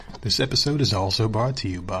This episode is also brought to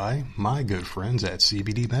you by my good friends at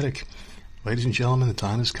CBD Medic. Ladies and gentlemen, the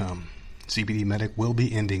time has come. CBD Medic will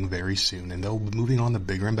be ending very soon, and they'll be moving on to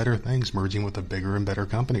bigger and better things, merging with a bigger and better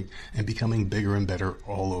company, and becoming bigger and better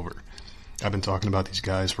all over. I've been talking about these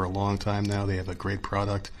guys for a long time now. They have a great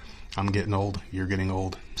product. I'm getting old. You're getting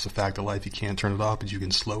old. It's a fact of life. You can't turn it off, but you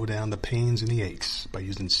can slow down the pains and the aches by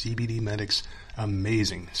using CBD Medic's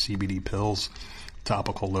amazing CBD pills,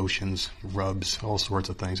 topical lotions, rubs, all sorts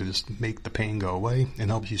of things that just make the pain go away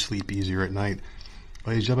and helps you sleep easier at night.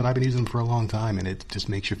 Ladies and gentlemen, I've been using them for a long time, and it just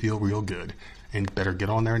makes you feel real good. And better get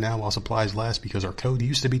on there now while supplies last, because our code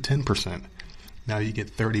used to be 10%. Now you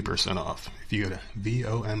get 30% off. If you go to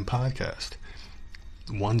VOM Podcast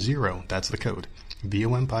 10, that's the code.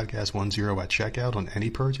 VOM Podcast 10 at checkout on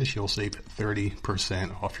any purchase, you'll save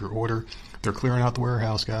 30% off your order. They're clearing out the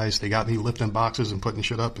warehouse, guys. They got me lifting boxes and putting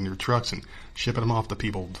shit up in your trucks and shipping them off to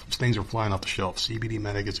people. Things are flying off the shelf. CBD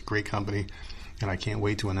Medic is a great company, and I can't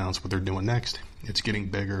wait to announce what they're doing next. It's getting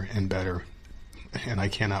bigger and better, and I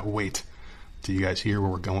cannot wait till you guys hear where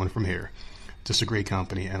we're going from here. Just a great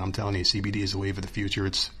company, and I'm telling you, CBD is the wave of the future.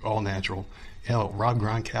 It's all natural. Hell, Rob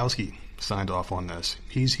Gronkowski signed off on this.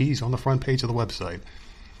 He's on the front page of the website.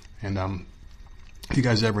 And if you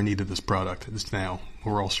guys ever needed this product, it's now.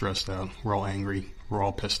 We're all stressed out. We're all angry. We're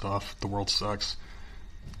all pissed off. The world sucks.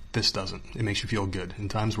 This doesn't. It makes you feel good. In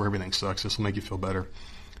times where everything sucks, this will make you feel better.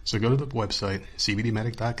 So go to the website,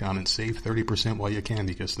 cbdmedic.com, and save 30% while you can,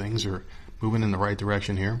 because things are moving in the right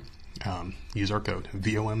direction here. Use our code,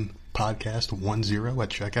 VOM Podcast 10 at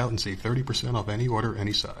checkout, and save 30% off any order,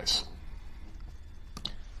 any size.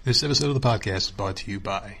 This episode of the podcast is brought to you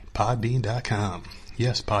by Podbean.com.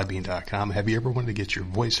 Yes, Podbean.com. Have you ever wanted to get your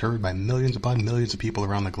voice heard by millions upon millions of people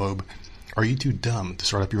around the globe? Are you too dumb to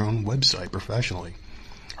start up your own website professionally?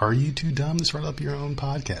 Are you too dumb to start up your own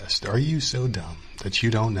podcast? Are you so dumb that you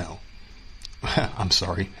don't know? I'm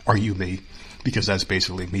sorry. Are you me? Because that's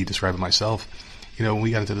basically me describing myself. You know, when we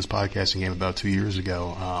got into this podcasting game about 2 years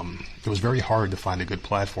ago, it was very hard to find a good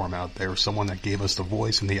platform out there, someone that gave us the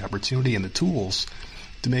voice and the opportunity and the tools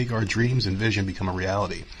to make our dreams and vision become a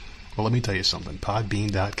reality. Well, let me tell you something.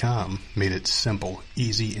 Podbean.com made it simple,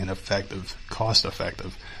 easy, and effective,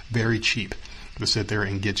 cost-effective, very cheap to sit there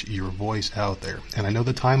and get your voice out there. And I know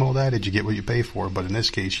the time all that is you get what you pay for, but in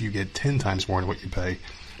this case, you get 10 times more than what you pay. I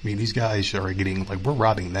mean, these guys are getting, like, we're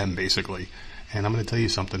robbing them, basically. And I'm going to tell you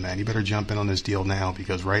something, man. You better jump in on this deal now,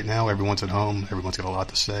 because right now, everyone's at home. Everyone's got a lot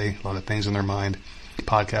to say, a lot of things in their mind.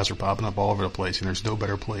 Podcasts are popping up all over the place, and there's no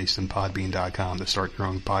better place than Podbean.com to start your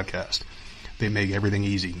own podcast. They make everything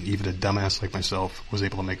easy. Even a dumbass like myself was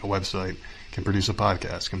able to make a website, can produce a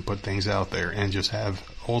podcast, can put things out there, and just have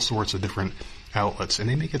all sorts of different outlets. And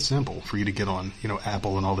they make it simple for you to get on, you know,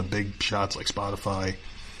 Apple and all the big shots like Spotify,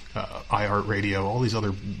 iHeartRadio, all these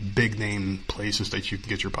other big name places that you can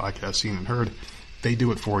get your podcast seen and heard. They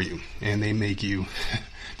do it for you, and they make you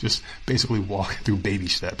just basically walk through baby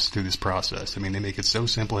steps through this process. I mean, they make it so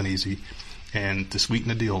simple and easy. And to sweeten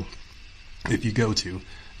the deal, if you go to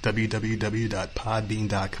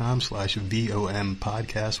www.podbean.com/VOM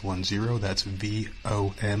Podcast 10, that's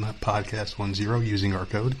VOM Podcast 10, using our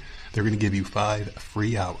code, they're going to give you 5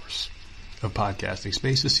 free hours of podcasting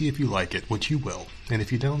space to see if you like it, which you will. And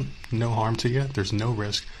if you don't, no harm to you. There's no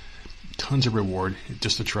risk. Tons of reward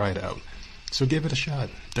just to try it out. So give it a shot.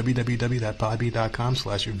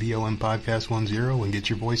 www.podbean.com/VOM Podcast 10 and get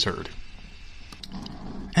your voice heard.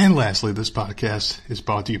 And lastly, this podcast is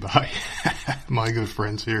brought to you by my good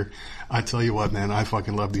friends here. I tell you what, man, I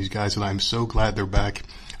fucking love these guys, and I'm so glad they're back.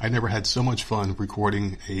 I never had so much fun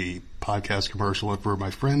recording a podcast commercial. And for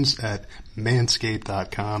my friends at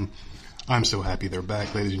Manscaped.com, I'm so happy they're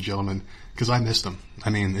back, ladies and gentlemen, because I missed them. I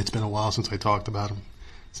mean, it's been a while since I talked about them,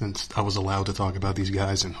 since I was allowed to talk about these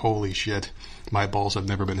guys, and holy shit, my balls have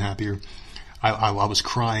never been happier. I was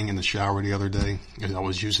crying in the shower the other day, and I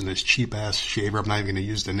was using this cheap-ass shaver. I'm not even going to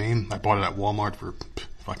use the name. I bought it at Walmart for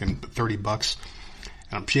fucking $30,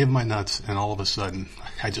 and I'm shaving my nuts, and all of a sudden,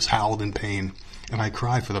 I just howled in pain, and I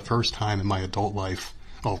cried for the first time in my adult life.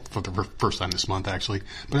 Well, for the first time this month, actually.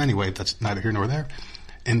 But anyway, that's neither here nor there.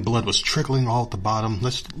 And blood was trickling all at the bottom,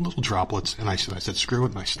 just little droplets, and I said, screw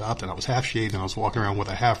it, and I stopped, and I was half-shaved, and I was walking around with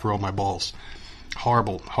a half row of my balls.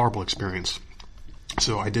 Horrible, horrible experience.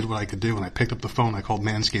 So I did what I could do, and I picked up the phone, I called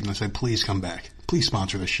Manscaped, and I said, please come back. Please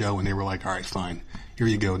sponsor the show. And they were like, all right, fine. Here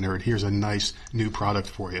you go, nerd. Here's a nice new product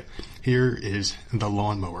for you. Here is the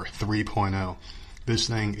Lawnmower 3.0. This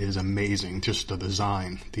thing is amazing. Just the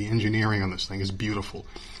design, the engineering on this thing is beautiful.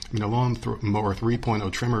 I mean, a lawnmower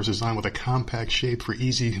 3.0 trimmer is designed with a compact shape for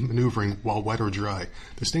easy maneuvering while wet or dry.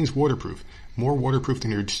 This thing's waterproof. More waterproof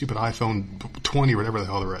than your stupid iPhone 20 or whatever the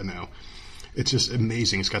hell they're at now. It's just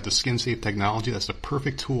amazing. It's got the skin-safe technology. That's the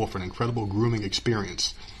perfect tool for an incredible grooming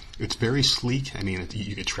experience. It's very sleek. I mean,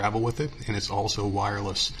 you can travel with it, and it's also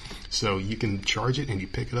wireless. So you can charge it, and you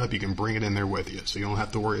pick it up. You can bring it in there with you. So you don't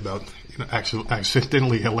have to worry about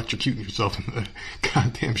accidentally electrocuting yourself in the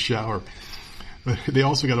goddamn shower. But they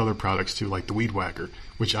also got other products, too, like the Weed Whacker,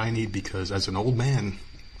 which I need because as an old man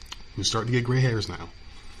who's starting to get gray hairs now,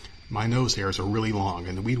 my nose hairs are really long,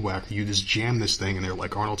 and the Weed Whacker, you just jam this thing in there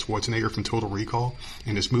like Arnold Schwarzenegger from Total Recall,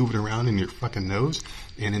 and just move it around in your fucking nose,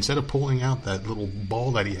 and instead of pulling out that little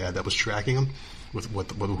ball that he had that was tracking him,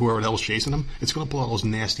 with whoever else chasing him, it's going to pull out those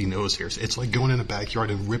nasty nose hairs. It's like going in the backyard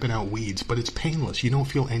and ripping out weeds, but it's painless. You don't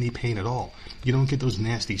feel any pain at all. You don't get those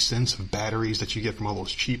nasty scents of batteries that you get from all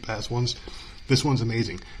those cheap-ass ones. This one's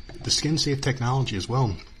amazing. The skin-safe technology as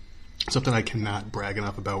well, something I cannot brag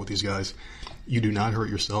enough about with these guys. You do not hurt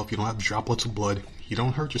yourself. You don't have droplets of blood. You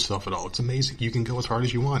don't hurt yourself at all. It's amazing. You can go as hard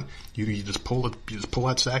as you want. You just pull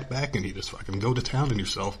that sack back and you just fucking go to town on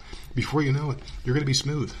yourself. Before you know it, you're going to be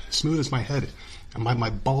smooth. Smooth as my head. And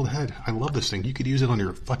my bald head. I love this thing. You could use it on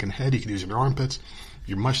your fucking head. You could use it on your armpits,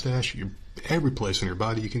 your mustache, every place on your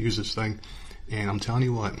body. You can use this thing. And I'm telling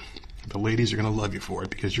you what, the ladies are going to love you for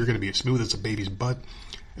it because you're going to be as smooth as a baby's butt.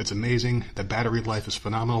 It's amazing. The battery life is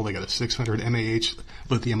phenomenal. They got a 600 mAh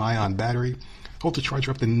lithium-ion battery. Hold the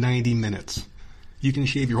charger up to 90 minutes. You can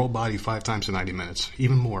shave your whole body 5 times in 90 minutes,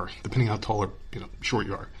 even more, depending how tall or short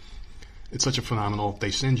you are. It's such a phenomenal. They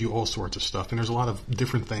send you all sorts of stuff, and there's a lot of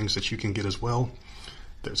different things that you can get as well.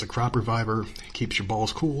 There's a crop reviver, keeps your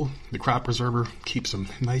balls cool. The crop preserver keeps them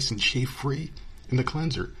nice and shave-free. And the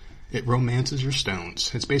cleanser, it romances your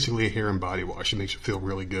stones. It's basically a hair and body wash. It makes you feel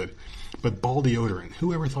really good. But ball deodorant,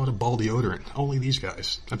 who ever thought of ball deodorant? Only these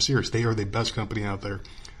guys. I'm serious. They are the best company out there.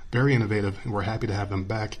 Very innovative, and we're happy to have them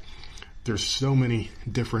back. There's so many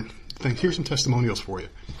different things. Here's some testimonials for you.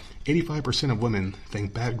 85% of women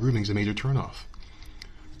think bad grooming is a major turnoff.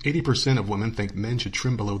 80% of women think men should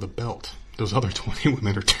trim below the belt. Those other 20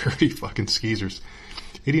 women are dirty fucking skeezers.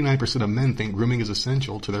 89% of men think grooming is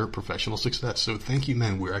essential to their professional success. So thank you,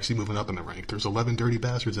 men. We're actually moving up in the rank. There's 11 dirty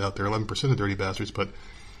bastards out there, 11% of dirty bastards, but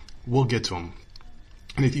we'll get to them.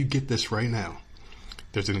 And if you get this right now,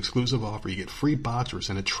 there's an exclusive offer. You get free boxers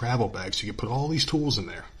and a travel bag, so you can put all these tools in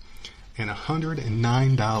there. And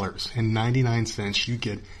 $109.99, you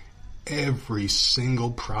get every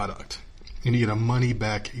single product. And you get a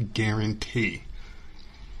money-back guarantee.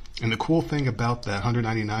 And the cool thing about that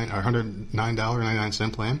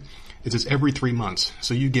 $109.99 plan is it's every 3 months.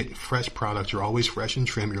 So you get fresh products. You're always fresh and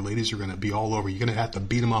trim. Your ladies are going to be all over. You're going to have to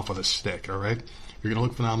beat them off with a stick, all right? You're going to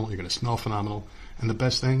look phenomenal. You're going to smell phenomenal. And the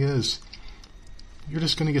best thing is, you're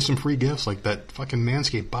just going to get some free gifts like that fucking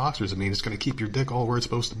Manscaped boxers. I mean, it's going to keep your dick all where it's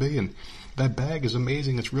supposed to be. And that bag is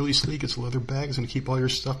amazing. It's really sleek. It's a leather bag. It's going to keep all your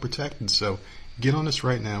stuff protected. So get on this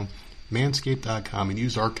right now, manscaped.com, and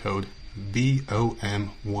use our code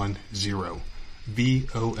VOM10.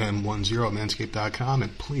 VOM10 at manscaped.com,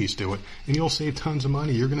 and please do it. And you'll save tons of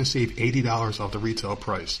money. You're going to save $80 off the retail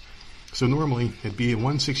price. So normally it'd be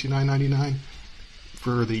 $169.99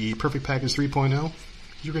 for the Perfect Package 3.0.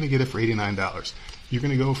 You're going to get it for $89. You're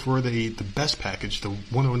going to go for the best package, the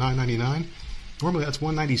 $109.99. Normally that's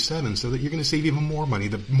 $197, so that you're going to save even more money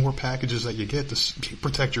the more packages that you get to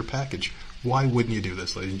protect your package. Why wouldn't you do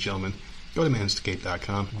this, ladies and gentlemen? Go to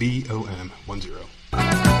manscaped.com, VOM10.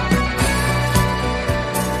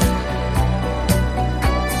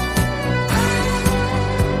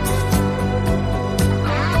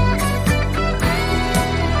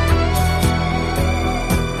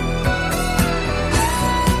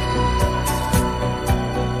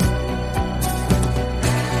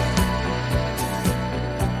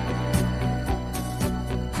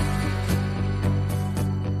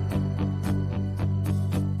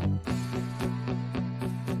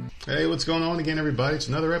 Hey, what's going on again, everybody? It's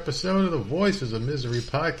another episode of the Voices of Misery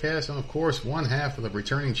podcast, and of course, one half of the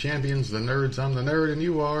returning champions, the nerds. I'm the nerd, and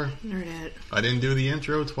you are? Nerdette. I didn't do the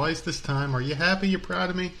intro twice this time. Are you happy? You proud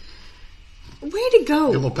of me? Way to go!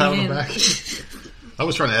 Get a little pat on the back. I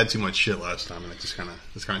was trying to add too much shit last time, and I just kind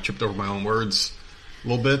of tripped over my own words.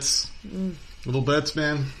 Little bits,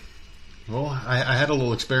 man. Well, I had a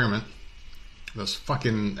little experiment. Those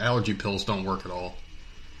fucking allergy pills don't work at all.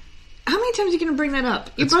 How many times are you going to bring that up?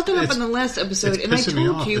 You brought that up in the last episode, and I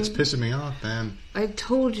told you... It's pissing me off, man. I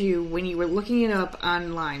told you when you were looking it up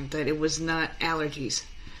online that it was not allergies.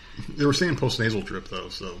 They were saying post-nasal drip, though,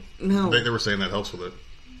 so... No. They were saying that helps with it.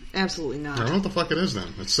 Absolutely not. I don't know what the fuck it is,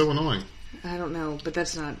 then. It's so annoying. I don't know, but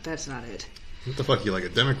that's not it. What the fuck? You like a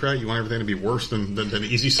Democrat? You want everything to be worse than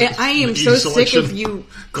easy I am so sick of you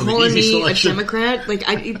calling me a Democrat.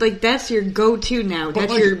 Like that's your go-to now.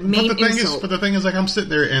 That's your main insult. But the thing is, like, I'm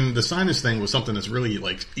sitting there, and the sinus thing was something that's really,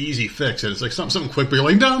 like, easy fix. And it's like something quick, but you're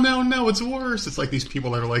like, no, it's worse. It's like these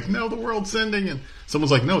people that are like, no, the world's ending. And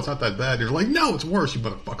someone's like, no, it's not that bad. And you're like, no, it's worse. You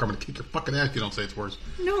motherfucker, I'm going to kick your fucking ass if you don't say it's worse.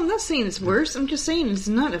 No, I'm not saying it's worse. I'm just saying it's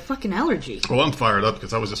not a fucking allergy. Well, I'm fired up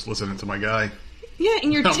because I was just listening to my guy. Yeah,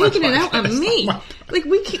 and you're taking it out on me. Like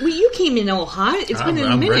you came in all hot. It's been a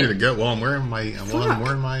minute. I'm ready to go. Well, I'm wearing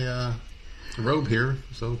my robe here,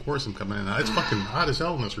 so of course I'm coming in. It's fucking hot as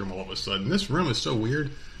hell in this room all of a sudden. This room is so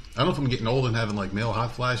weird. I don't know if I'm getting old and having like male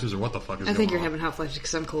hot flashes or what the fuck is going on. I think you're having hot flashes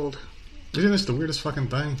because I'm cold. Isn't this the weirdest fucking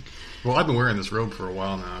thing? Well, I've been wearing this robe for a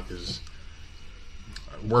while now because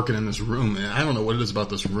working in this room, and I don't know what it is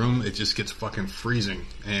about this room. It just gets fucking freezing.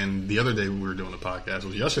 And the other day we were doing a podcast. It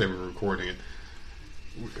was yesterday we were recording it.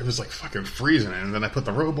 It was like fucking freezing, and then I put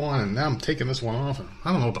the robe on, and now I'm taking this one off, and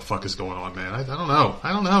I don't know what the fuck is going on, man. I don't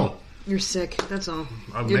know. You're sick, that's all.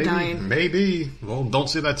 You're dying. Maybe. Well, don't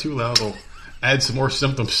say that too loud. They'll add some more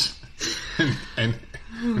symptoms and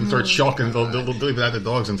start shocking. They'll even add the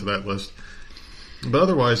dogs into that list. But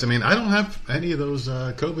otherwise, I mean, I don't have any of those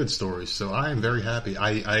COVID stories, so I am very happy.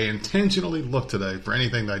 I intentionally looked today for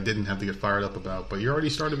anything that I didn't have to get fired up about, but you already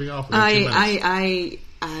started me off with 2 minutes.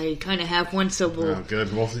 I kind of have one, so we'll... Oh,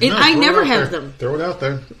 good. Well, and I never have them. Throw it out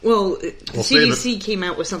there. Well, CDC came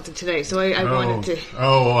out with something today, so I wanted to...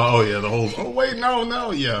 Oh, yeah, the whole... Oh, wait,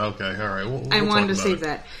 no. Yeah, okay, all right. We'll I wanted to save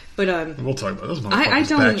that, but... we'll talk about it. Those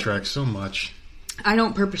motherfuckers backtrack so much. I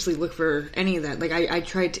don't purposely look for any of that. Like, I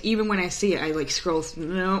tried to... Even when I see it, I, like, scroll...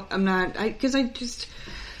 No, I'm not... Because I just...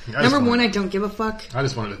 Number one, I don't give a fuck. I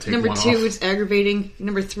just wanted to take Number one two, off. it's aggravating.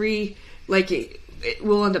 Number three, like...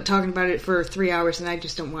 We'll end up talking about it for 3 hours, and I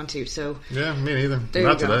just don't want to. So yeah, me neither.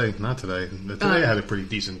 Not today. Today I had a pretty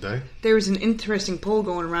decent day. There was an interesting poll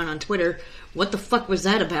going around on Twitter. What the fuck was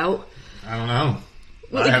that about? I don't know.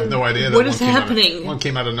 I have no idea. What is happening? One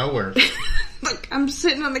came out of nowhere. Like, I'm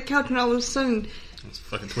sitting on the couch, and all of a sudden, it's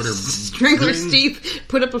fucking Twitter. Strangler Steve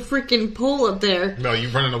put up a freaking poll up there. No, you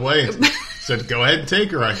running away. Said, "Go ahead and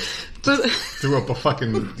take her." I threw up a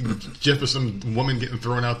fucking gif of some woman getting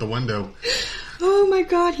thrown out the window. Oh my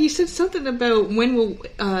god, he said something about when will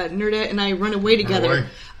Nerdette and I run away together.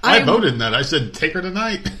 I voted in that. I said, take her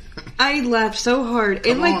tonight. I laughed so hard.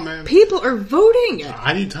 Come on, man. People are voting.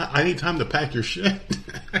 I need time to pack your shit.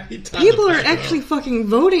 People are actually fucking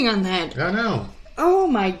voting on that. I know. Oh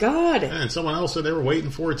my god. And someone else said they were waiting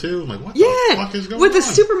for it too. I'm like, what the fuck is going on? With the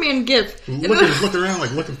Superman gif. Looking around,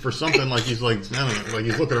 like looking for something, like he's like, I don't know, like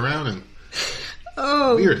he's looking around and...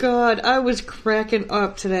 Oh weird. God, I was cracking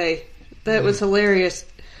up today. That was hilarious.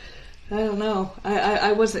 I don't know.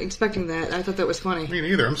 I wasn't expecting that. I thought that was funny. Me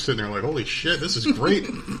neither. I'm sitting there like, holy shit, this is great.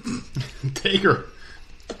 Take her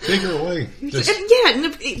away. And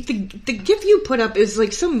the gif you put up is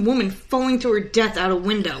like some woman falling to her death out a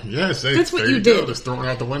window. Yes, that's what you did. Just throwing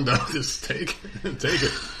out the window. Just take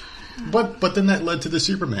it. But then that led to the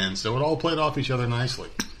Superman, so it all played off each other nicely.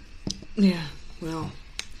 Yeah. Well.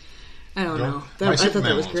 I don't know. I thought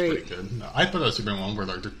that was great. Pretty good. I put a Superman one where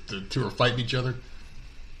like the two were fighting each other.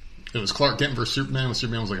 It was Clark Kent versus Superman when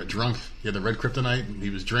Superman was like a drunk. He had the red kryptonite and he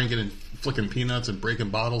was drinking and flicking peanuts and breaking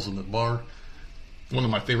bottles in the bar. One of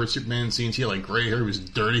my favorite Superman scenes, he had like gray hair, he was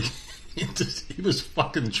dirty. He was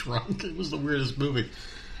fucking drunk. It was the weirdest movie.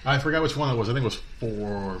 I forgot which one it was. I think it was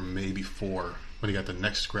 4, maybe 4. When he got the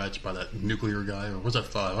neck scratched by that nuclear guy, or was that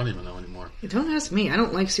 5? I don't even know anymore. Don't ask me. I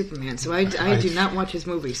don't like Superman, so I do not watch his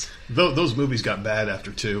movies. Those movies got bad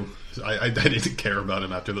after 2. I didn't care about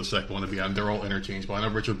him after the second one. To be honest, they're all interchangeable. I know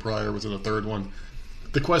Richard Pryor was in the third one.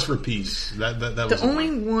 The Quest for Peace. That was the only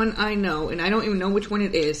one I know, and I don't even know which one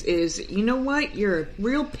it is. You know what? You're a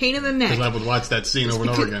real pain in the neck. Because I would watch that scene over and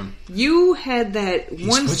over again. You had that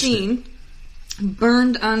one scene.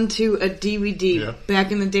 Burned onto a DVD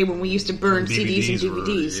back in the day when we used to burn CDs and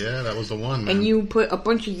DVDs. Yeah, that was the one, man. And you put a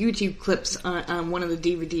bunch of YouTube clips on one of the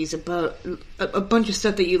DVDs about a bunch of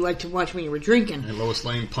stuff that you liked to watch when you were drinking. And Lois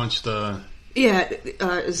Lane punched... Zod,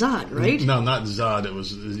 right? No, not Zod. It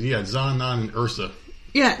was... Yeah, Zon and Ursa.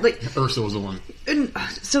 Yeah, like... Ursa was the one. And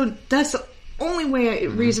so that's the only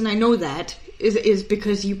reason I know that is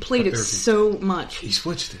because you played it so much. He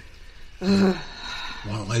switched it.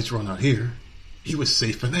 While the lights run out here... He was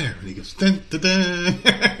safe in there. And he goes, dun, dun, dun.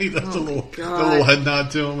 He does the little head nod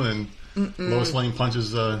to him, and Lois Lane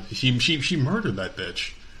punches, she murdered that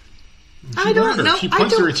bitch. I don't know. She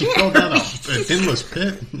punched her and she fell down an endless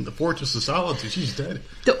pit in the Fortress of Solitude. She's dead.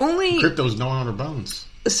 The only Crypto's gnawing on her bones.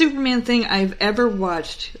 Superman thing I've ever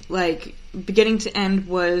watched, like, beginning to end,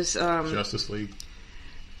 was Justice League.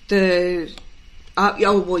 Obviously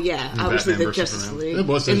the Justice Superman. League. It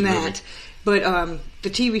was in movie. that. But the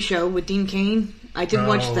TV show with Dean Cain, I did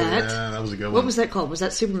watch that. Yeah, that was a good one. What was that called? Was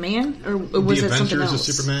that Superman? Or was the that something else? The Adventures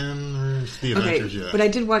of Superman? Or The Adventures, yeah. But I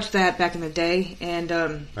did watch that back in the day, and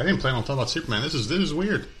I didn't plan on talking about Superman. This is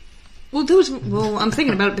weird. Well, I'm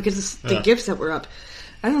thinking about it because it's the gifts that were up.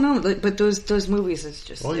 I don't know, but those movies, it's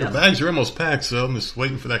just... Well, your bags are almost packed, so I'm just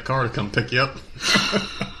waiting for that car to come pick you up.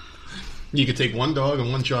 You could take one dog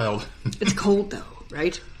and one child. It's cold, though,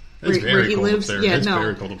 right? It's where he cold lives, up there. yeah, It's no.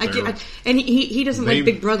 very cold up there. And he doesn't like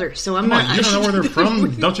Big Brother, so I'm not... You don't know where they're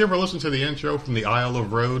from? Don't you ever listen to the intro from the Isle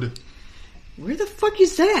of Rhode? Where the fuck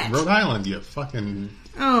is that? Rhode Island, you fucking...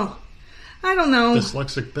 Oh, I don't know.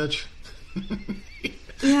 Dyslexic bitch.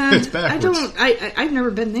 Yeah, it's backwards. I've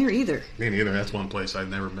never been there either. Me neither. That's one place I've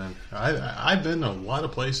never been. I've been a lot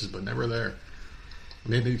of places, but never there.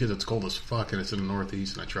 Maybe because it's cold as fuck and it's in the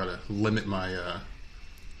Northeast, and I try to limit my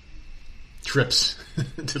trips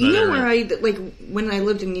to that area. Where when I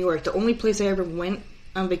lived in New York, the only place I ever went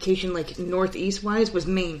on vacation, like Northeast wise, was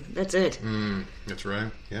Maine. That's it. That's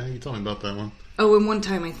right. Yeah, you told me about that one. Oh, and one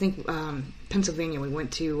time I think Pennsylvania, we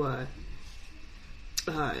went to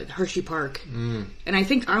Hershey Park, and I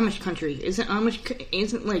think Amish country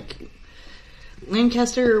isn't like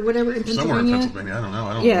Lancaster or whatever in Pennsylvania. Somewhere in Pennsylvania, I don't know.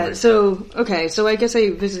 I don't Yeah. really... So I guess I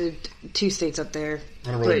visited 2 states up there.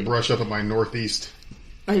 I don't really brush up at my Northeast.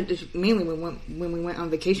 Mainly when we went on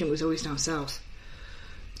vacation, it was always down south.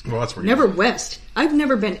 Well, that's where never west. I've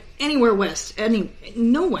never been anywhere west.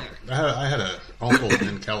 Nowhere. I had an uncle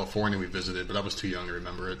in California we visited, but I was too young to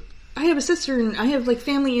remember it. I have a sister, and I have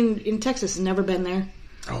family in Texas, and never been there.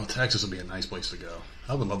 Oh, Texas would be a nice place to go.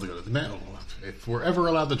 I would love to go to the man. If we're ever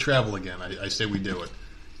allowed to travel again, I say we do it.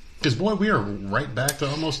 Because, boy, we are right back to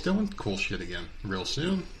almost doing cool shit again real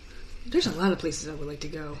soon. There's a lot of places I would like to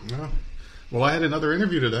go. Yeah. Well, I had another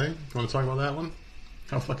interview today. You want to talk about that one?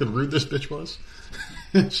 How fucking rude this bitch was?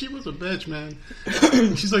 She was a bitch, man.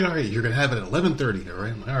 She's like, all right, you're going to have it at 11:30, all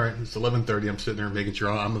right? I'm like, all right, it's 11:30. I'm sitting there making sure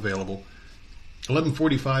I'm available.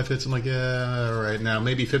 11:45 hits. I'm like, yeah, all right. Now,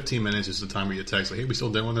 maybe 15 minutes is the time where you text. Like, hey, we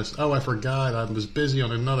still doing this? Oh, I forgot. I was busy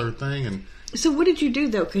on another thing. And so what did you do,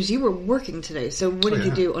 though? Because you were working today. So what did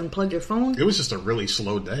you do? Unplug your phone? It was just a really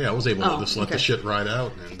slow day. I was able to just let the shit ride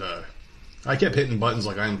out. And I kept hitting buttons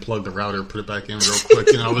like I unplugged the router, put it back in real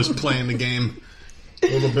quick. I was playing the game a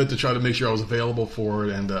little bit to try to make sure I was available for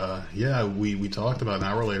it. And, we talked about an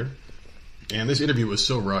hour later. And this interview was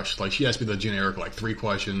so rushed. Like, she asked me the generic, 3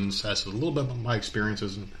 questions, asked a little bit about my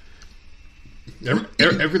experiences, and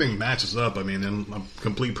everything matches up. I mean, I'm a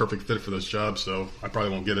complete perfect fit for this job, so I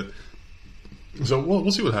probably won't get it. So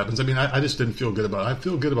we'll see what happens. I mean, I just didn't feel good about it. I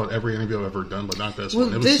feel good about every interview I've ever done, but not this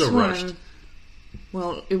one. It was so rushed.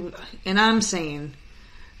 Well, and I'm saying...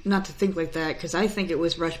 not to think like that, because I think it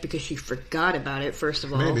was rushed because she forgot about it, first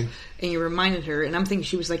of all. Maybe. And you reminded her, and I'm thinking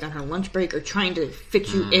she was on her lunch break or trying to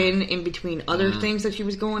fit you in between other things that she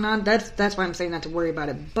was going on. That's why I'm saying not to worry about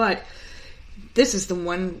it. But this is the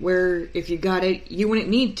one where if you got it, you wouldn't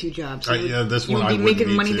need 2 jobs. This one you would be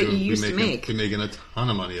making money that you used to make. Be making a ton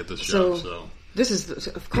of money at this job, so... This is,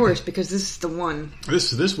 of course, because this is the one.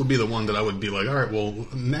 This would be the one that I would be like, all right, well,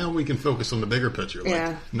 now we can focus on the bigger picture.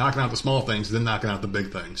 Knocking out the small things, then knocking out the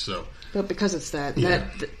big things. So, but because it's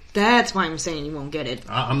that's why I'm saying you won't get it.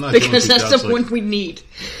 I'm not because that's the one we need.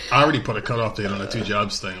 I already put a cutoff date on the 2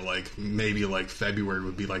 jobs thing. Maybe February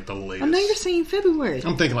would be the latest. Oh, now you're saying February.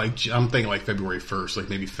 I'm thinking February 1st.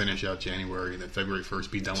 Maybe finish out January and then February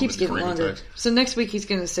 1st be done with the grading tax. So next week he's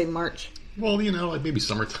going to say March. Well, maybe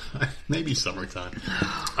summertime. Maybe summertime.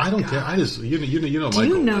 I don't care. I just, you know my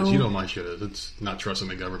goal is. You know my shit is. It's not trusting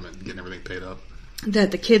the government and getting everything paid up.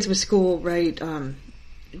 That the kids with school, right,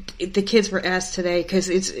 the kids were asked today, because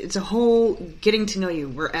it's a whole getting to know you.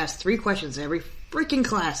 We're asked 3 questions every freaking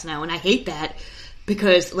class now, and I hate that,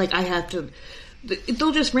 because, I have to...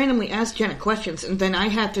 They'll just randomly ask Jenna questions, and then I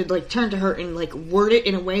have to, turn to her and, word it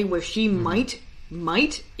in a way where she might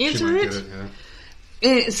answer it. Get it, yeah.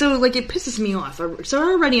 And so, it pisses me off. So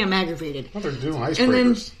already I'm aggravated. Well, they're doing icebreakers. And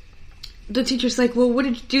then the teacher's like, well, what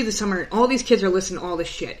did you do this summer? All these kids are listening to all this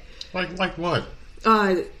shit. Like what?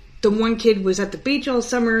 The one kid was at the beach all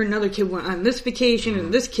summer, another kid went on this vacation,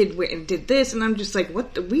 and this kid went and did this, and I'm just like,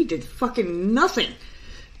 we did fucking nothing.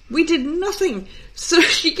 We did nothing. So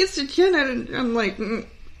she gets to Jenna, and I'm like,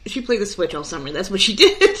 she played the Switch all summer. That's what she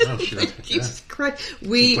did. Oh, shit. Jesus Christ.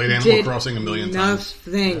 She played Animal Crossing a million times.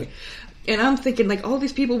 Nothing. And I'm thinking, like, all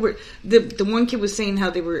these people were... The one kid was saying how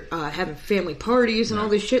they were having family parties and all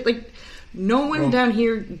this shit. Like, no one down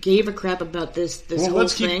here gave a crap about this whole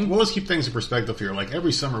thing. Let's keep things in perspective here. Like,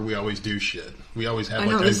 every summer we always do shit. We always have,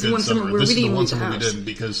 like, a good summer. This is the one summer we didn't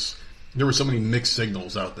because... There were so many mixed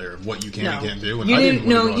signals out there of what you can and can't do. And you didn't.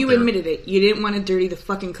 No, you admitted it. You didn't want to dirty the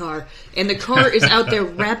fucking car, and the car is out there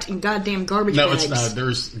wrapped in goddamn garbage bags. No, it's not.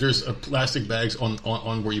 There's a plastic bags on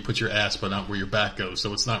where you put your ass, but not where your back goes.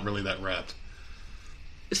 So it's not really that wrapped.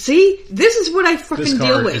 See, this is what I fucking deal with. This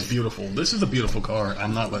car is beautiful. This is a beautiful car.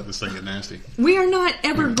 I'm not letting this thing get nasty. We are not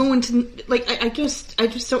ever going to I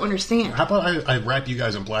just don't understand. How about I wrap you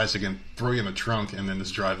guys in plastic and throw you in the trunk and then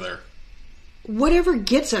just drive there. Whatever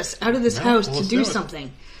gets us out of this house to do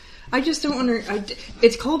something. I just don't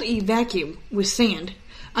it's called a vacuum with sand.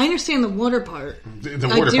 I understand the water part. The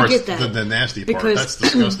water part's the nasty part. That's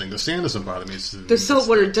disgusting. The sand doesn't bother me. The salt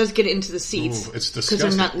water does get into the seats. Ooh, it's disgusting.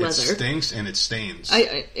 Because they're not leather. It stinks and it stains.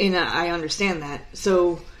 I understand that.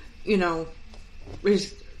 So, buy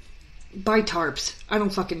tarps. I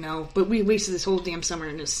don't fucking know. But we wasted this whole damn summer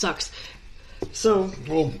and it sucks. So...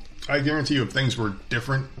 Well, I guarantee you if things were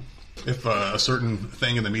different... If a certain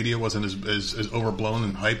thing in the media wasn't as overblown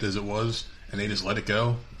and hyped as it was, and they just let it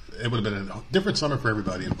go, it would have been a different summer for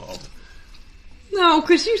everybody involved. No,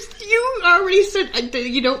 because you already said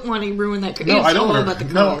you don't want to ruin that car. No, I don't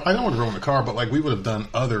want to ruin the car, but like we would have done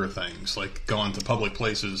other things, like gone to public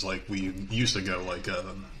places like we used to go, like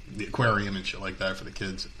the aquarium and shit like that for the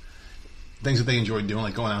kids. Things that they enjoyed doing,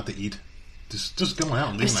 like going out to eat. Just going out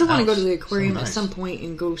and leaving the house. I still want to go to the aquarium at some point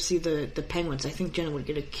and go see the penguins. I think Jenna would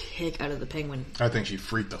get a kick out of the penguin. I think she'd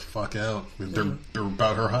freak the fuck out. They're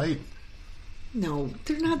about her height. No,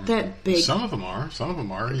 they're not that big. Some of them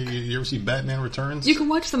are. You ever see Batman Returns? You can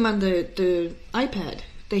watch them on the iPad.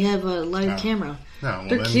 They have a live camera. No,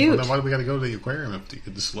 they're cute. Then why do we got to go to the aquarium if you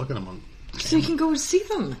could just look at them on camera? So you can go and see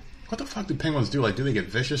them. What the fuck do penguins do? Like, do they get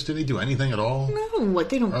vicious? Do they do anything at all? No,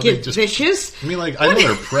 they don't get vicious. I mean, like, I know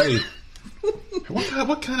they're prey.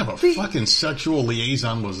 What kind of a fucking sexual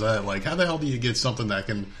liaison was that? Like, how the hell do you get something that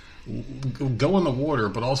can go in the water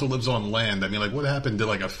but also lives on land? I mean, like, what happened? Did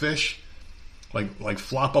like a fish like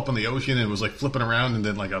flop up in the ocean and was like flipping around, and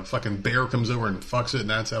then like a fucking bear comes over and fucks it, and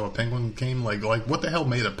that's how a penguin came? Like what the hell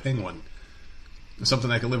made a penguin? Something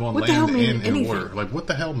that could live on land and in water. Like, what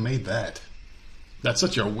the hell made that? That's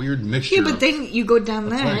such a weird mixture. Yeah, but then you go down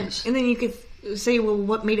that, and then you could say, well,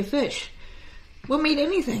 what made a fish? What made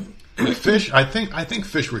anything? Fish, I think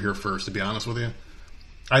fish were here first, to be honest with you.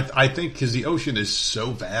 I think because the ocean is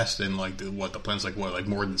so vast, and like the planet's like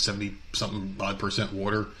more than 70-something odd%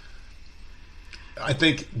 water. I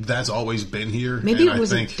think that's always been here. Maybe it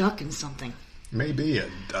was a duck and something. Maybe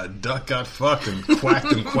a duck got fucked and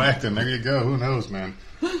quacked and quacked, and there you go. Who knows, man?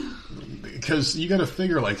 Because you got to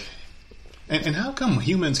figure like, and how come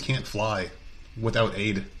humans can't fly without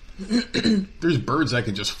aid? There's birds that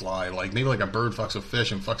can just fly. Like maybe like a bird fucks a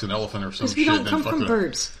fish and fucks an elephant or some shit. Because we don't come from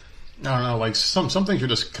birds. I don't know. Like some things are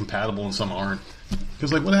just compatible and some aren't.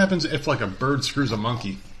 Because like what happens if like a bird screws a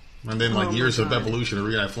monkey, and then like years of evolution are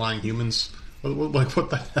we gonna have flying humans? Like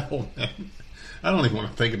what the hell, man? I don't even want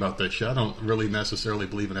to think about this shit. I don't really necessarily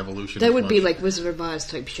believe in evolution. That would be like Wizard of Oz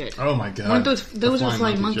type shit. Oh my god! Those were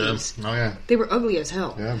flying monkeys. Yeah. Oh yeah, they were ugly as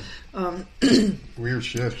hell. Yeah, weird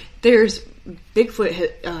shit. There's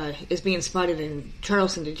Bigfoot is being spotted in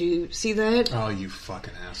Charleston. Did you see that? Oh, you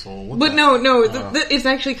fucking asshole! It's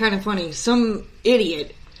actually kind of funny. Some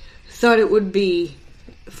idiot thought it would be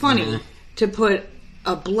funny to put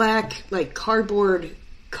a black like cardboard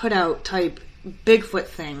cutout type Bigfoot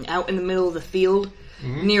thing out in the middle of the field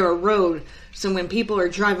near a road, so when people are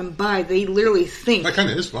driving by, they literally think that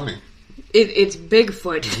kind of is funny. It's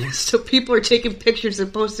Bigfoot, so people are taking pictures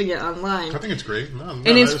and posting it online. I think it's great, and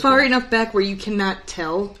it's far enough back where you cannot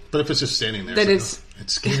tell. But if it's just standing there, it's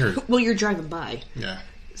scared. Well, you're driving by, yeah.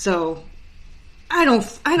 So I don't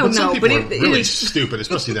know. Some people are really stupid,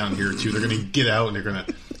 especially down here too. They're going to get out and they're going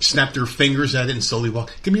to snap their fingers at it and slowly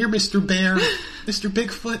walk. Come here, Mr. Bear, Mr.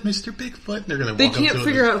 Bigfoot, Mr. Bigfoot. And they're going to. They can't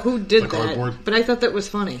figure out who did that, but I thought that was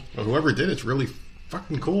funny. Well, whoever did it's really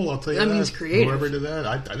fucking cool. I'll tell you that. That means creative. Whoever did that,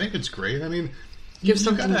 I think it's great. I mean, you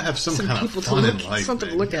got to have some kind of fun in life. Something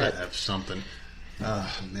to look at. Have something.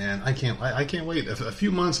 Man, I can't wait. A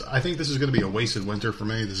few months. I think this is going to be a wasted winter for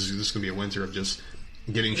me. This is going to be a winter of just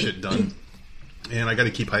getting shit done. And I got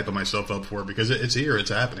to keep hyping myself up for it because it's here. It's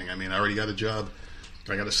happening. I mean, I already got a job.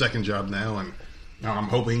 I got a second job now, and now I'm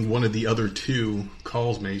hoping one of the other two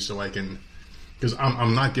calls me so I can. Because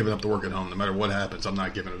I'm not giving up the work at home. No matter what happens, I'm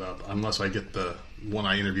not giving it up unless I get the one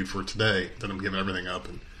I interviewed for today. Then I'm giving everything up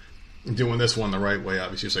and doing this one the right way,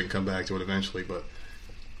 obviously, so I can come back to it eventually. But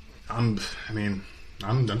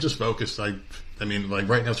I'm just focused. Like right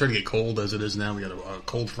now it's starting to get cold as it is now. We got a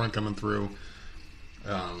cold front coming through.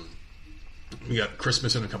 We got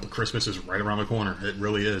Christmas and a couple of Christmases right around the corner. It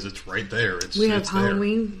really is. It's right there. We have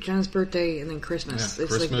Halloween, John's birthday, and then Christmas. Yeah,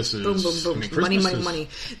 it's Christmas like is boom, boom, boom. Christmas Money, money.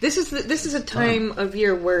 This is a time of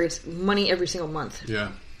year where it's money every single month.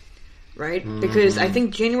 Yeah. Right? Mm-hmm. Because I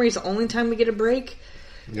think January is the only time we get a break.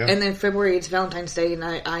 Yeah. And then February it's Valentine's Day, and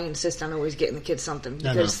I insist on always getting the kids something.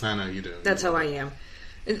 Because I know you do. That's how I am.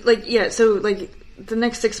 So the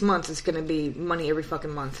next 6 months it's going to be money every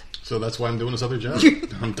fucking month. So that's why I'm doing this other job.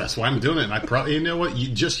 That's why I'm doing it. And I probably, you know what?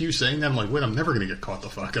 You saying that, I'm like, wait, I'm never going to get caught the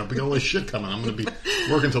fuck up. We got all this shit coming. I'm going to be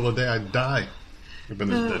working till the day I die. I've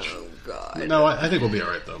been in this bitch. Oh, God. No, I think we'll be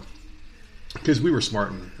all right, though. Because we were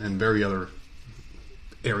smart in very other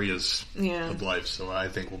areas of life. So I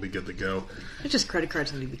think we'll be good to go. It's just credit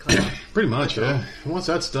cards need to be cleared. Pretty much, yeah. And once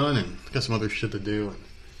that's done, and got some other shit to do, and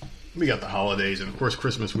we got the holidays. And, of course,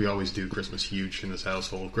 Christmas, we always do Christmas huge in this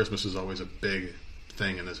household. Christmas is always a big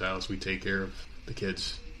thing in this house. We take care of the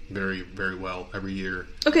kids very, very well every year.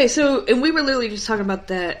 Okay, so, and we were literally just talking about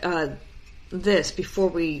that, this before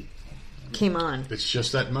we came on. It's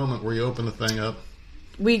just that moment where you open the thing up.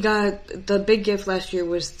 We got, the big gift last year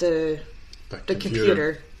was the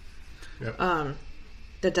computer. Yep.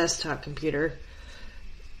 The desktop computer.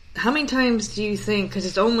 How many times do you think, because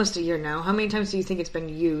it's almost a year now, how many times do you think it's been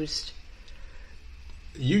used?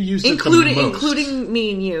 You used it the most. Including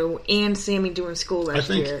me and you and Sammy doing school last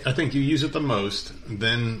year. I think you use it the most,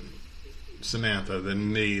 then Samantha,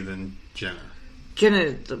 then me, then Jenna.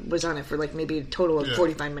 Jenna was on it for maybe a total of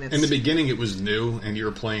 45 minutes. In the beginning it was new, and you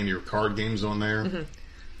were playing your card games on there. Mm-hmm.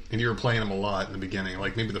 And you were playing them a lot in the beginning.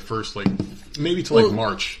 Maybe the first, maybe to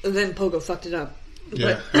March. Then Pogo fucked it up.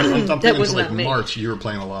 Yeah. I'm thinking to March you were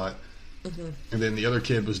playing a lot. Mm-hmm. And then the other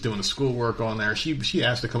kid was doing the schoolwork on there. She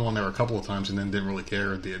asked to come on there a couple of times and then didn't really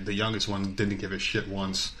care. The youngest one didn't give a shit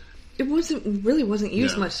once. It wasn't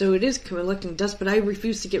used much, so it is collecting dust. But I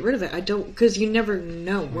refuse to get rid of it. I don't, because you never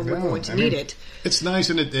know when we're going to need it. It's nice,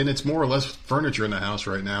 and it's more or less furniture in the house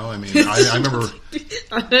right now. I mean, I remember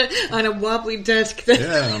on a wobbly desk. On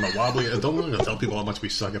a wobbly. I don't want to tell people how much we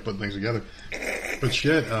suck at putting things together. But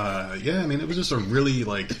shit, I mean, it was just a really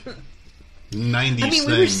 90s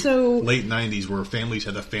thing, late 90s, where families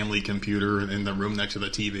had a family computer in the room next to the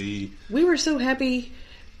TV. We were so happy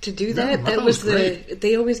to do that. Yeah, that was great.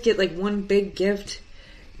 They always get one big gift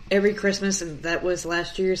every Christmas, and that was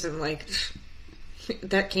last year's, and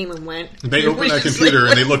that came and went. They opened that computer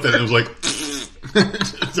and they looked at it and it was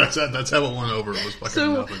that's how it went over. It was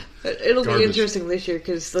fucking nothing. It'll be interesting this year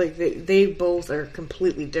because they both are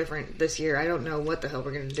completely different this year. I don't know what the hell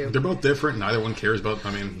we're going to do. They're both different. Neither one cares about. I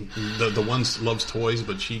mean, the one loves toys,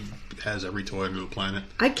 but she has every toy under the planet.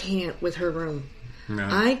 I can't with her room. No,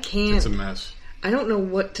 I can't. It's a mess. I don't know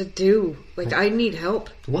what to do. I need help.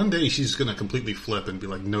 One day she's going to completely flip and be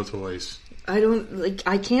like, no toys.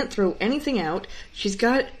 I can't throw anything out. She's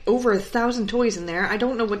got over 1,000 toys in there. I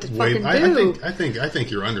don't know what to fucking do. I think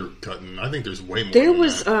you're undercutting. I think there's way more. There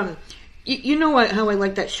was, you know how I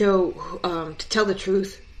like that show, To Tell the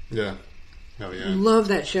Truth? Yeah. Oh, yeah. Love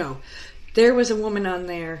that show. There was a woman on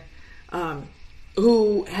there,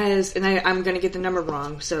 who has, and I'm going to get the number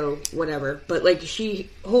wrong, so whatever, but she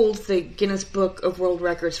holds the Guinness Book of World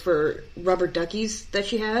Records for rubber duckies that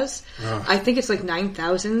she has. I think it's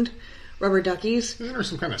 9,000 rubber duckies. Isn't there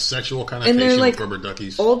some kind of sexual connotation with rubber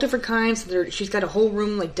duckies? All different kinds. She's got a whole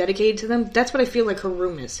room dedicated to them. That's what I feel like her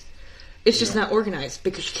room is. It's just not organized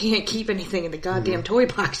because she can't keep anything in the goddamn toy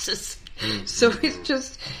boxes. So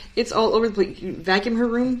it's all over the place. You vacuum her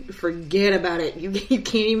room, forget about it. You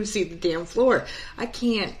can't even see the damn floor. I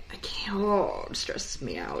can't. Oh, it stresses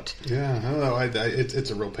me out. Yeah, I don't know.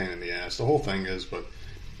 It's a real pain in the ass. The whole thing is, but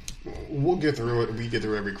we'll get through it. We get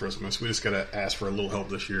through every Christmas. We just gotta ask for a little help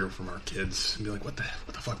this year from our kids and be like, what the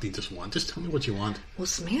fuck do you just want? Just tell me what you want. Well,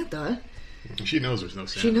 Samantha, she knows there's no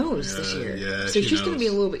Santa. She knows this year. Yeah, so she's going to be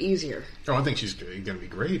a little bit easier. Oh, I think she's going to be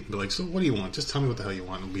great. But so what do you want? Just tell me what the hell you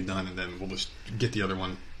want and we'll be done, and then we'll just get the other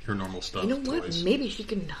one, your normal stuff. You know what? Toys. Maybe she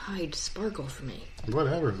can hide Sparkle for me.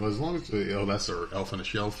 Whatever. As long as... that's our elf on a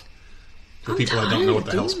shelf. For people that don't know what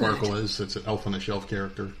the hell Sparkle is, it's an elf on a shelf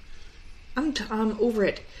character. I'm over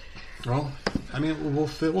it. Well, I mean, we'll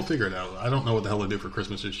figure it out. I don't know what the hell to do for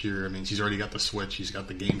Christmas this year. I mean, she's already got the Switch. She's got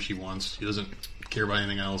the game she wants. She doesn't care about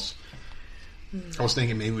anything else. I was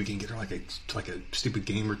thinking maybe we can get her like a stupid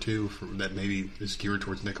game or two that maybe is geared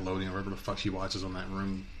towards Nickelodeon or whatever the fuck she watches on that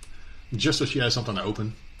room, just so she has something to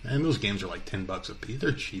open. And those games are $10 a piece.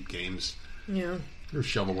 They're cheap games. Yeah, they're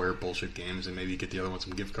shovelware bullshit games, and maybe get the other one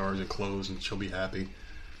some gift cards and clothes, and she'll be happy.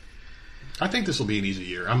 I think this will be an easy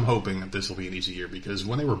year. I'm hoping that this will be an easy year because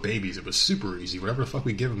when they were babies, it was super easy. Whatever the fuck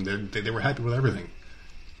we give them, they were happy with everything.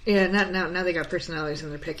 Yeah, now they got personalities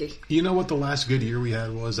and they're picky. You know what the last good year we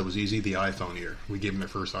had was that was easy? The iPhone year. We gave them their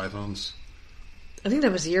first iPhones. I think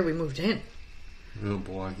that was the year we moved in. Oh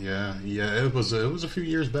boy, yeah. It was a few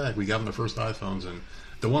years back. We got them the first iPhones, and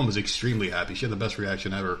the one was extremely happy. She had the best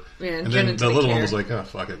reaction ever. Yeah, and then the little one was like, "Oh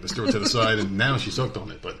fuck it, let's throw it to the side." And now she's hooked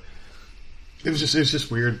on it. But it was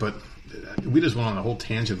just weird. But we just went on a whole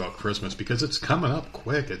tangent about Christmas because it's coming up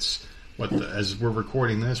quick. It's as we're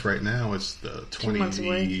recording this right now, it's the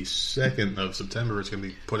 22nd of September. It's going to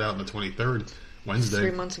be put out on the 23rd, Wednesday.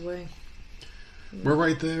 3 months away. We're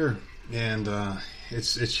right there. And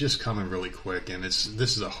it's just coming really quick, and this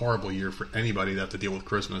is a horrible year for anybody to have to deal with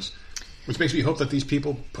Christmas, which makes me hope that these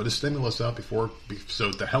people put a stimulus out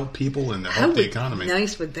so to help people and to help the economy. How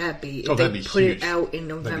nice would that be if that'd they be put huge. it out in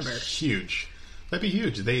November? That'd be huge. That'd be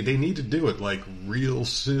huge. They need to do it like real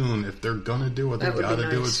soon. If they're gonna do it, they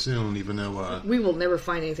gotta do it soon. Even though we will never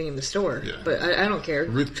find anything in the store, but I don't care.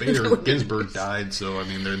 Ruth Bader Ginsburg died, so I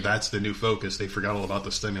mean that's the new focus. They forgot all about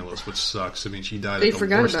the stimulus, which sucks. I mean, she died. They at the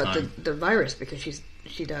forgot worst about time. the virus because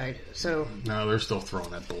she died. So no, they're still throwing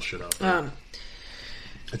that bullshit out there.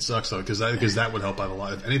 It sucks though because that would help out a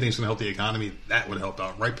lot. If anything's going to help the economy, that would help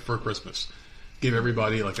out right before Christmas. Give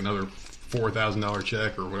everybody like another $4,000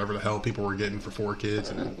 check or whatever the hell people were getting for 4 kids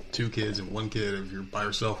and then 2 kids and 1 kid if you're by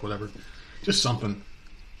yourself, whatever. Just something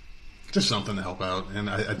to help out. And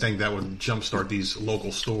I think that would jumpstart these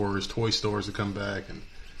local stores, toy stores to come back, and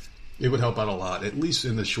it would help out a lot, at least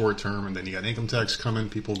in the short term. And then you got income tax coming.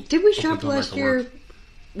 People did we shop last year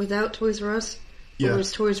without Toys R Us? Yeah. Or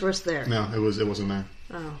was Toys R Us there? No, it wasn't there.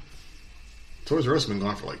 Oh. Toys R Us has been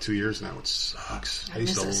gone for like 2 years now. It sucks. I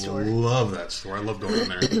used to store. love that store. I love going in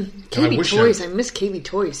there. KB Toys. I miss KB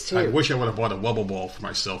Toys too. I wish I would have bought a Wubble Ball for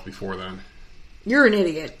myself before then. You're an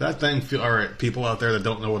idiot. That thing all right, people out there that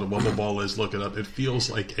don't know what a Wubble Ball is, look it up. It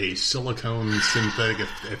feels like a silicone synthetic.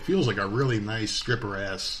 It feels like a really nice stripper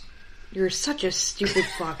ass. You're such a stupid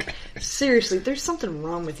fuck. Seriously, there's something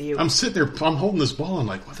wrong with you. I'm sitting there, I'm holding this ball, and I'm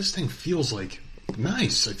like, well, this thing feels like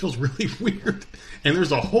nice. It feels really weird. And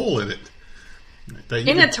there's a hole in it.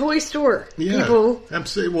 In a toy store, yeah, people.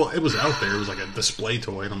 Absolutely. Well, it was out there. It was like a display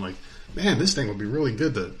toy, and I'm like, man, this thing would be really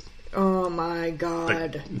good to. Oh my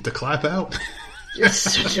god! To clap out. You're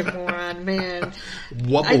such a moron, man.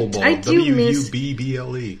 Wubble Ball.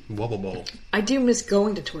 WUBBLE. Wubble Ball. I do miss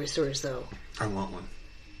going to toy stores, though. I want one.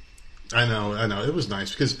 I know. It was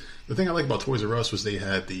nice because the thing I like about Toys R Us was they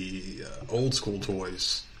had the old school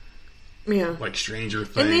toys. Yeah. Like Stranger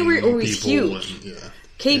Things. And they were always huge. And, yeah.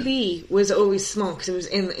 KB was always small because it was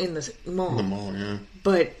in the mall. The mall, yeah.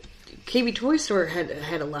 But KB Toy Store had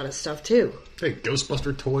a lot of stuff too. Hey,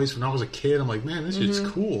 Ghostbuster toys. When I was a kid, I'm like, man, this shit's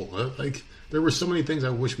cool. Like, there were so many things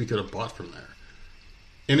I wish we could have bought from there.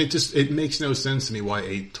 And it makes no sense to me why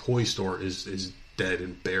a toy store is dead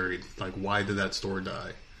and buried. Like, why did that store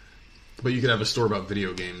die? But you could have a store about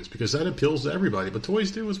video games because that appeals to everybody. But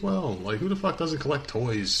toys do as well. Like, who the fuck doesn't collect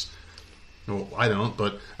toys? Well, I don't,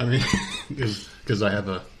 but I mean, because I have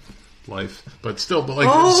a life. But still,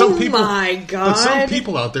 some people. Oh my god! But some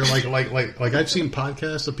people out there, like I've seen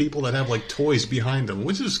podcasts of people that have like toys behind them,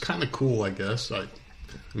 which is kind of cool, I guess. I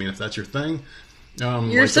mean, if that's your thing.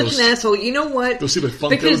 You're such an asshole. You know what? Those stupid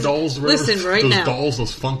Funko dolls. Listen, right those now, dolls,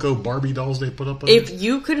 those Funko Barbie dolls they put up. If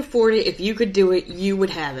you could afford it, if you could do it, you would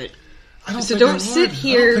have it. Don't sit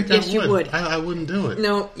here. Yes, you would. I wouldn't do it.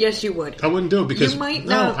 No, yes, you would. I wouldn't do it because you might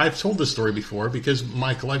not. No, I've told this story before because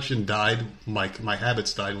my collection died. My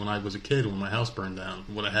habits died when I was a kid when my house burned down.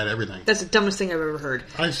 When I had everything. That's the dumbest thing I've ever heard.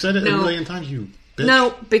 I've said it a million times. You bitch.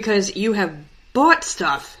 No, because you have bought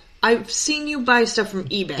stuff. I've seen you buy stuff from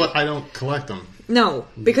eBay, but I don't collect them. No,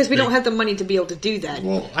 because we don't have the money to be able to do that.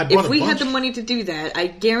 Well, I bought if we had the money to do that, I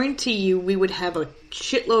guarantee you we would have a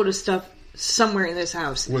shitload of stuff somewhere in this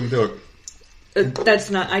house. Wouldn't do it. That's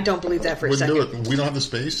not. I don't believe that for a second. Wouldn't do it. We don't have the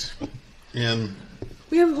space, and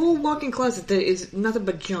we have a whole walk-in closet that is nothing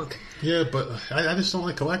but junk. Yeah, but I just don't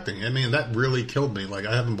like collecting. I mean, that really killed me. Like,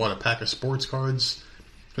 I haven't bought a pack of sports cards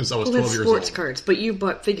since I was 12 years old. Sports cards, but you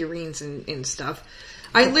bought figurines and stuff.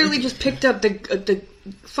 I literally just picked up the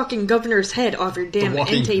fucking governor's head off your damn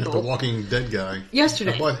end table. The Walking Dead guy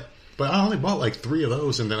yesterday. But I only bought like 3 of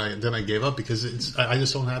those, and then I gave up because I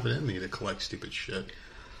just don't have it in me to collect stupid shit.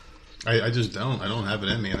 I just don't. I don't have it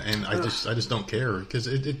in me, and I just don't care because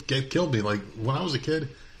it killed me. Like when I was a kid,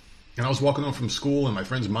 and I was walking home from school, and my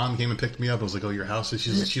friend's mom came and picked me up. I was like, "Oh, your house?"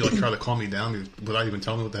 She like tried to calm me down without even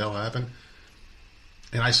telling me what the hell happened.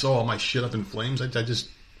 And I saw all my shit up in flames. I just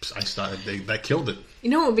that killed it. You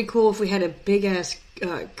know what would be cool if we had a big ass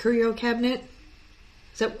curio cabinet?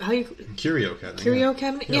 Is that how you curio cabinet? Curio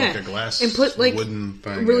cabinet, yeah, like a glass and put like wooden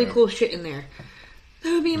thing, really cool shit in there.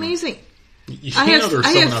 That would be amazing. You know there's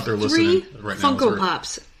someone out there listening right now. Funko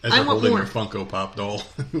Pops. As they're holding their Funko Pop doll.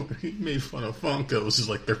 He made fun of Funkos. It's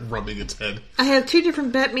like they're rubbing its head. I have 2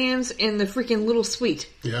 different Batmans and the freaking little suite.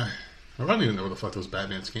 Yeah. I don't even know where the fuck those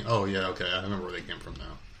Batmans came. Oh, yeah, okay. I remember where they came from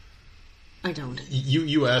now. I don't.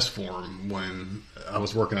 You asked for them when I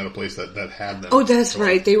was working at a place that had them. Oh, that's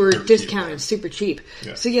right. They were discounted, super cheap.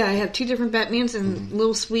 Yeah. So yeah, I have 2 different Batmans and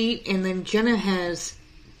Little Sweet, and then Jenna has.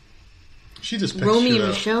 She just picked Romy shit and up.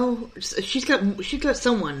 Michelle. She's got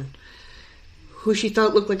someone who she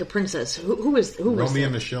thought looked like a princess. Who was Romy that?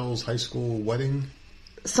 and Michelle's high school wedding.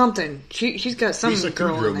 Something. She's got some Lisa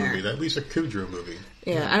girl Kudrow in there. movie. That Lisa Kudrow movie.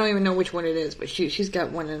 Yeah, I don't even know which one it is, but she's got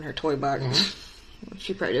one in her toy box. Mm-hmm.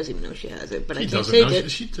 She probably doesn't even know she has it, but I can't take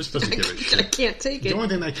it. She just doesn't give a shit. I can't take it. The only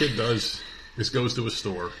thing that kid does is goes to a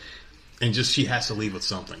store and just she has to leave with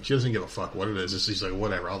something. She doesn't give a fuck what it is. She's like,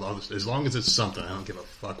 whatever. I'll just, as long as it's something, I don't give a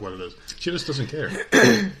fuck what it is. She just doesn't care.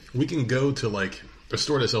 We can go to like a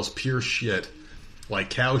store that sells pure shit,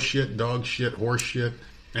 like cow shit, dog shit, horse shit.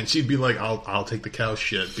 And she'd be like, I'll take the cow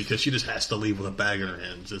shit because she just has to leave with a bag in her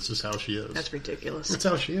hands. That's just how she is. That's ridiculous. That's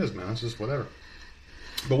how she is, man. It's just whatever.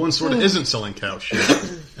 But one store that isn't selling cow shit,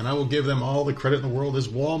 and I will give them all the credit in the world, is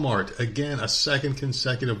Walmart. Again, a second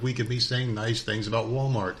consecutive week of me saying nice things about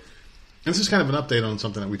Walmart. And this is kind of an update on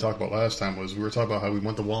something that we talked about last time, was we were talking about how we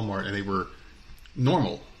went to Walmart and they were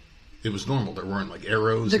normal. It was normal. There weren't like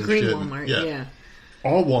arrows and green shit. Walmart, yeah.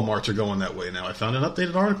 All Walmarts are going that way now. I found an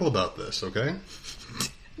updated article about this, okay?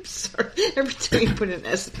 Sorry. Every time you put an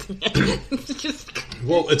S at the end, it's just...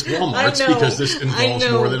 Well, it's Walmart's because this involves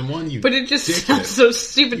more than one. But it just sounds so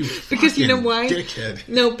stupid. Because you know why? Dickhead.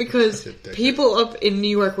 No, because people up in New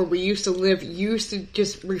York where we used to live used to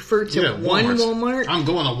just refer to one Walmart. I'm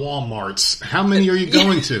going to Walmart's. How many are you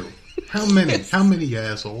going to? How many? How many,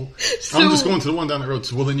 asshole? So, I'm just going to the one down the road.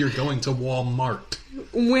 So, well, then you're going to Walmart.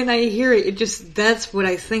 When I hear it, that's what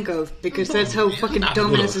I think of, because that's how fucking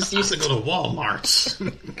dumbasses used to go to Walmart's.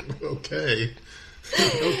 Okay.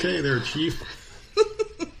 Okay there, Chief.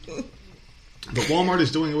 But Walmart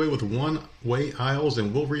is doing away with one-way aisles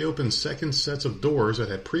and will reopen second sets of doors that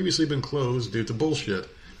had previously been closed due to bullshit.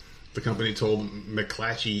 The company told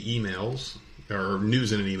McClatchy emails, or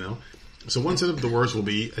news in an email. So one set of doors will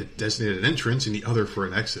be a designated entrance and the other for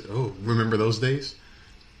an exit. Oh, remember those days?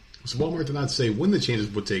 So Walmart did not say when the changes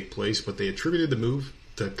would take place, but they attributed the move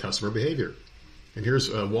to customer behavior. And here's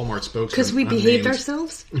a Walmart spokesman. Because we behaved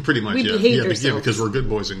ourselves? Pretty much, we behaved ourselves. Yeah, because we're good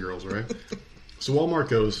boys and girls, right? So Walmart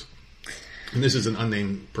goes, and this is an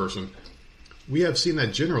unnamed person, we have seen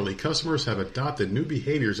that generally customers have adopted new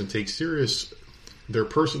behaviors and take serious their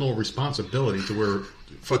personal responsibility to wear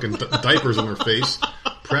fucking diapers on their face,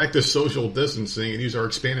 practice social distancing, and use our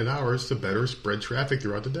expanded hours to better spread traffic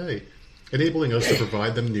throughout the day, enabling us to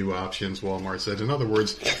provide them new options, Walmart said. In other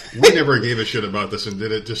words, we never gave a shit about this and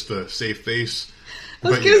did it just to save face. I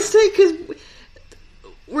was going to say, because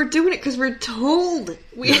we're doing it because we're told.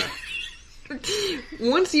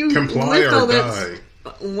 Once you comply lift or all die. that,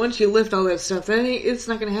 once you lift all that stuff, it's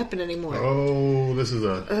not going to happen anymore. Oh, this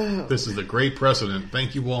is a great precedent.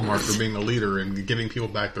 Thank you, Walmart, for being the leader and giving people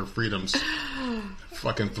back their freedoms.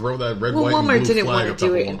 Fucking throw that red, white, Walmart and blue didn't flag want to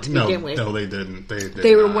do it to begin with. No, they didn't.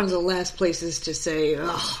 They were one of the last places to say,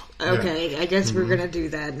 okay, I guess we're going to do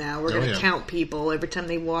that now. We're going to count people every time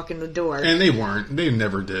they walk in the door. And they weren't. They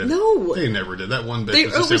never did. No. They never did. That one bitch they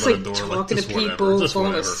was just always at the door. Talking like, to people,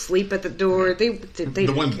 falling whatever. asleep at the door. They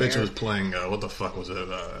the one care. bitch was playing, what the fuck was it?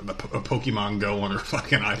 A Pokemon Go on her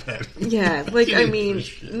fucking iPad. Yeah, I mean,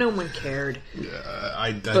 no one cared.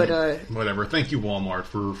 Yeah, but whatever. Thank you, Walmart,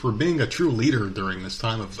 for being a true leader during this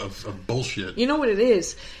time of bullshit. You know what it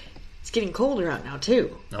is? It's getting colder out now,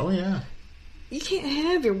 too. Oh, yeah. You can't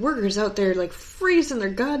have your workers out there, like, freezing their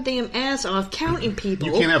goddamn ass off, counting people.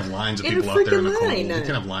 You can't have lines of people out there in the cold. Line. You can't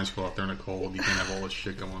have lines of people out there in the cold. You can't have all this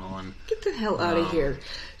shit going on. Get the hell out of here.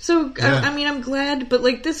 So, yeah. I mean, I'm glad, but,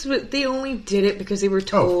 like, they only did it because they were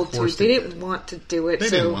told to. They didn't want to do it. They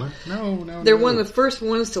didn't want it. No. They're one of the first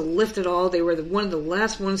ones to lift it all. They were one of the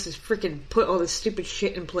last ones to freaking put all this stupid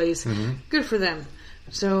shit in place. Mm-hmm. Good for them.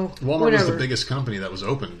 So Walmart was the biggest company that was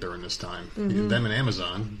open during this time. Mm-hmm. Them and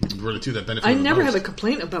Amazon were the two that benefited. I never have a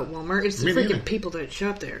complaint about Walmart. It's the freaking people that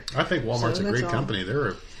shop there. I think Walmart's a great company. They're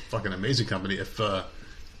a fucking amazing company. If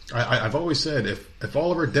I've always said if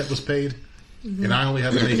all of our debt was paid and I only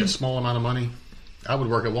had to make a small amount of money, I would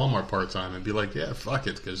work at Walmart part time and be like, yeah, fuck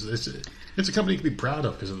it, because it's a company you can be proud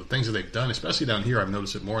of because of the things that they've done. Especially down here, I've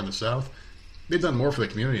noticed it more in the South. They've done more for the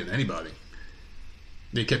community than anybody.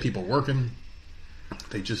 They kept people working.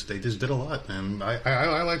 They just did a lot, and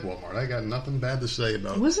I like Walmart. I got nothing bad to say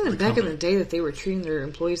about. Wasn't it the back company. in the day that they were treating their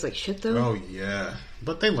employees like shit, though? Oh yeah,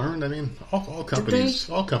 but they learned. I mean, all companies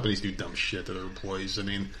do dumb shit to their employees. I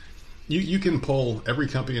mean, you can poll every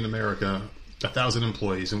company in America, 1,000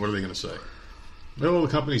 employees, and what are they going to say? Oh,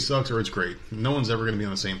 the company sucks or it's great. No one's ever going to be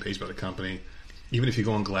on the same page about a company. Even if you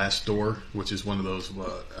go on Glassdoor, which is one of those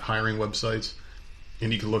hiring websites,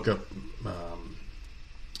 and you can look up.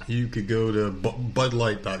 You could go to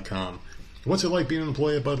BudLight.com. What's it like being an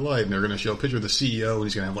employee at Bud Light? And they're going to show a picture of the CEO, and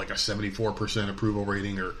he's going to have like a 74% approval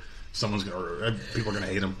rating, or people are going to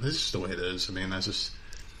hate him. This is just the way it is. I mean, that's just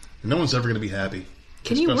no one's ever going to be happy.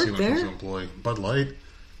 Can you work there? Especially when it comes to an employee. Bud Light.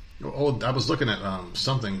 Oh, I was looking at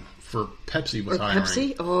something for Pepsi was hiring.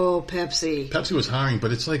 Pepsi? Oh, Pepsi. Pepsi was hiring,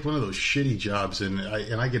 but it's like one of those shitty jobs, and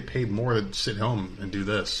I get paid more to sit home and do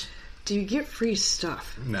this. Do you get free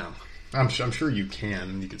stuff? No. I'm sure you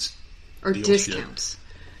can. You could or discounts.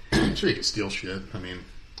 I'm sure you can steal shit. I mean,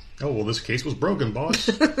 this case was broken, boss.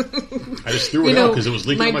 I just threw it out because it was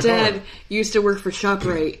leaking in my car. My dad used to work for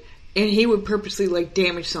ShopRite, and he would purposely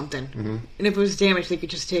damage something. Mm-hmm. And if it was damaged, they could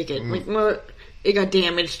just take it. Mm-hmm. Well, it got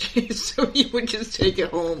damaged, so he would just take it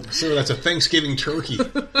home. So that's a Thanksgiving turkey.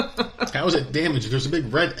 How is it damaged? There's a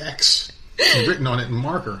big red X written on it in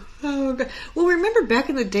marker. Oh, God. Well, remember back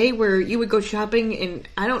in the day where you would go shopping, and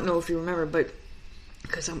I don't know if you remember, but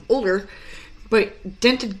because I'm older, but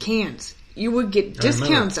dented cans, you would get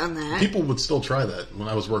discounts on that. People would still try that when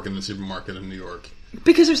I was working in the supermarket in New York.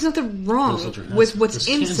 Because there's nothing wrong with what's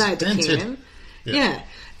inside the can. Yeah.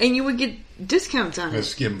 And you would get discounts on it.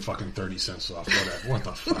 Let's give them fucking 30 cents off. Whatever. What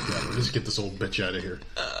the fuck ever. Just get this old bitch out of here.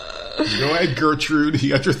 Go ahead, Gertrude. You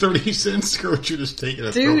got your 30 cents. Gertrude is taking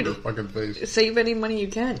it through her fucking face. Save any money you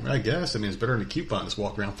can. I guess. I mean, it's better than a coupon. Just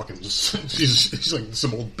walk around fucking she's like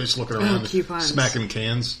some old bitch looking around smacking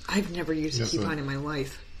cans. I've never used a coupon in my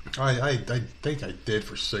life. I think I did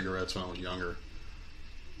for cigarettes when I was younger.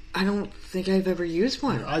 I don't think I've ever used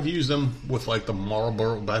one. I've used them with like the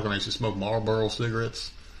Marlboro, back when I used to smoke Marlboro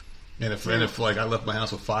cigarettes. And if like I left my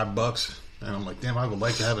house with $5 and I'm like, damn, I would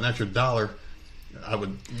like to have an extra $1, I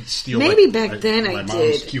would steal back then my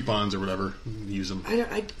mom's coupons or whatever, use them.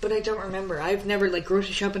 But I don't remember. I've never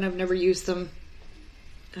grocery shopping. I've never used them.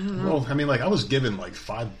 I don't know. Well, I mean, I was given like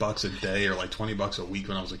 $5 a day or like $20 a week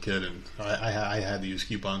when I was a kid, and I had to use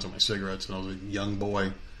coupons on my cigarettes when I was a young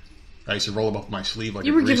boy. I used to roll them up my sleeve like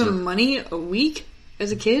you were given money a week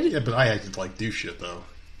as a kid. Yeah, but I had to do shit though,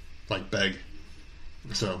 like beg.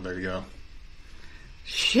 So there you go.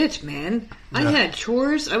 Shit, man. I had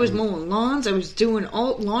chores. I was mowing lawns. I was doing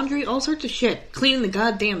laundry, all sorts of shit. Cleaning the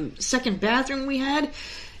goddamn second bathroom we had.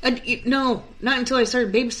 No, not until I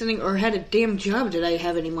started babysitting or had a damn job did I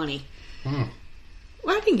have any money. Well,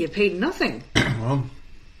 I didn't get paid nothing. Well,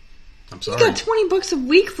 I'm sorry. You got $20 a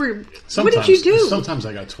week for... What did you do? Sometimes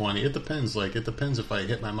I got 20. It depends. It depends if I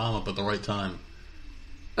hit my mom up at the right time.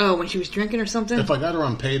 Oh, when she was drinking or something? If I got her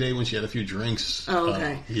on payday when she had a few drinks. Oh,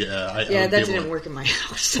 okay. I that didn't work in my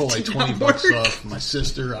house. Pull like $20 off my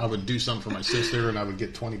sister. I would do something for my sister, and I would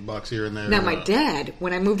get $20 here and there. Now, my dad,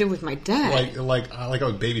 when I moved in with my dad... Like I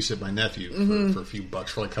would babysit my nephew for a few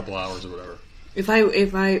bucks for like a couple hours or whatever.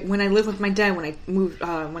 When I lived with my dad, when I moved,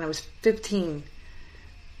 when I was 15,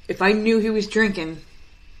 if I knew he was drinking,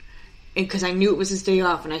 and because I knew it was his day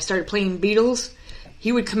off, and I started playing Beatles,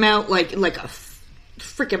 he would come out like a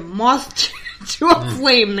freaking moth to a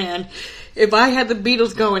flame, man. If I had the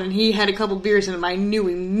Beatles going and he had a couple beers in him, I knew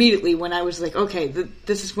immediately when I was like, okay,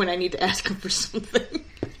 this is when I need to ask him for something.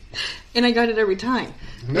 And I got it every time.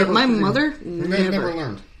 My mother never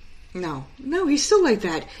learned. No, he's still like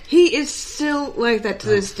that. He is still like that to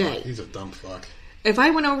this day. He's a dumb fuck. If I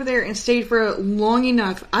went over there and stayed for long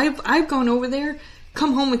enough, I've gone over there,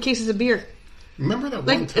 come home with cases of beer. Remember that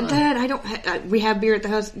one time? Dad, we have beer at the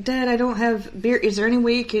house. Dad, I don't have beer. Is there any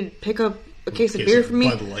way you could pick up a case of beer for me?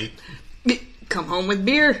 Bud Light. Come home with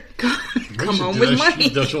beer. Come home with money.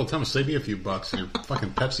 That's all the time. Save me a few bucks, and your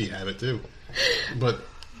fucking Pepsi have it too. But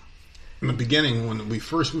in the beginning, when we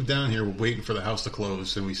first moved down here, we're waiting for the house to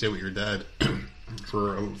close, and we stayed with your dad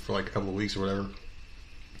for like a couple of weeks or whatever.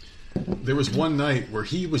 There was one night where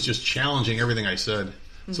he was just challenging everything I said.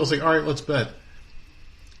 So I was like, all right, let's bet.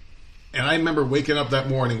 And I remember waking up that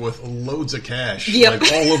morning with loads of cash,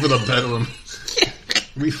 like all over the bedroom.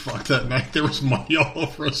 We fucked that night. There was money all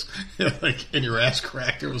over us. Like, and your ass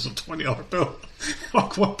cracked. There was a $20 bill.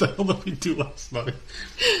 Fuck, what the hell did we do last night?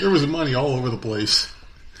 There was money all over the place.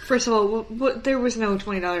 First of all, there was no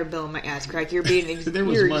 $20 bill in my ass crack. You're being there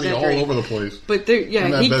was money all over the place. But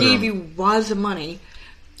he gave you wads of money.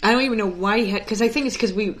 I don't even know why he had, because I think it's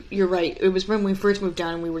because you're right, it was when we first moved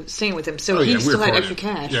down and we were staying with him, so he still had extra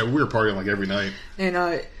cash. Yeah, we were partying like every night.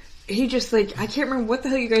 And he just like, I can't remember what the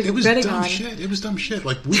hell you guys were betting on. It was dumb shit.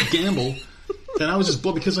 Like, we gamble, and I was just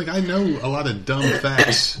blown because, like, I know a lot of dumb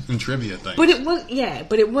facts and trivia things. But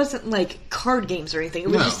it wasn't like card games or anything. It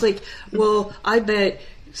was just like, well, I bet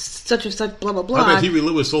such and such, blah, blah, blah. I bet Huey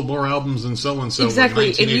Lewis sold more albums than so-and-so.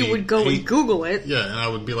 Exactly, and you would go and Google it. Yeah, and I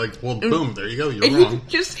would be like, well, boom, there you go, you're and wrong. He would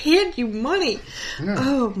just hand you money. Yeah.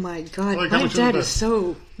 Oh, my God. Like, my dad is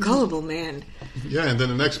so gullible, man. Yeah, and then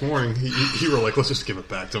the next morning, he were like, let's just give it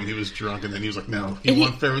back to him. He was drunk, and then he was like, no, he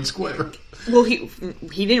won fair and square. Well, he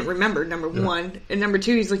didn't remember, number one. And number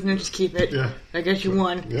two, he's like, no, just keep it. Yeah. I guess you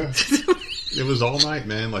won. Yeah. It was all night,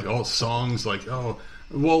 man. Like, all songs, like,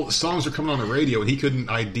 songs are coming on the radio, and he couldn't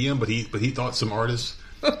ID them, but he thought some artists.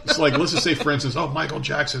 It's like, let's just say, for instance, Michael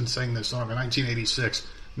Jackson sang this song in 1986.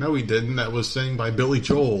 No, he didn't. That was sang by Billy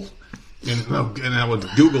Joel. And I would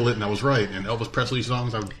Google it, and I was right. And Elvis Presley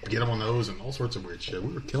songs, I would get them on those, and all sorts of weird shit.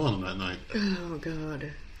 We were killing them that night. Oh,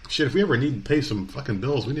 God. Shit, if we ever need to pay some fucking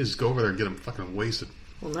bills, we need to just go over there and get them fucking wasted.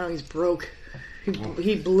 Well, now he's broke.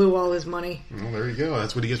 He blew all his money. Well, there you go.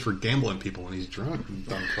 That's what he gets for gambling people when he's drunk.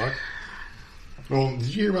 Dumb fuck. Well,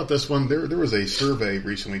 did you hear about this one? There was a survey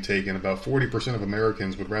recently taken. About 40% of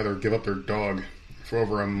Americans would rather give up their dog for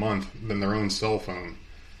over a month than their own cell phone.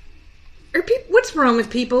 What's wrong with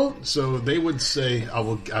people? So they would say, I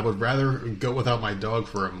would rather go without my dog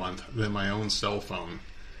for a month than my own cell phone.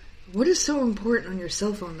 What is so important on your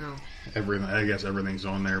cell phone, though? Everything. I guess everything's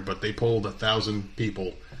on there, but they polled 1,000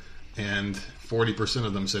 people, and 40%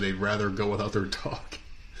 of them said they'd rather go without their dog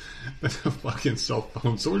than a fucking cell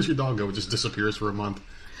phone. So where does your dog go? It just disappears for a month.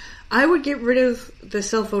 I would get rid of the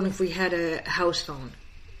cell phone if we had a house phone.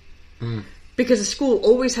 Because the school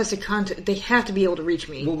always has to contact. They have to be able to reach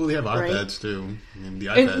me. Well, we have iPads too. I mean, the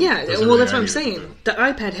iPad. That's what I'm saying. The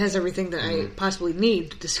iPad has everything that I possibly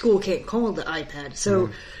need. The school can't call the iPad, so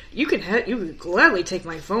you could gladly take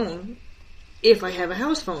my phone if I have a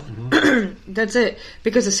house phone. That's it.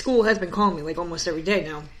 Because the school has been calling me like almost every day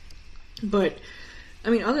now. But I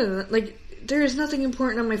mean, other than that, like, there is nothing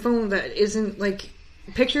important on my phone that isn't like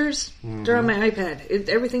pictures. They're on my iPad.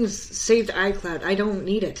 Everything's saved to iCloud. I don't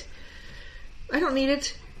need it.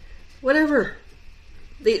 Whatever.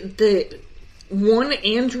 The one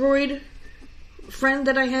Android friend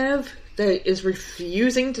that I have that is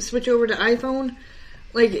refusing to switch over to iPhone,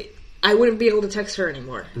 like, I wouldn't be able to text her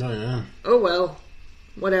anymore. Oh, yeah. Oh, well.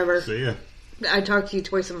 Whatever. See ya. I talk to you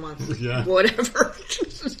twice a month. Yeah. Whatever.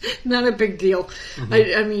 Not a big deal.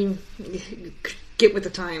 I mean, get with the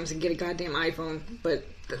times and get a goddamn iPhone, but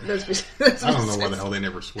that's I don't know why the hell they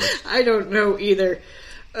never switched. I don't know either.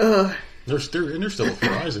 They're still with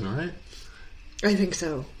Verizon, right? I think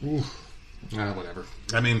so. Whatever.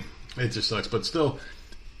 I mean, it just sucks. But still,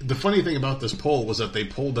 the funny thing about this poll was that they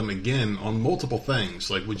polled them again on multiple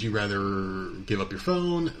things. Like, would you rather give up your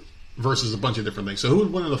phone versus a bunch of different things? So who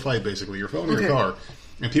would win in the fight, basically? Your phone or your car?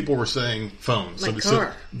 And people were saying phone.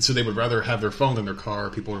 Car. So they would rather have their phone than their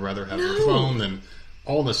car. People would rather have their phone than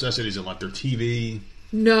all necessities in, like, their TV.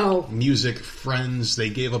 No. Music, friends.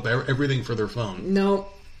 They gave up everything for their phone. No.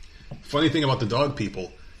 Funny thing about the dog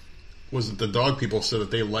people was that the dog people said that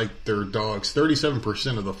they liked their dogs.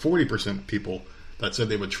 37% of the 40% people that said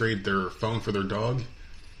they would trade their phone for their dog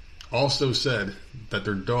also said that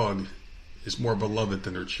their dog is more beloved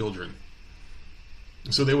than their children.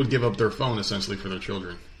 So they would give up their phone essentially for their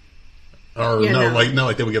children. Or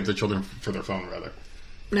like they would give up their children for their phone, rather.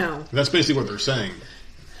 No. That's basically what they're saying.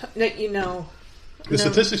 The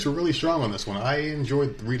statistics were really strong on this one. I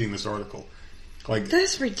enjoyed reading this article. Like,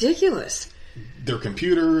 that's ridiculous. Their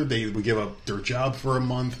computer, they would give up their job for a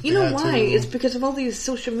month. You know why? It's because of all these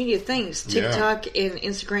social media things. TikTok and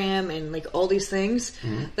Instagram and, like, all these things.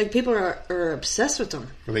 Like, people are obsessed with them.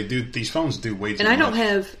 Well, these phones do way too much. And I don't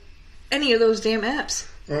have any of those damn apps.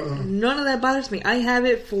 None of that bothers me. I have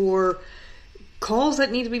it for calls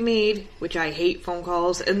that need to be made, which I hate phone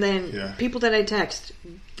calls, and then people that I text.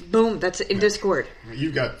 Boom, that's it in Discord.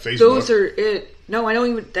 You've got Facebook. Those are it. No, I don't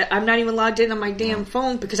even. I'm not even logged in on my damn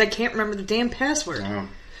phone because I can't remember the damn password.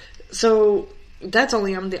 So that's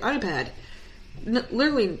only on the iPad.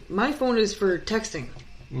 Literally, my phone is for texting.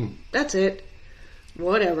 That's it.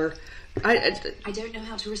 Whatever. I don't know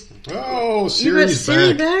how to respond. Oh, Siri's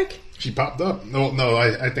back. She popped up. No,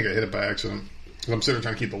 I think I hit it by accident. I'm sitting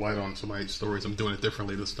there trying to keep the light on, so my stories, I'm doing it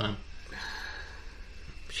differently this time.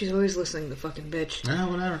 She's always listening, the fucking bitch. Yeah,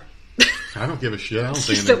 whatever. I don't give a shit. I don't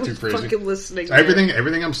say anything too crazy. Fucking listening.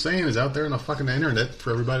 Everything I'm saying is out there on the fucking internet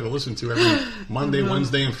for everybody to listen to every Monday,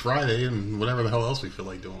 Wednesday, and Friday, and whatever the hell else we feel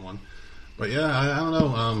like doing one. But yeah, I don't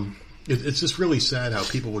know. It's just really sad how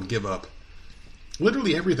people would give up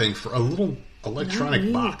literally everything for a little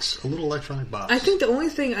electronic box. A little electronic box. I think the only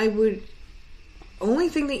thing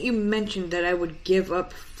that you mentioned that I would give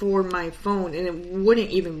up for my phone, and it wouldn't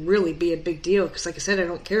even really be a big deal, because like I said, I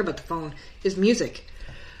don't care about the phone, is music.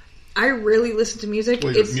 I rarely listen to music.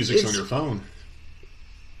 Well, music's on your phone.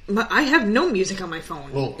 I have no music on my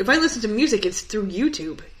phone. Well, if I listen to music, it's through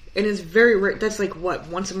YouTube. And it's very rare. That's like, what,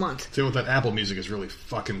 once a month? See, with that Apple Music is really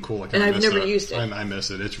fucking cool. And I've never used it. I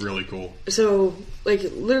miss it. It's really cool. So, like,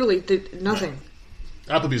 literally, nothing.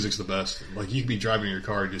 Yeah. Apple Music's the best. Like, you could be driving in your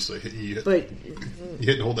car and just like, you hit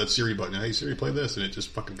and hold that Siri button. Hey, Siri, play this. And it just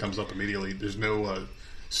fucking comes up immediately. There's no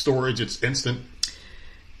storage. It's instant.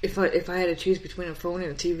 If I had to choose between a phone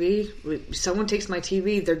and a TV, if someone takes my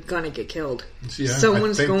TV, they're gonna get killed. Yeah,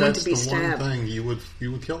 someone's going to be stabbed. That's the one thing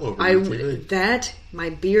you would kill over TV. That, my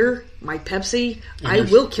beer, my Pepsi, and I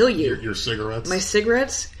will kill you. Your cigarettes, my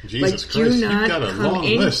cigarettes. Jesus Christ, you've got a long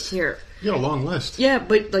list here. You got a long list. Yeah,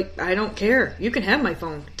 but like I don't care. You can have my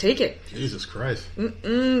phone. Take it. Jesus Christ.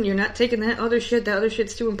 You're not taking that other shit. That other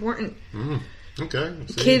shit's too important. Okay.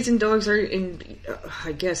 Kids and dogs are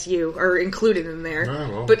I guess you are included in there.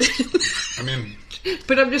 Well, but I mean,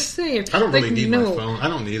 but I'm just saying. I don't really need my phone. I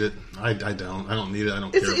don't need it. I don't. I don't need it. I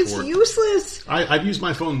don't care for it. It's useless. I've used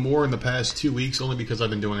my phone more in the past 2 weeks only because I've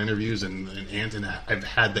been doing interviews and I've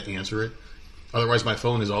had to answer it. Otherwise, my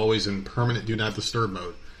phone is always in permanent do not disturb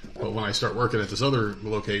mode. But when I start working at this other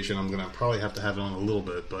location, I'm going to probably have to have it on a little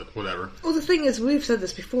bit, but whatever. Well, the thing is, we've said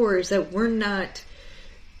this before, is that we're not...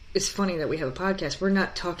 It's funny that we have a podcast. We're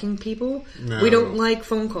not talking people. No. We don't like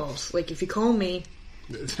phone calls. Like, if you call me,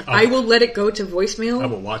 I will let it go to voicemail. I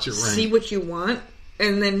will watch it ring. See what you want,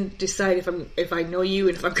 and then decide if I know you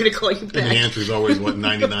and if I'm going to call you back. And the answer is always,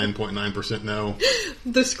 99.9% no.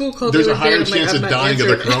 The school called me. There's a higher chance of dying of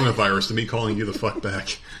the coronavirus than me calling you the fuck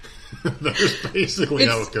back. That's basically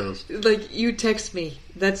how it goes. Like, you text me.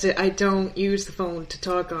 That's it. I don't use the phone to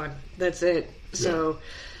talk on. That's it. So,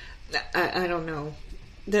 yeah. I don't know.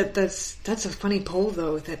 That's a funny poll,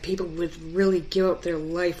 though, that people would really give up their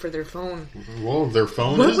life for their phone. Well, their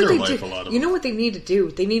phone is their life, a lot of them. You know what they need to do?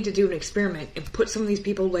 They need to do an experiment and put some of these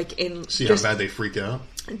people, like, in... See how bad they freak out?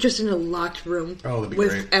 Just in a locked room. Oh, that'd be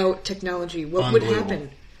great. Without technology. What would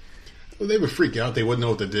happen? Well, they would freak out. They wouldn't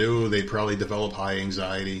know what to do. They'd probably develop high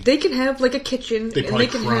anxiety. They can have, like, a kitchen, and they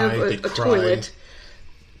can have a toilet.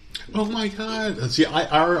 Oh my God! See,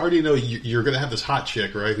 I already know you're going to have this hot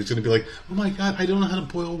chick, right? Who's going to be like, "Oh my God, I don't know how to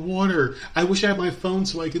boil water. I wish I had my phone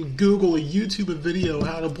so I could Google a YouTube video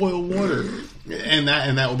how to boil water." And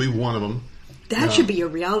that will be one of them. That should be a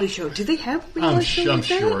reality show. Do they have a reality show? I'm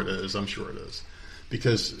sure it is. I'm sure it is.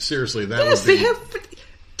 Because seriously, that would be... they have,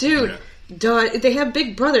 dude. Yeah. Duh, they have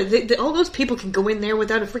Big Brother. All those people can go in there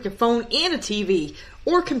without a freaking phone and a TV.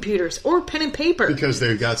 Or computers. Or pen and paper. Because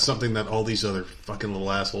they've got something that all these other fucking little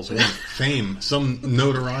assholes want. Fame. Some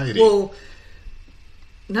notoriety. Well,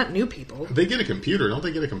 not new people. They get a computer. Don't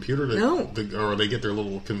they get a computer? Or they get their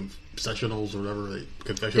little concessionals or whatever.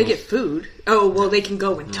 Confessionals. They get food. Oh, well, they can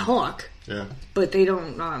go and talk. Yeah. But they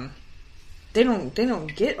don't... They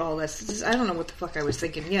don't get all this. I don't know what the fuck I was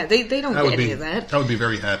thinking. Yeah, they don't get any of that. I would be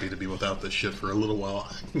very happy to be without this shit for a little while.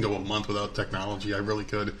 I can go a month without technology. I really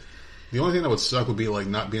could. The only thing that would suck would be like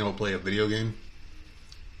not being able to play a video game.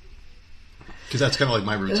 Because that's kind of like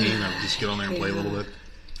my routine. I would just get on there and play a little bit.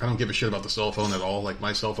 I don't give a shit about the cell phone at all. Like,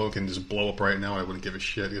 my cell phone can just blow up right now and I wouldn't give a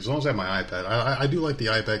shit. As long as I have my iPad. I do like the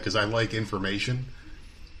iPad because I like information.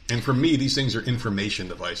 And for me, these things are information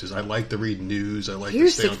devices. I like to read news. I like to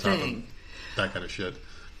stay on top of that kind of shit.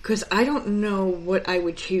 Because I don't know what I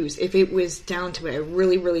would choose if it was down to it. I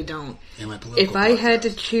really, really don't. If I had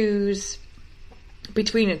to choose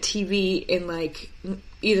between a TV and, like,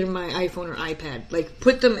 either my iPhone or iPad, like,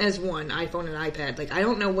 put them as one, iPhone and iPad. Like, I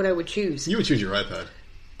don't know what I would choose. You would choose your iPad.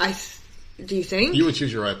 Do you think? You would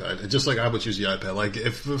choose your iPad, just like I would choose the iPad. Like,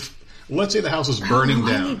 if let's say the house is burning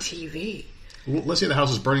down. I need TV. Let's say the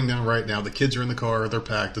house is burning down right now. The kids are in the car. They're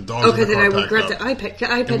packed. The dogs are in the car. Okay, then I would grab the iPad. The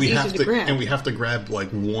iPad's easy to grab. And we have to grab, like,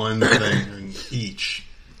 one thing each.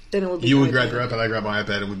 Then it would be you would grab your iPad, I grab my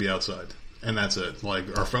iPad, and we'd be outside. And that's it.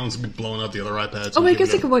 Like, our phones would be blowing up the other iPads. Oh, I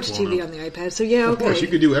guess I could watch TV on the iPad, so yeah, okay. Of course, you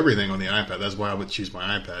could do everything on the iPad. That's why I would choose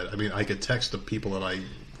my iPad. I mean, I could text the people that I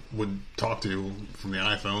would talk to from the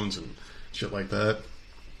iPhones and shit like that.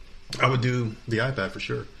 I would do the iPad for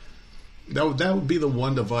sure. That would be the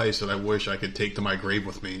one device that I wish I could take to my grave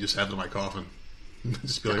with me and just have it in my coffin.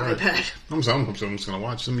 Just be like, all right, I'm just going to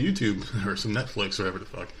watch some YouTube or some Netflix or whatever the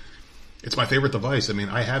fuck. It's my favorite device. I mean,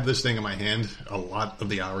 I have this thing in my hand a lot of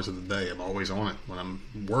the hours of the day. I'm always on it. When I'm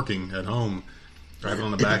working at home, I have it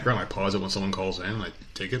on the background. I pause it when someone calls in, and I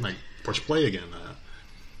take it and I push play again.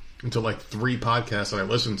 Until like 3 podcasts that I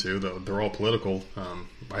listen to, they're all political.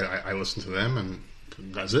 I listen to them, and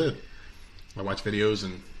that's it. I watch videos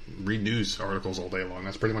and read news articles all day long.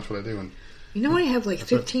 That's pretty much what I do. And you know, I have like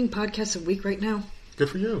 15 podcasts a week right now. Good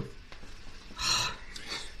for you.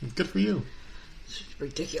 Good for you. It's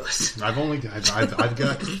ridiculous. I've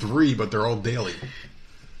got 3, but they're all daily.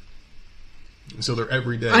 So they're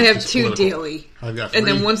every day. I have 2 daily. I've got 3. And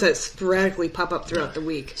then ones that sporadically pop up throughout the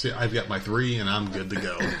week. See, I've got my 3, and I'm good to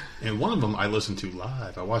go. And one of them I listen to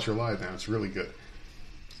live. I watch her live now. It's really good.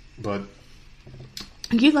 But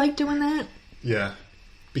you like doing that? Yeah,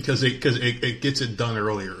 because it gets it done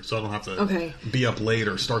earlier, so I don't have to be up late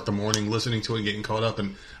or start the morning listening to it and getting caught up.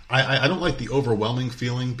 And I don't like the overwhelming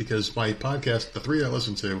feeling, because my podcast, the 3 I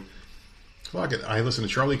listen to, fuck it. I listen to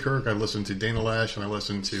Charlie Kirk, I listen to Dana Lash, and I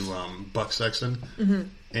listen to Buck Sexton. Mm-hmm.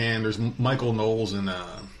 And there's Michael Knowles and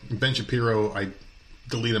Ben Shapiro. I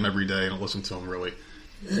delete them every day. I don't listen to them really.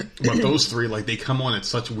 But those 3, like, they come on at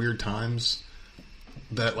such weird times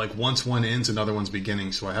that, like, once one ends, another one's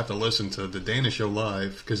beginning. So I have to listen to the Dana show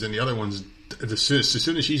live, because then the other one's, as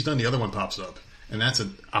soon as she's done, the other one pops up. And that's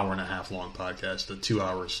an hour-and-a-half long podcast, 2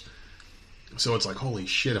 hours. So it's like, holy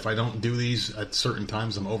shit, if I don't do these at certain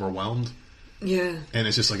times, I'm overwhelmed. Yeah. And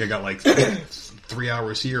it's just like I got like 3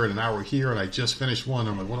 hours here and an hour here, and I just finished one.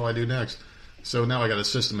 I'm like, what do I do next? So now I got a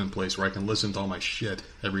system in place where I can listen to all my shit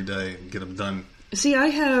every day and get them done. See, I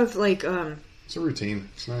have like... it's a routine.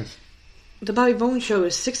 It's nice. The Bobby Bones Show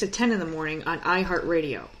is 6 to 10 in the morning on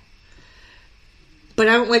iHeartRadio. But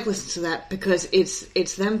I don't like listening to that, because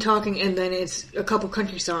it's them talking, and then it's a couple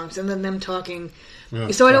country songs, and then them talking. Yeah,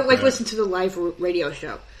 so I don't like listening to the live radio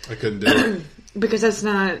show. I couldn't do it. Because that's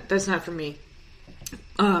not for me.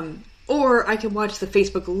 Or I can watch the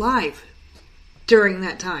Facebook Live during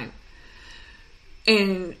that time.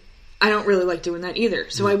 And I don't really like doing that either.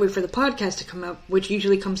 So I wait for the podcast to come up, which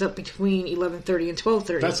usually comes up between 11:30 and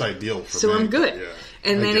 12:30. That's ideal for me. So I'm good. Yeah,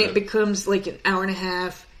 and then it becomes like an hour and a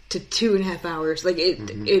half to 2.5 hours. Like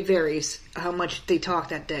it varies how much they talk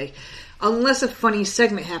that day. Unless a funny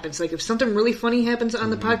segment happens. Like, if something really funny happens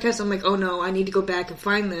on the podcast, I'm like, oh no, I need to go back and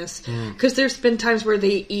find this. Because there's been times where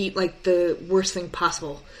they eat, like, the worst thing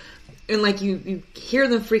possible. And, like, you hear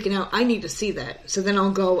them freaking out. I need to see that. So then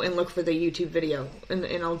I'll go and look for the YouTube video. And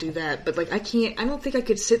I'll do that. But, like, I don't think I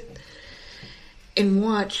could sit and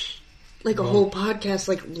watch... like a whole podcast,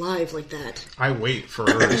 like, live like that. I wait for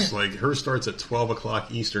hers. Like, hers starts at 12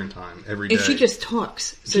 o'clock Eastern time every day. And she just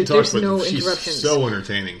talks. So there's no interruptions. She's so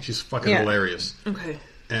entertaining. She's fucking hilarious. Okay.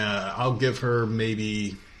 I'll give her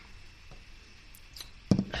maybe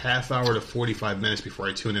half hour to 45 minutes before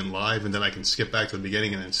I tune in live, and then I can skip back to the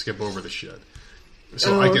beginning and then skip over the shit.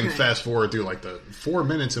 So I can fast forward through, like, the 4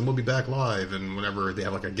 minutes and we'll be back live, and whenever they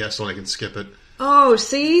have, like, a guest on, I can skip it. Oh,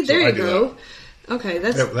 see? There you go. That. Okay,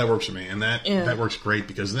 that works for me, and that works great,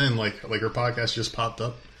 because then like her podcast just popped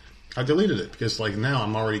up. I deleted it because like now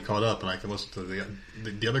I'm already caught up, and I can listen to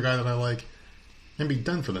the other guy that I like and be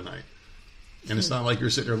done for the night. And it's not like you're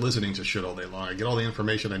sitting there listening to shit all day long. I get all the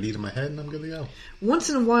information I need in my head, and I'm good to go. Once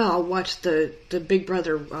in a while, I'll watch the Big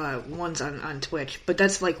Brother ones on Twitch, but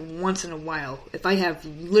that's like once in a while. If I have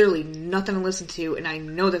literally nothing to listen to, and I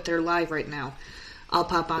know that they're live right now, I'll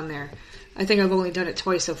pop on there. I think I've only done it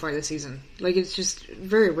twice so far this season. Like, it's just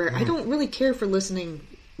very rare. I don't really care for listening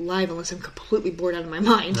live unless I'm completely bored out of my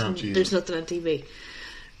mind. Oh, there's nothing on TV.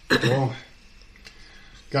 Well,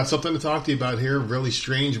 got something to talk to you about here. Really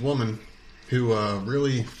strange woman who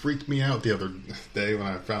really freaked me out the other day when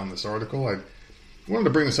I found this article. I wanted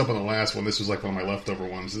to bring this up on the last one. This was like one of my leftover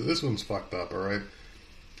ones. This one's fucked up, alright?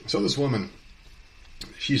 So this woman,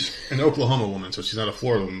 she's an Oklahoma woman, so she's not a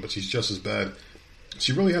Florida woman, but she's just as bad.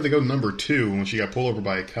 She really had to go number 2 when she got pulled over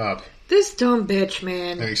by a cop. This dumb bitch,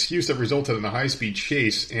 man. An excuse that resulted in a high-speed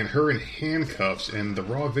chase and her in handcuffs, and the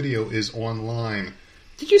raw video is online.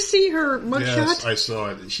 Did you see her mugshot? Yes, I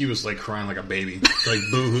saw it. She was like crying like a baby. Like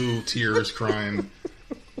boo-hoo, tears, crying.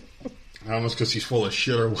 Almost because she's full of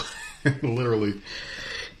shit or what. Literally.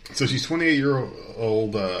 So she's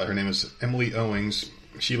 28-year-old. Her name is Emily Owings.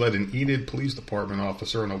 She led an Enid police department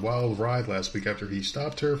officer on a wild ride last week after he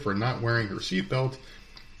stopped her for not wearing her seatbelt,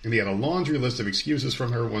 and he had a laundry list of excuses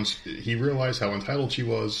from her once he realized how entitled she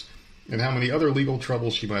was and how many other legal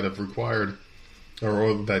troubles she might have required,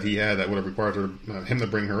 or that he had that would have required him to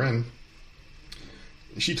bring her in.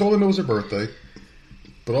 She told him it was her birthday,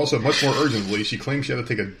 but also much more urgently, she claimed she had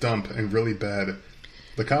to take a dump and really bad.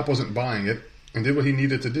 The cop wasn't buying it and did what he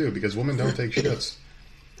needed to do, because women don't take shits.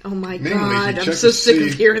 Oh my God, I'm so sick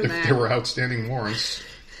of hearing that. There were outstanding warrants.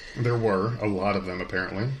 There were, a lot of them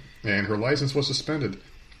apparently. and her license was suspended.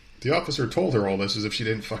 The officer told her all this as if she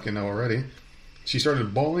didn't fucking know already. She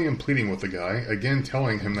started bawling and pleading with the guy, again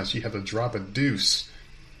telling him that she had to drop a deuce.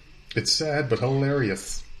 It's sad, but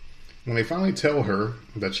hilarious. When they finally tell her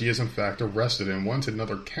that she is in fact arrested and wanted in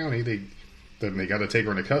another county, they got to take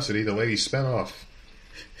her into custody, the lady sped off,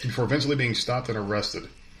 before eventually being stopped and arrested.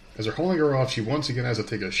 As they're hauling her off, she once again has to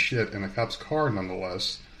take a shit in a cop's car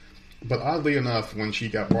nonetheless. But oddly enough, when she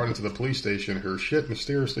got brought into the police station, her shit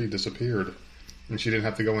mysteriously disappeared, and she didn't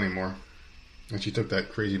have to go anymore. And she took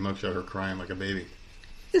that crazy mugshot of her crying like a baby.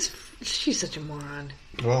 She's such a moron.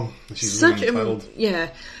 Well, she's such entitled. Yeah.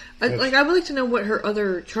 I would like to know what her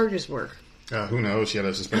other charges were. Who knows? She had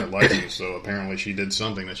a suspended license, so apparently she did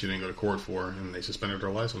something that she didn't go to court for, and they suspended her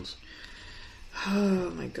license.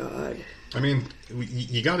 Oh, my God. I mean,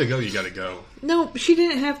 you gotta go, you gotta go. No, she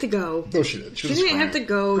didn't have to go. No, she did. She didn't have to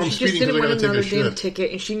go. She just didn't want another damn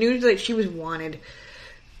ticket, and she knew that she was wanted.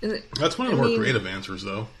 And, that's one of the more creative answers,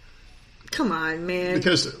 though. Come on, man.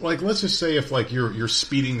 Because, like, let's just say if, like, you're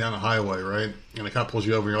speeding down a highway, right? And the cop pulls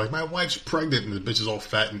you over and you're like, my wife's pregnant, and the bitch is all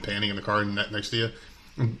fat and panting in the car next to you.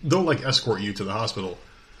 They'll, like, escort you to the hospital.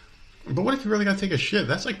 But what if you really gotta take a shit?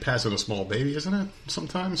 That's like passing a small baby, isn't it?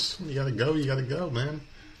 Sometimes you gotta go, man.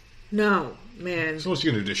 No, man. So what's she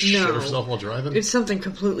gonna do? Just shit herself while driving? It's something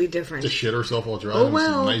completely different. Just shit herself while driving? Oh,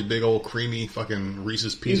 well. Some nice big old creamy fucking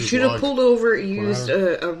Reese's Pieces. You should have pulled over and used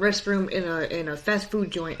a restroom in a fast food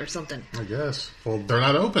joint or something. I guess. Well, they're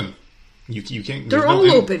not open. You can't. They're all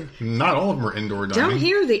open. Not all of them are indoor dining. Down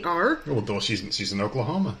here they are. Well, she's in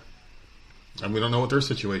Oklahoma. And we don't know what their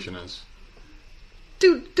situation is.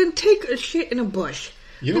 Dude, then take a shit in a bush.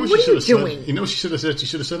 You know what she should have said? You know what she should have said? She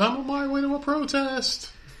should have said, I'm on my way to a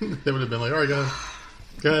protest. They would have been like, all right, go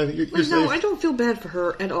ahead. You're safe. I don't feel bad for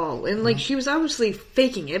her at all. And, like, she was obviously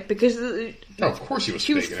faking it because... of course she was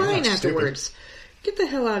faking it. She was fine afterwards. Stupid. Get the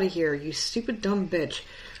hell out of here, you stupid dumb bitch.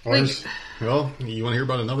 Well, you want to hear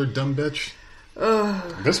about another dumb bitch?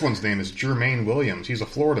 This one's name is Jermaine Williams. He's a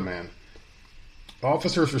Florida man.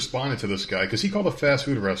 Officers responded to this guy because he called a fast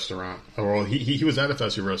food restaurant. Well, he was at a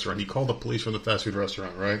fast food restaurant. He called the police from the fast food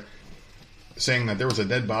restaurant, right? Saying that there was a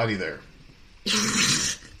dead body there.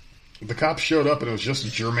 The cops showed up and it was just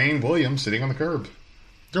Jermaine Williams sitting on the curb.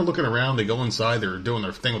 They're looking around. They go inside. They're doing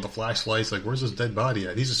their thing with the flashlights. Like, where's this dead body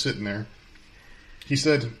at? He's just sitting there. He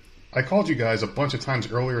said, I called you guys a bunch of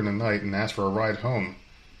times earlier in the night and asked for a ride home.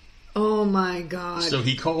 Oh, my God. So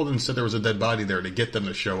he called and said there was a dead body there to get them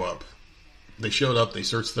to show up. They showed up, they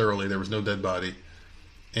searched thoroughly, there was no dead body.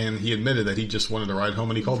 And he admitted that he just wanted a ride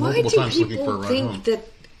home, and he called multiple times looking for a ride home. Why do people think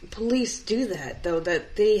that police do that, though?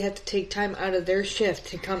 That they have to take time out of their shift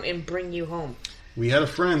to come and bring you home? We had a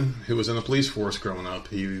friend who was in the police force growing up.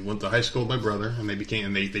 He went to high school with my brother, and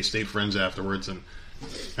they stayed friends afterwards. And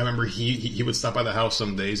I remember he would stop by the house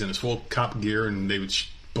some days in his full cop gear, and they would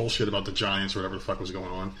bullshit about the Giants or whatever the fuck was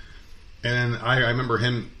going on. And I remember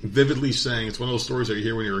him vividly saying, it's one of those stories that you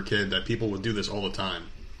hear when you were a kid, that people would do this all the time.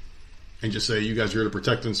 And just say, you guys are here to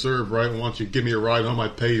protect and serve, right? Why don't you give me a ride home? I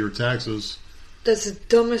pay your taxes. That's the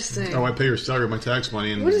dumbest thing. Oh, I pay your salary, my tax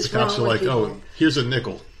money. And the cops are like, oh, here's a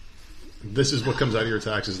nickel. This is what comes out of your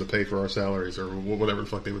taxes to pay for our salaries, or whatever the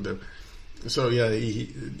fuck they would do. So, yeah,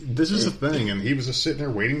 this is the thing. And he was just sitting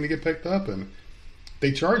there waiting to get picked up, and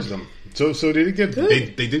they charged him. So they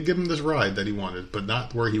did give him this ride that he wanted, but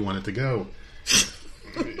not where he wanted to go.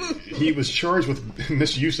 He was charged with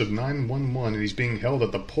misuse of 911, and he's being held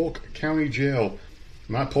at the Polk County Jail.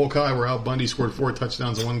 Not Polk High, where Al Bundy scored 4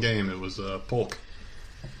 touchdowns in one game. It was Polk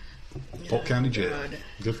County Jail. God.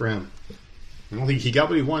 Good for him. Well, he got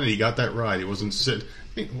what he wanted. He got that ride. He wasn't sitting.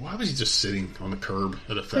 I mean, why was he just sitting on the curb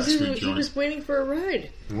at a fast food joint? He was waiting for a ride.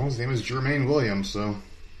 Well, his name is Jermaine Williams, so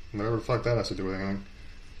whatever the fuck that has to do with anything.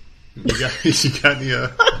 You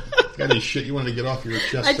got any shit you want to get off your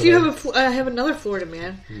chest? I have another Florida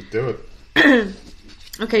man. Do it.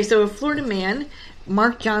 Okay, so a Florida man,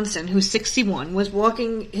 Mark Johnson, who's 61, was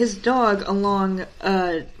walking his dog along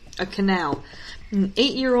a canal. An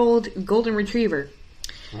 8-year-old golden retriever.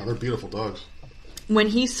 Oh, they're beautiful dogs. When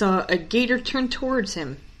he saw a gator turn towards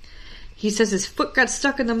him. He says his foot got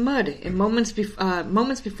stuck in the mud, and moments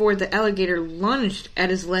before the alligator lunged at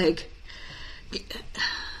his leg.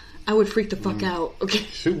 I would freak the fuck out. Okay,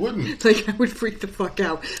 who wouldn't? Like, I would freak the fuck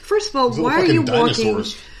out. First of all, why are you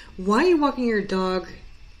walking your dog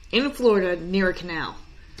in Florida near a canal?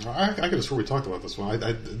 I could have sworn we talked about this one.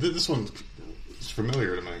 This one is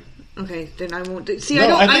familiar to me. Okay, then I won't. See,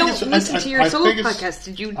 no, I don't listen to your solo podcast.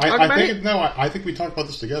 Did you talk about it? No, I think we talked about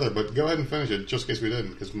this together. But go ahead and finish it, just in case we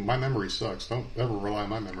didn't, because my memory sucks. Don't ever rely on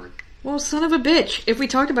my memory. Well, son of a bitch. If we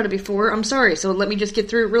talked about it before, I'm sorry. So let me just get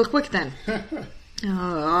through it real quick then.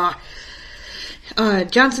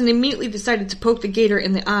 Johnson immediately decided to poke the gator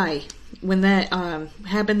in the eye. When that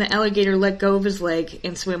happened, the alligator let go of his leg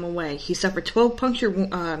and swam away. He suffered 12 puncture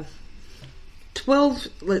wounds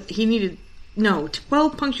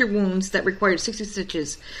that required 60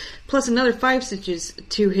 stitches, plus another 5 stitches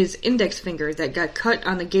to his index finger that got cut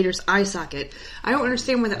on the gator's eye socket. I don't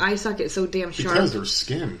understand why the eye socket is so damn sharp. Because their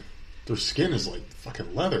skin is like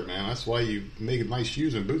fucking leather, man. That's why you make nice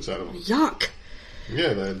shoes and boots out of them. Yuck.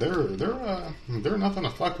 Yeah, they're nothing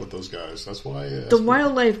to fuck with, those guys. That's why. The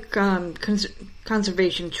wildlife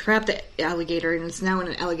conservation trapped the alligator and it's now in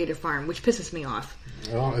an alligator farm, which pisses me off.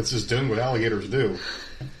 Well, it's just doing what alligators do.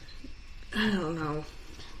 I don't know.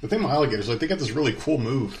 The thing with alligators, like, they got this really cool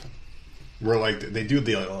move where, like, they do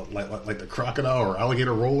the like the crocodile or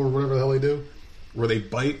alligator roll or whatever the hell they do, where they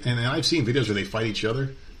bite. And I've seen videos where they fight each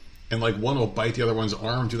other, and like one will bite the other one's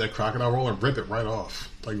arm, do that crocodile roll, and rip it right off.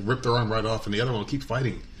 Like, rip their arm right off, and the other one will keep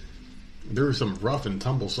fighting. They're some rough and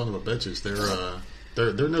tumble son of a bitches.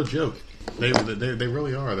 They're no joke. They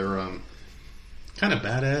really are. They're kind of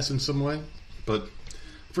badass in some way, but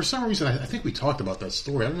for some reason I think we talked about that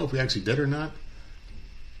story. I don't know if we actually did or not,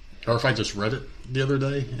 or if I just read it the other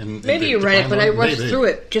day. And maybe you read it, but I rushed through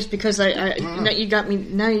it just because now you got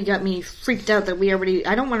me freaked out that we already.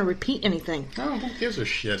 I don't want to repeat anything. Oh, who gives a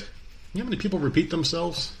shit? You know how many people repeat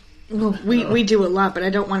themselves? Well, we do a lot, but I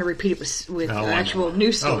don't want to repeat it with actual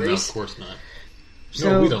news stories. Oh, no, of course not. So,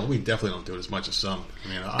 no, we don't. We definitely don't do it as much as some. I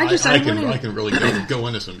mean, I can really go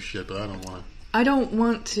into some shit, but I don't want to. I don't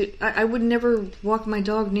want to. I would never walk my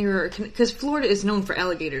dog near, because Florida is known for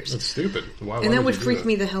alligators. That's stupid. Why and that would freak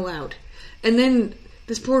me the hell out. And then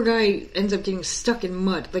this poor guy ends up getting stuck in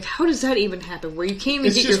mud. Like, how does that even happen? Where you can't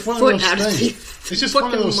even get your foot out of the It's just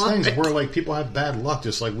one of those things where, like, people have bad luck,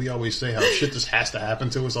 just like we always say how shit just has to happen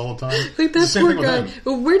to us all the time. Like, that poor guy.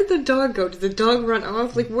 Well, where did the dog go? Did the dog run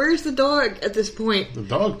off? Like, where's the dog at this point? The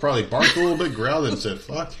dog probably barked a little bit, growled, and said,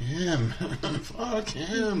 "Fuck him. Fuck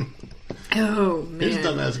him." Oh, man. His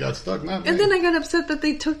dumbass got stuck, not me. And then I got upset that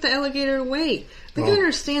they took the alligator away. Like, I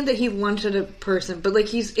understand that he lunged at a person, but, like,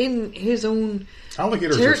 he's in his own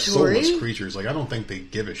alligators territory. Are soulless creatures. Like, I don't think they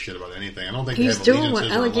give a shit about anything. I don't think he's they have doing what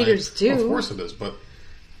alligators do. Well, of course it is, but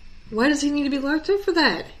why does he need to be locked up for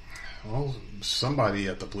that? Well, somebody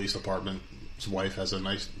at the police department's wife has a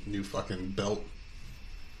nice new fucking belt.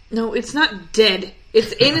 No, it's not dead.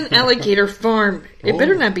 It's in an alligator farm. It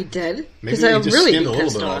better not be dead. Maybe they just skinned a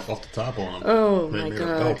little bit off the top on him. Oh, my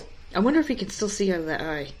God. I wonder if he can still see out of that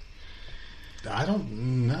eye. I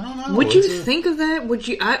don't know. Would you think of that? Would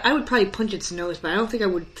you? I would probably punch its nose, but I don't think I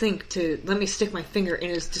would think to let me stick my finger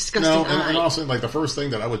in its disgusting eye. And also, like, the first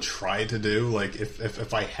thing that I would try to do, like,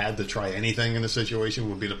 if I had to try anything in the situation,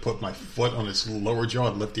 would be to put my foot on its lower jaw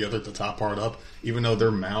and lift the top part up. Even though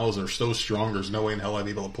their mouths are so strong, there's no way in hell I'd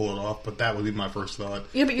be able to pull it off. But that would be my first thought.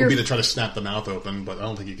 Yeah, but would be to try to snap the mouth open, but I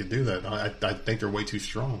don't think you could do that. I think they're way too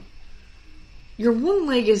strong. Your one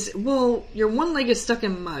leg is stuck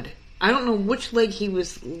in mud. I don't know which leg he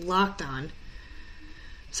was locked on.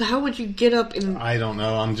 So how would you get up and? I don't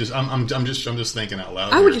know. I'm just thinking out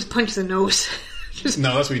loud. I would just punch the nose.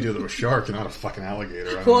 No, that's what you do to a shark, and not a fucking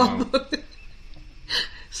alligator. I don't know.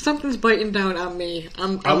 Something's biting down on me.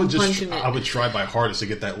 I would try my hardest to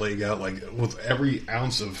get that leg out. Like, with every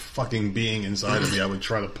ounce of fucking being inside of me, I would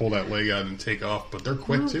try to pull that leg out and take off. But they're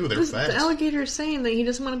quick too. They're fast. The alligator is saying that he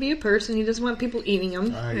doesn't want to be a person. He doesn't want people eating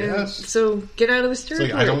him. Yes. So get out of his territory.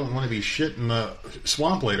 It's like, I don't want to be shit in the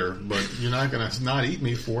swamp later, but you're not going to not eat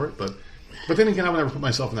me for it. But then again, I would never put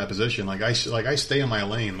myself in that position. Like I stay in my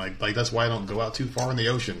lane. Like that's why I don't go out too far in the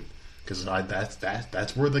ocean. Because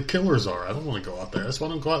that's where the killers are. I don't want to go out there. That's why I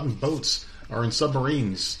don't go out in boats or in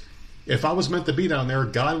submarines. If I was meant to be down there,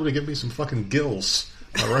 God would have given me some fucking gills.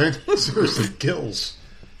 All right? Seriously, gills.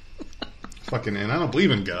 Fucking, and I don't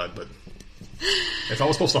believe in God, but if I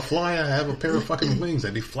was supposed to fly, I'd have a pair of fucking wings.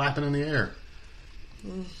 I'd be flapping in the air.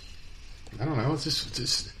 I don't know. It's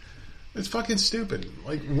just it's fucking stupid.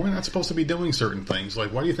 Like, we're not supposed to be doing certain things.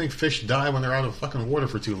 Like, why do you think fish die when they're out of fucking water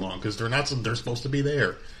for too long? Because they're supposed to be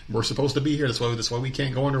there. We're supposed to be here. That's why we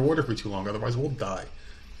can't go underwater for too long. Otherwise, we'll die.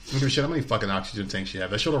 I don't give a shit how many fucking oxygen tanks you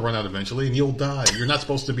have. That shit will run out eventually, and you'll die. You're not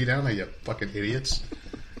supposed to be down there, you fucking idiots.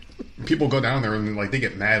 People go down there and, like, they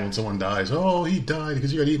get mad when someone dies. Oh, he died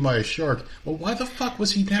because he got eaten by a shark. Well, why the fuck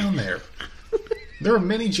was he down there? There are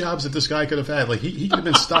many jobs that this guy could have had. Like, he could have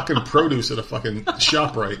been stocking produce at a fucking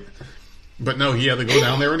ShopRite. But no, he had to go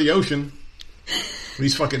down there in the ocean.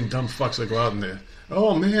 These fucking dumb fucks that go out in there.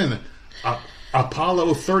 Oh, man,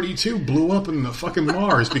 Apollo 32 blew up in the fucking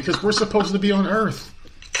Mars because we're supposed to be on Earth.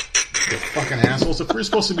 You fucking assholes. If we're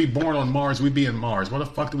supposed to be born on Mars, we'd be in Mars. What the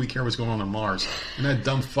fuck do we care what's going on Mars? And that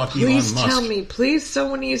dumb fuck Elon Musk. Please tell me. Please,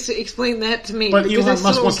 someone needs to explain that to me. But Elon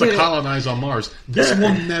Musk wants to colonize on Mars. This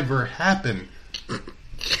will never happen.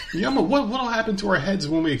 You know, what'll happen to our heads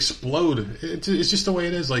when we explode? It's just the way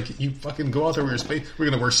it is. Like, you fucking go out there with your space. We're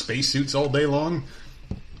going to wear spacesuits all day long?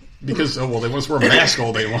 Because, they want us to wear a mask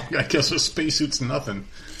all day long. I guess a spacesuit's nothing.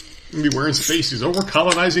 We'll be wearing spacesuits. We're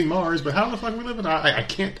colonizing Mars, but how the fuck are we living? I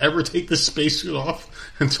can't ever take this spacesuit off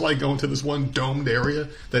until I go into this one domed area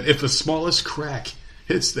that if the smallest crack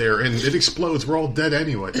hits there and it explodes, we're all dead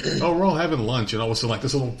anyway. We're all having lunch, and all of a sudden, like,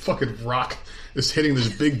 this little fucking rock is hitting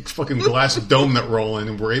this big fucking glass dome that we're all in,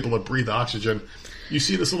 and we're able to breathe oxygen. You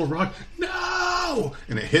see this little rock? No!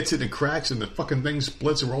 And it hits it and cracks, and the fucking thing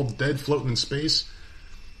splits, and we're all dead floating in space.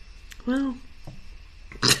 Well,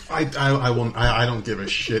 I don't give a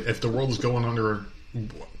shit if the world is going under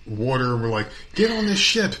water and we're like, get on this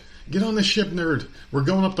ship, nerd. We're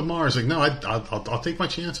going up to Mars. Like, no, I'll take my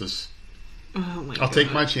chances. Oh my God. I'll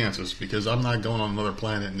take my chances because I'm not going on another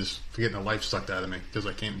planet and just getting the life sucked out of me because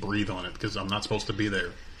I can't breathe on it because I'm not supposed to be there.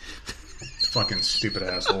 Fucking stupid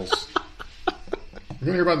assholes. You're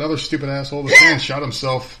gonna hear about another stupid asshole. This man shot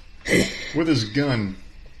himself with his gun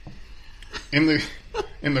in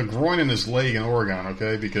the groin in his leg in Oregon,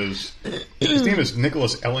 okay? Because his name is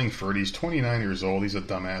Nicholas Ellingford. He's 29 years old. He's a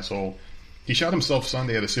dumb asshole. He shot himself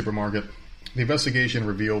Sunday at a supermarket. The investigation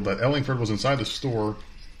revealed that Ellingford was inside the store,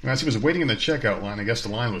 and as he was waiting in the checkout line, I guess the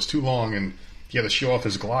line was too long, and he had to show off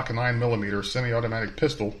his Glock 9mm semi-automatic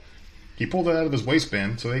pistol. He pulled it out of his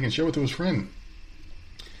waistband so that he can show it to his friend.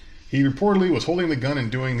 He reportedly was holding the gun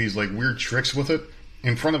and doing these like weird tricks with it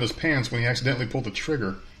in front of his pants when he accidentally pulled the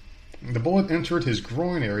trigger. The bullet entered his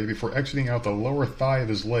groin area before exiting out the lower thigh of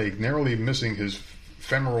his leg, narrowly missing his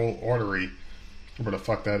femoral artery. Whatever the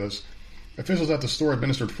fuck that is. Officials at the store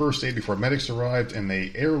administered first aid before medics arrived, and they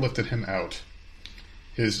airlifted him out.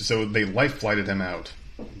 So they life-flighted him out.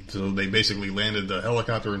 So they basically landed the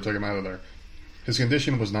helicopter and took him out of there. His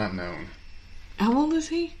condition was not known. How old is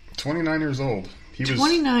he? 29 years old. He was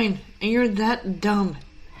 29, and you're that dumb.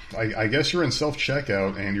 I guess you're in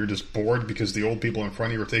self-checkout and you're just bored because the old people in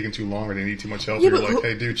front of you are taking too long or they need too much help. Yeah, you're like,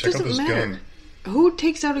 hey, dude, check out this gun. Who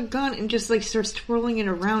takes out a gun and just like starts twirling it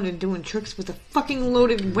around and doing tricks with a fucking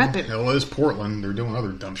loaded weapon? Hell, it is Portland. They're doing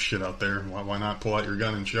other dumb shit out there. Why not pull out your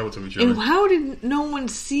gun and show it to each other? And how did no one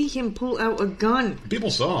see him pull out a gun?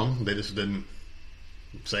 People saw him. They just didn't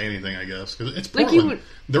say anything, I guess. Because it's Portland.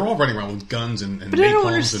 They're all running around with guns and But I don't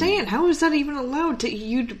understand. How is that even allowed to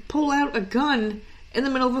you to pull out a gun in the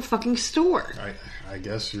middle of a fucking store? I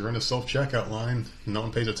guess you're in a self-checkout line. No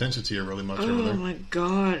one pays attention to you really much over there. Oh my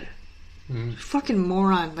God. Fucking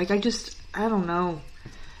moron. Like, I don't know.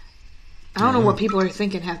 I don't know what people are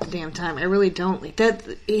thinking half the damn time. I really don't. Like that,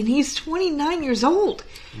 and he's 29 years old.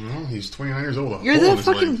 Well, he's 29 years old. You're that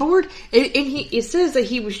fucking bored. And it says that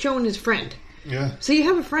he was showing his friend. Yeah. So you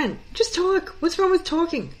have a friend. Just talk. What's wrong with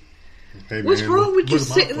talking? Hey, What's man, wrong with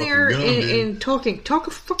just sitting there gun, and talking? Talk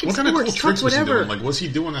a fucking what sports. Kind of cool tricks talk whatever. Was he doing? Like, was he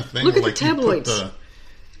doing a thing Look where, at the tabloids.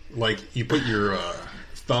 You put your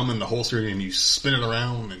thumb in the holster and you spin it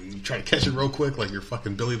around and you try to catch it real quick like you're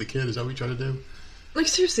fucking Billy the Kid? Is that what you try to do? Like,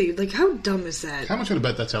 seriously, like, how dumb is that? How much would I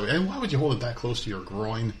bet that's how... And why would you hold it that close to your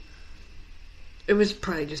groin? It was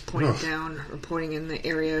probably just pointing down or pointing in the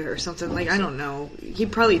area or something. Like, I don't know. He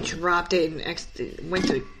probably dropped it and went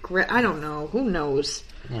to... I don't know. Who knows?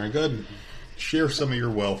 All right, good. Share some of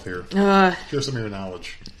your wealth here. Share some of your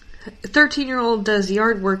knowledge. A 13-year-old does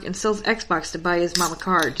yard work and sells Xbox to buy his mom a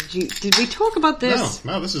car. Did we talk about this?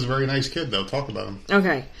 No, this is a very nice kid, though. Talk about him.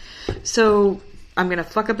 Okay. So, I'm going to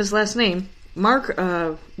fuck up his last name. Mark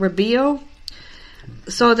Rubio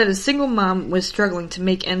saw that a single mom was struggling to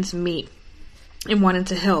make ends meet and wanted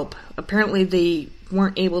to help. Apparently, they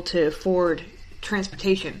weren't able to afford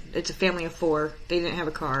transportation. It's a family of 4. They didn't have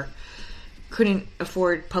a car. Couldn't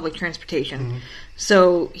afford public transportation. Mm-hmm.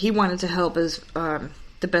 So, he wanted to help as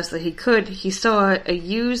the best that he could. He saw a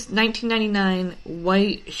used 1999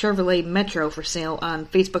 white Chevrolet Metro for sale on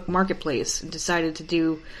Facebook Marketplace and decided to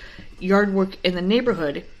do yard work in the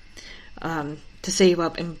neighborhood to save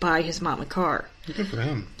up and buy his mom a car. Good for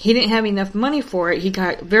him. He didn't have enough money for it. He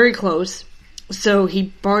got very close, so he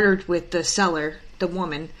bartered with the seller, the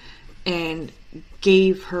woman, and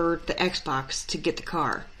gave her the Xbox to get the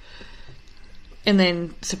car. And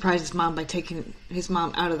then surprised his mom by taking his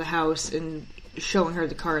mom out of the house and showing her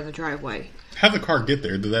the car in the driveway. How'd the car get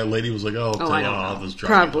there? Did that lady was like, I don't know. I'll just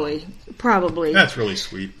drive Probably. That's really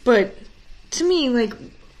sweet. But to me, like,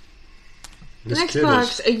 this an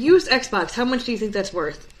Xbox, a used Xbox, how much do you think that's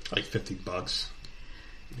worth? Like $50.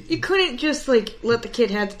 You couldn't just, like, let the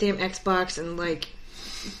kid have the damn Xbox and, like,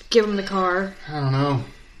 give him the car. I don't know.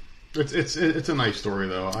 It's a nice story,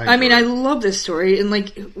 though. I mean, I love this story, and,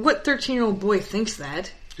 like, what 13-year-old boy thinks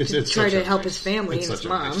that? It's try to help his family and his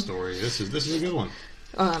mom. It's such a nice story. This is a good one.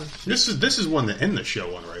 This is one to end the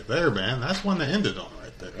show on right there, man. That's one to end it on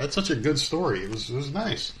right there. That's such a good story. It was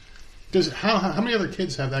nice. Because how many other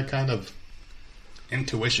kids have that kind of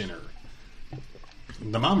intuition? Or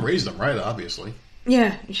the mom raised them right, obviously.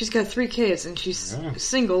 Yeah, she's got 3 kids, and she's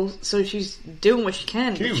single, so she's doing what she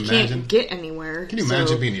can, but she can't get anywhere. Can you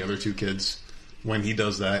imagine being the other 2 kids when he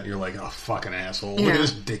does that? You're like, oh, fucking asshole. Look at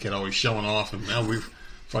this dickhead always showing off, and now we're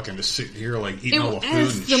fucking just sitting here, like, eating all the food and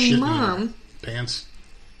shitting in our pants.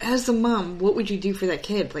 As the mom, what would you do for that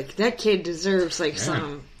kid? Like, that kid deserves, like,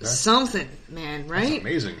 something, man, right? That's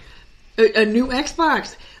amazing. A new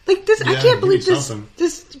Xbox. Like, this, I can't believe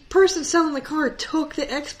this person selling the car took the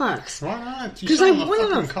Xbox. Why not? She's selling a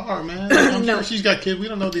fucking car, man. I'm sure she's got kids. We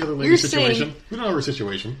don't know the other lady's situation. We don't know her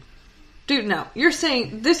situation. Dude, no. You're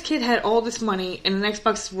saying this kid had all this money and an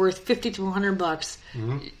Xbox is worth $50 to $100.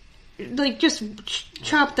 Mm-hmm. Like, just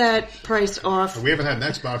chop that price off. We haven't had an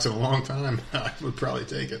Xbox in a long time. I would probably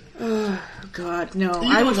take it. Oh, God, no.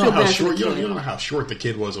 I would feel bad for the kid. You don't know how short the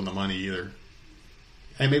kid was on the money either.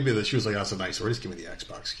 And maybe she was like, that's a nice story. Just give me the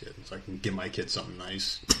Xbox, kid. So I can give my kid something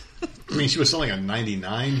nice. I mean, she was selling a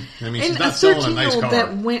 99. I mean, she's not selling a nice car.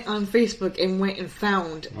 That went on Facebook and went and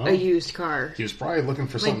found a used car. He was probably looking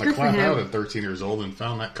for something to clap out at 13 years old and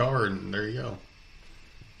found that car, and there you go.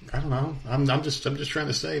 I don't know. I'm just trying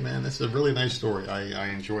to say, man, this is a really nice story. I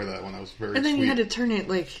enjoy that one. That was very. And then sweet. You had to turn it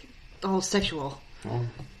like all sexual. Well,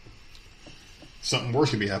 something worse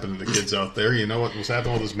could be happening to kids out there. You know what was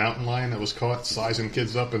happening with this mountain lion that was caught sizing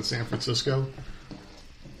kids up in San Francisco?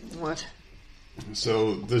 What?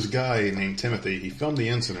 So this guy named Timothy, he filmed the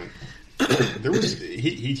incident.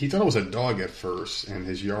 He thought it was a dog at first in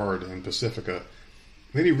his yard in Pacifica.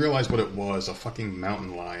 Then he realized what it was, a fucking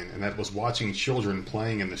mountain lion, and that was watching children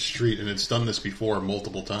playing in the street, and it's done this before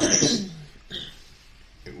multiple times.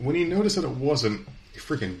 When he noticed that it wasn't a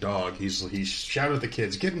freaking dog, he shouted at the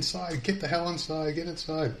kids, get inside, get the hell inside, get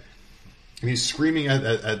inside. And he's screaming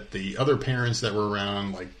at the other parents that were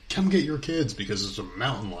around, like, come get your kids, because there's a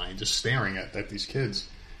mountain lion just staring at these kids.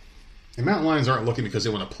 And mountain lions aren't looking because they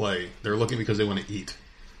want to play. They're looking because they want to eat,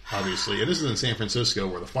 obviously. And this is in San Francisco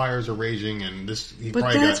where the fires are raging, and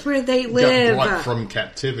but that's where they live. Got bought from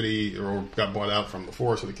captivity, or got bought out from the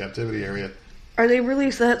forest or the captivity area. Are they really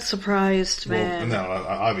that surprised, man? Well, no,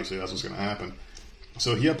 obviously that's what's going to happen.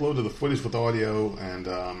 So he uploaded the footage with audio, and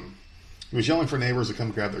he was yelling for neighbors to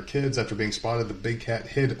come grab their kids. After being spotted, the big cat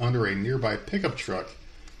hid under a nearby pickup truck,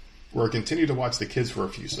 where it continued to watch the kids for a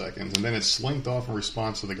few seconds, and then it slinked off in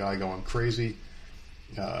response to the guy going crazy.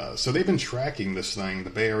 So they've been tracking this thing, the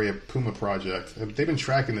Bay Area Puma Project. They've been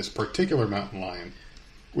tracking this particular mountain lion,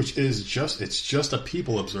 which is just a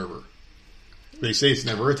people observer. They say it's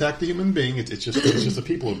never attacked a human being. It's just a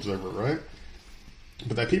people observer, right?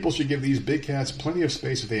 But that people should give these big cats plenty of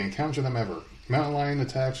space if they encounter them ever. Mountain lion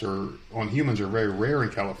attacks on humans are very rare in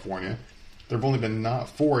California. There have only been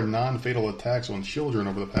 4 non-fatal attacks on children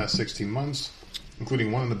over the past 16 months,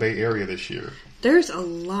 including one in the Bay Area this year. There's a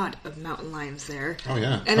lot of mountain lions there. Oh,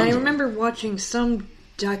 yeah. And I remember watching some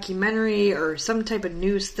documentary or some type of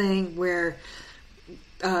news thing where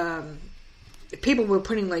people were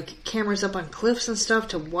putting like cameras up on cliffs and stuff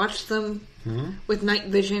to watch them with night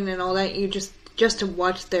vision and all that. You just to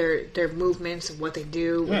watch their movements and what they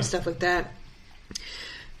do and stuff like that.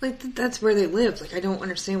 Like, that's where they live. Like, I don't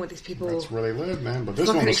understand what these people... That's where they live, man. But this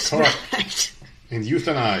one was caught and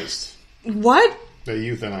euthanized. What? They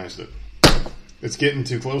euthanized it. It's getting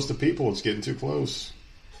too close to people. It's getting too close.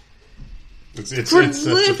 It's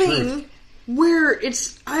living where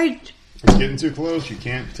it's getting too close. You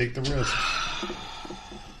can't take the risk.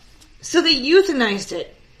 So they euthanized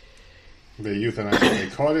it. They euthanized it.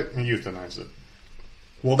 They caught it and euthanized it.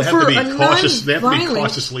 Well, they have to be cautious. They have to be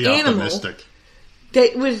cautiously optimistic.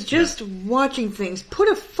 That was just watching things. Put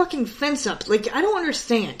a fucking fence up. Like, I don't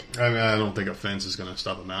understand. I mean, I don't think a fence is going to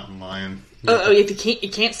stop a mountain lion. If you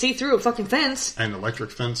can't see through a fucking fence. An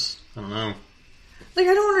electric fence? I don't know. Like,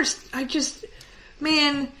 I don't understand.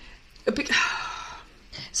 Man.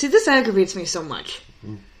 See, this aggravates me so much.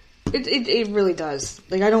 It really does.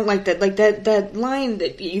 Like, I don't like that. Like, that line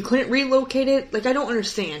that you couldn't relocate it. Like, I don't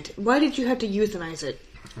understand. Why did you have to euthanize it?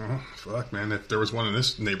 Oh, fuck, man. If there was one in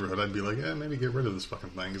this neighborhood, I'd be like, maybe get rid of this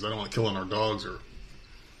fucking thing, because I don't want killing our dogs or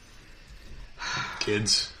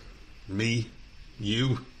kids, me,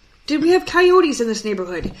 you. Did we have coyotes in this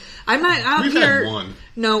neighborhood? I'm not out We've here. had one.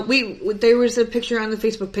 No, there was a picture on the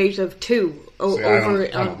Facebook page of two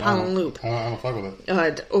over on Pollen Loop. I don't fuck with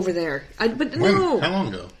it. Over there. But When? no. How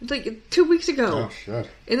long ago? Like 2 weeks ago. Oh, shit.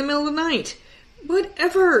 In the middle of the night.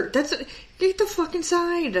 Whatever. Get the fuck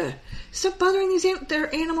inside. Stop bothering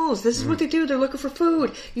they're animals. This is what they do. They're looking for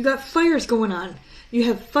food. You got fires going on. You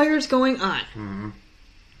have fires going on. Mm-hmm.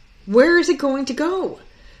 Where is it going to go?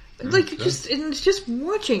 Like, it's just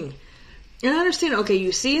watching. And I understand, okay,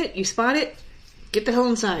 you see it, you spot it, get the hell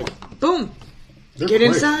inside. Boom. Get quick.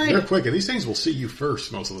 inside. They're quick, and these things will see you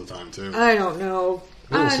first most of the time, too. I don't know.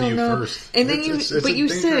 They'll see you first. And then you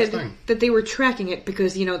said thing. that they were tracking it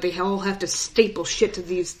because, they all have to staple shit to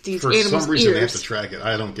these For animals' some reason, ears. they have to track it.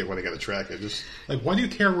 I don't get why they got to track it. Just, why do you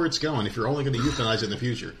care where it's going if you're only going to euthanize it in the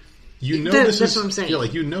future? That's what I'm saying.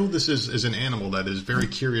 Yeah, this is an animal that is very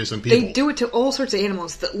curious on people. They do it to all sorts of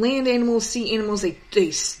animals. The land animals, sea animals, they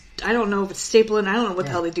I don't know if it's stapling, I don't know what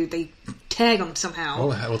the hell they do. They tag them somehow.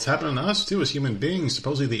 Well, it's happening to us, too, as human beings.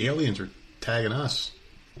 Supposedly the aliens are tagging us.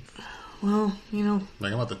 Well, I'm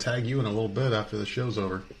about to tag you in a little bit after the show's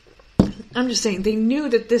over. I'm just saying, they knew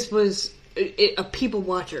that this was a people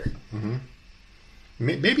watcher. Mm-hmm.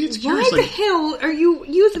 Maybe it's curious. Why the hell are you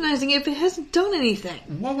euthanizing it if it hasn't done anything?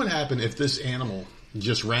 What would happen if this animal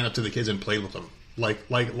just ran up to the kids and played with them? Like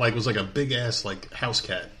it was like a big ass house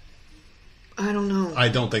cat. I don't know. I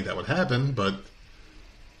don't think that would happen, but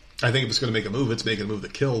I think if it's going to make a move, it's making a move to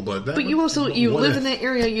kill. But you live in that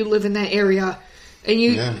area. You live in that area,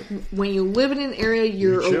 and when you live in an area,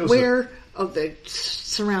 you're aware of the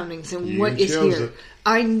surroundings and what is here. It.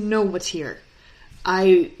 I know what's here.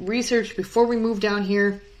 I researched before we moved down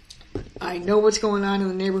here. I know what's going on in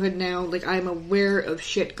the neighborhood now. I'm aware of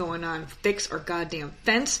shit going on. Fix our goddamn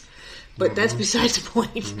fence. But that's besides the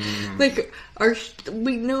point. Mm-hmm.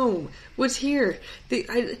 We know what's here.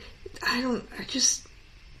 There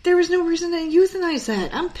was no reason to euthanize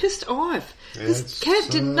that. I'm pissed off. This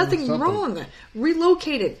cat did nothing wrong.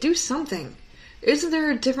 Relocate it. Do something. Isn't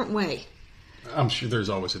there a different way? I'm sure there's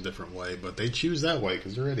always a different way, but they choose that way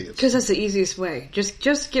because they're idiots. Because that's the easiest way.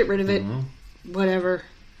 Just get rid of it. Mm-hmm. Whatever.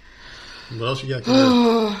 What else you got?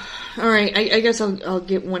 All right. I guess I'll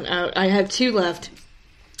get one out. I have two left,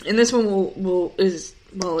 and this one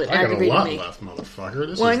it aggravated me. I got a lot left, motherfucker.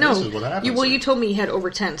 This is what happens. You told me you had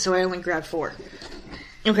over 10, so I only grabbed 4.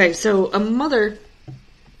 Okay, so a mother.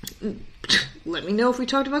 Let me know if we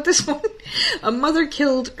talked about this one. A mother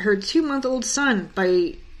killed her 2-month-old son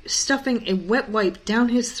by stuffing a wet wipe down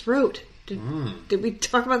his throat. Did we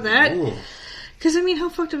talk about that? Because, how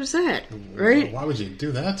fucked up is that? Right? Why would you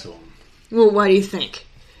do that to him? Well, why do you think?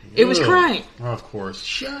 It was crying. Oh, of course.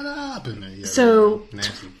 Shut up. So,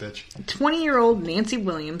 nasty bitch. 20-year-old Nancy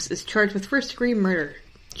Williams is charged with first-degree murder.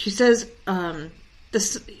 She says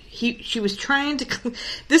she was trying to...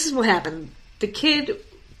 This is what happened. The kid,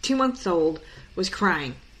 2 months old, was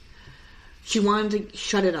crying. She wanted to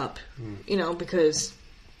shut it up, because...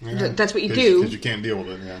 Yeah, that's what you do. Because you can't deal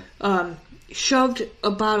with it, yeah. Shoved a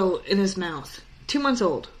bottle in his mouth. 2 months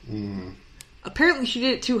old. Mm. Apparently she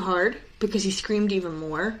did it too hard because he screamed even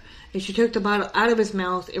more. And she took the bottle out of his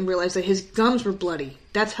mouth and realized that his gums were bloody.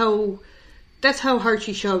 That's how hard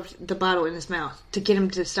she shoved the bottle in his mouth to get him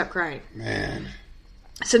to stop crying. Man.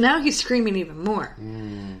 So now he's screaming even more.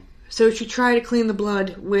 Mm. So she tried to clean the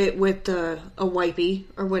blood with a wipey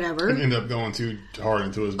or whatever. And ended up going too hard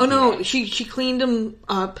into his... Oh, no. She cleaned him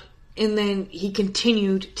up, and then he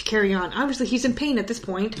continued to carry on. Obviously, he's in pain at this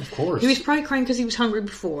point. Of course. He was probably crying because he was hungry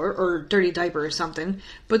before, or dirty diaper or something.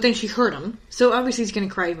 But then she hurt him, so obviously he's going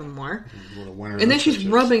to cry even more. And then she's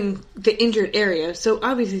rubbing the injured area, so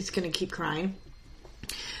obviously he's going to keep crying.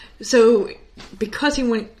 So... because he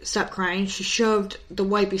wouldn't stop crying, she shoved the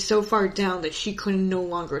wipey so far down that she could no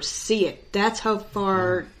longer see it. That's how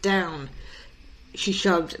far down she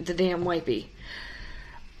shoved the damn wipey.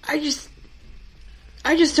 I just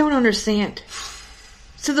don't understand.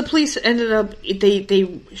 So the police ended up,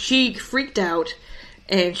 she freaked out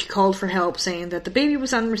and she called for help saying that the baby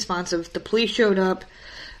was unresponsive. The police showed up.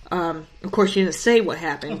 Of course, she didn't say what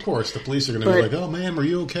happened. Of course, the police are going to be like, "Oh, ma'am, are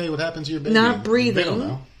you okay? What happened to your baby?" Not breathing. They don't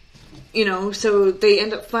know. So they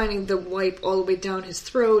end up finding the wipe all the way down his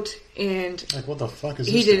throat, and... what the fuck is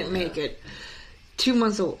this? He didn't make it. 2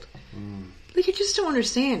 months old. I just don't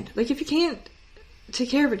understand. If you can't take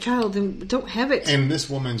care of a child, then don't have it. And this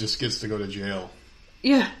woman just gets to go to jail.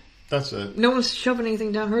 Yeah. That's it. No one's shoving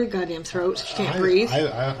anything down her goddamn throat, so she can't breathe.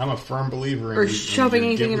 I'm a firm believer in... Or shoving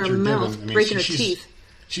anything in her mouth, breaking her teeth.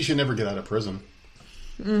 She should never get out of prison.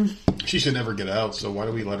 She should never get out, so why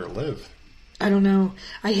do we let her live? I don't know.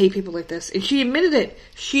 I hate people like this. And she admitted it.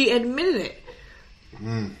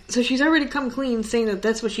 So she's already come clean saying that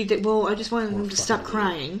that's what she did. Well, I just wanted him to stop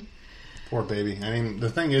crying. Poor baby. I mean, the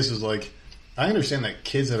thing is like, I understand that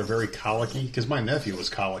kids that are very colicky, because my nephew was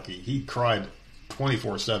colicky. He cried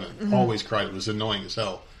 24/7. Always cried. It was annoying as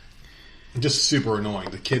hell. Just super annoying.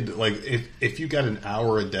 The kid, like, if you got an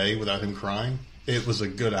hour a day without him crying, it was a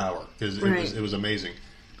good hour. Because it was amazing.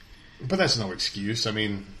 But that's no excuse. I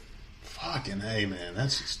mean, fucking hey, man.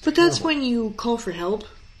 That's just But terrible. that's when you call for help.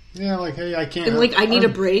 Yeah, like, hey, I can't... And, like, I need a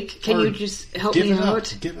break. Can you just help me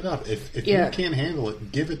out? Give it up. If you can't handle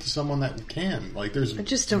it, give it to someone that can. Like, there's I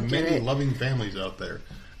just don't many get it. loving families out there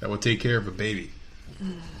that will take care of a baby.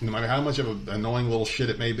 No matter how much of an annoying little shit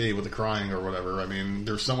it may be with the crying or whatever, I mean,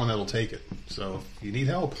 there's someone that'll take it. So, if you need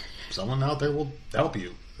help, someone out there will help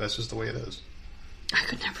you. That's just the way it is. I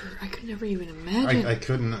could never even imagine. I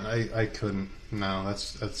couldn't. No,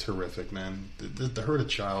 that's horrific, man. To hurt a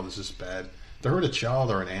child is just bad. To hurt a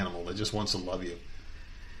child or an animal that just wants to love you.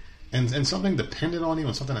 And something dependent on you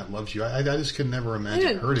and something that loves you. I just could never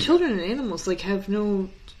imagine hurting children and animals, like, have no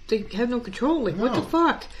control. Like, what the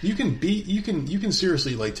fuck? You can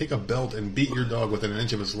seriously, like, take a belt and beat your dog within an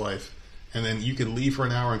inch of his life. And then you can leave for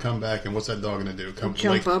an hour and come back, and what's that dog going to do? Come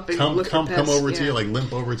jump up and look for pets, come over to you, like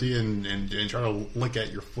limp over to you, and try to lick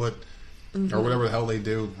at your foot or whatever the hell they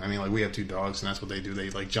do. I mean, like, we have 2 dogs, and that's what they do.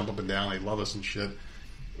 They, like, jump up and down. They love us and shit,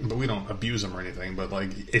 but we don't abuse them or anything. But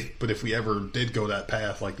like, if we ever did go that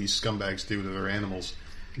path, like these scumbags do to their animals,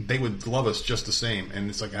 they would love us just the same. And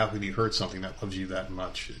it's like, how could you hurt something that loves you that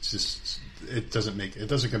much? It's just it doesn't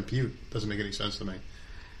compute. It doesn't make any sense to me.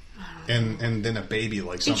 And then a baby,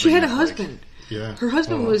 like something. And she had a like, husband. Yeah. Her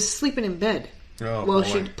husband was sleeping in bed while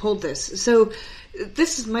she pulled this. So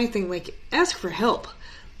this is my thing. Like, ask for help.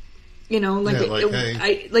 You know, like,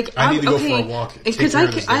 hey, I need to go for a walk. Because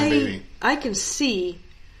I can see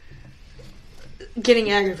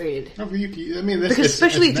getting aggravated. No, I mean, because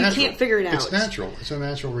especially if natural. You can't figure it out. It's natural. It's a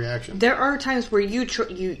natural reaction. There are times where you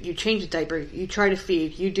change the diaper, you try to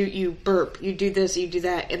feed, you burp, you do this, you do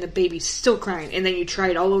that, and the baby's still crying, and then you try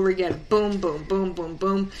it all over again. Boom, boom, boom, boom,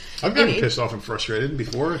 boom. I've gotten pissed off and frustrated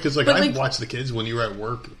before because, like, I've watched the kids when you were at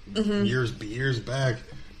work years back.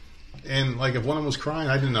 And, like, if one of them was crying,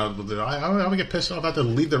 I didn't know. I would get pissed off. I have to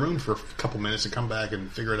leave the room for a couple minutes and come back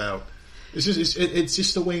and figure it out. It's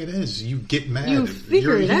just the way it is. You get mad. You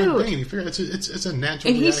figure it out. You figure it's a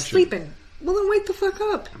natural and reaction. He's sleeping. Well, then wake the fuck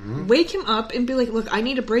up. Wake him up and be like, look, I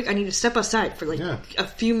need a break. I need to step outside for, like, a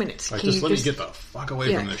few minutes. Like, let me get the fuck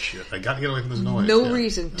away from this shit. I gotta get away from this noise. No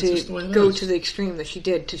reason to go to the extreme that she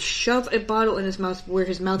did. To shove a bottle in his mouth where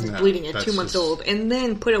his mouth is bleeding at 2 months old. And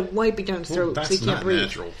then put a wipey down his throat so he can't breathe.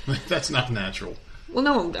 Natural. That's not natural. Well,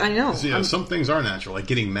 no, I know. Yeah, some things are natural, like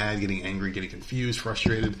getting mad, getting angry, getting confused,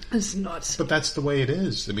 frustrated. It's nuts. But that's the way it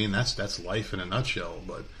is. I mean, that's life in a nutshell.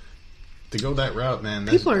 But to go that route, man,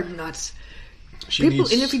 people are nuts. And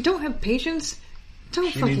if you don't have patience,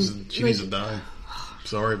 she needs to die.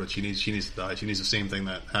 Sorry, but she needs to die. She needs the same thing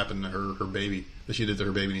that happened to her baby, that she did to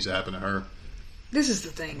her baby needs to happen to her. This is the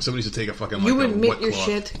thing. Somebody needs to take a fucking you like admit a your cloth.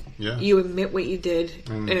 shit. Yeah. You admit what you did,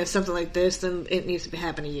 and it's something like this. Then it needs to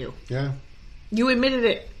happen to you. Yeah. You admitted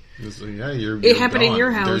it. It happened gone. in your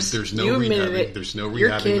house. There's no you rehabbing. admitted it. There's no Your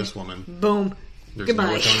rehabbing kid, this woman. Boom. There's Goodbye.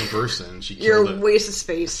 no accounting person. She You're killed a waste of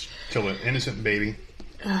space. Killed an innocent baby.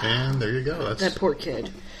 And there you go. That poor kid.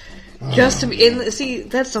 Just to be see,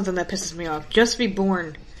 that's something that pisses me off. Just to be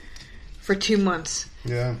born for 2 months.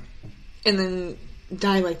 Yeah. And then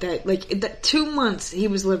die like that. Like, that 2 months he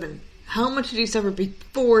was living. How much did he suffer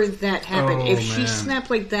before that happened? If she snapped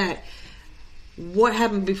like that, what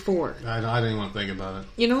happened before? I didn't even want to think about it.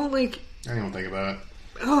 You know, like... I didn't want to think about it.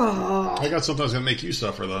 Oh. I got something that's going to make you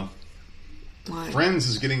suffer, though. What? Friends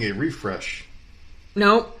is getting a refresh.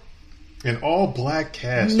 Nope. An all-black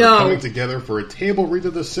cast are coming together for a table read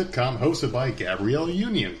of the sitcom hosted by Gabrielle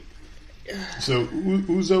Union. So,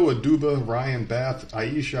 Uzo Aduba, Ryan Bath,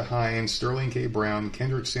 Aisha Hines, Sterling K. Brown,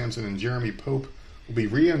 Kendrick Sampson, and Jeremy Pope will be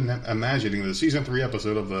reimagining the Season 3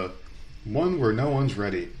 episode of The One Where No One's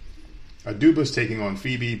Ready. Aduba's taking on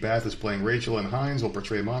Phoebe, Bath is playing Rachel, and Hines will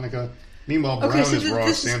portray Monica. Meanwhile, Brown is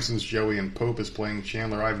Ross, Sampson's Joey, and Pope is playing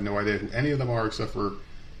Chandler. I have no idea who any of them are except for...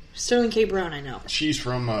 Sterling K. Brown, I know. She's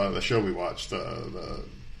from the show we watched. The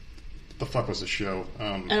fuck was the show?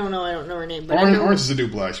 I don't know her name. But Orange is the New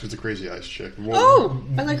Black. She was the crazy eyes chick.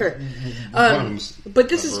 I like her. But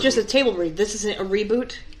this is just a table read. This isn't a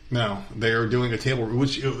reboot? No, they are doing a table read,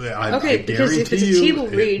 which I because if it's a table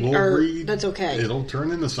read, that's okay. It'll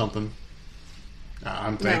turn into something.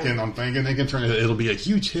 I'm thinking they can turn it. It'll be a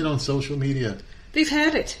huge hit on social media. They've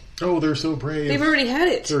had it. Oh, they're so brave. They've already had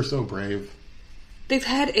it. They're so brave. They've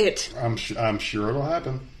had it. I'm sure it'll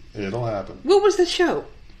happen. It'll happen. What was the show?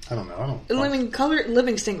 I don't know.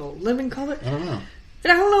 Living Single. Living Color? I don't know. I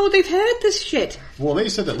don't know. They've had this shit. Well, they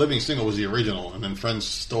said that Living Single was the original, and then Friends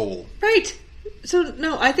stole. Right. So,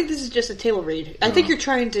 no, I think this is just a table read. I think you're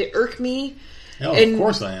trying to irk me. Yeah, of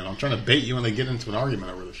course I am. I'm trying to bait you when they get into an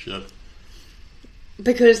argument over this shit.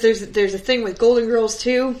 Because there's a thing with Golden Girls,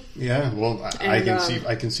 too. Yeah, well, I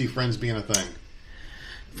can see Friends being a thing.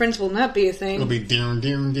 Friends will not be a thing. It'll be these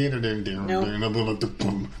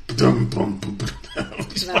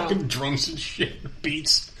fucking drums and shit,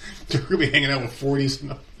 beats. They're gonna be hanging out with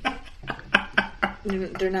 40s.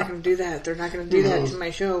 They're not going to do that. They're not going to do that to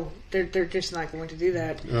my show. They're just not going to do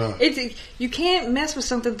that. You can't mess with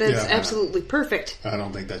something that's absolutely perfect. I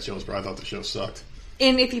don't think that show's. I thought the show sucked.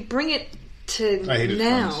 And if you bring it to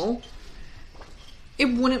now, it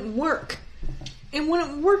wouldn't work. It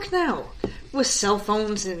wouldn't work now with cell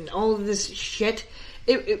phones and all of this shit.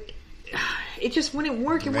 It just wouldn't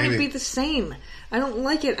work. It wouldn't be the same. I don't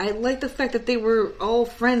like it. I like the fact that they were all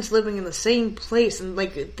friends living in the same place and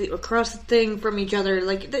like across the thing from each other.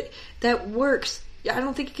 Like that works. I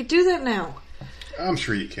don't think you could do that now. I'm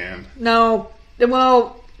sure you can. No.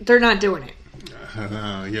 Well, they're not doing it.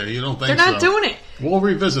 Yeah, you don't think they're not doing it. We'll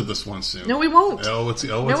revisit this one soon. No, we won't. No, we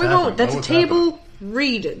happening? Won't. That's a table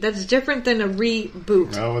read. That's different than a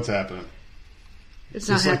reboot. No, what's happening? It's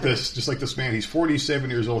not happening. Just like this man. He's 47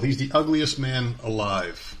 years old. He's the ugliest man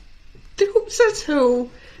alive. Who says who?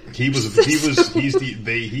 He has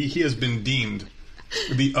been deemed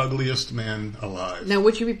the ugliest man alive. Now,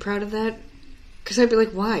 would you be proud of that? Because I'd be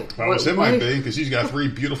like, why? If I was him, I'd be, because he's got 3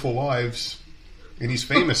 beautiful wives, and he's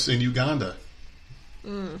famous in Uganda.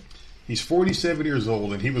 He's 47 years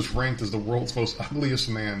old, and he was ranked as the world's most ugliest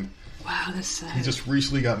man. Wow, that's sad. He just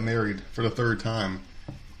recently got married for the 3rd time.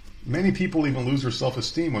 Many people even lose their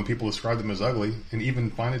self-esteem when people describe them as ugly, and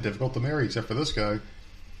even find it difficult to marry, except for this guy.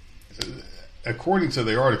 According to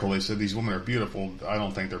the article, they said these women are beautiful. I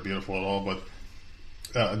don't think they're beautiful at all, but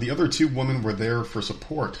the other 2 women were there for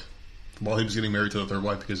support while he was getting married to the 3rd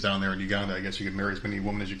wife, because down there in Uganda, I guess you can marry as many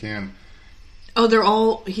women as you can.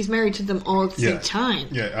 Oh, he's married to them all at the same time?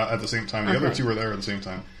 Yeah, at the same time. The other 2 were there at the same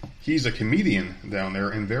time. He's a comedian down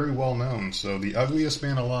there and very well known. So the ugliest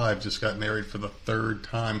man alive just got married for the 3rd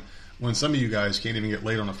time when some of you guys can't even get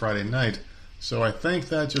laid on a Friday night. So I think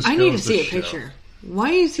that just I need to see a picture.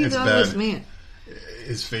 Why is he the ugliest man?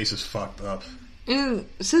 His face is fucked up. And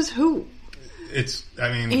says who?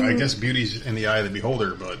 I guess beauty's in the eye of the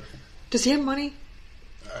beholder, but... Does he have money?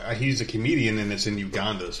 He's a comedian and it's in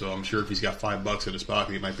Uganda, so I'm sure if he's got $5 in his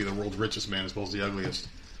pocket, he might be the world's richest man as well as the ugliest.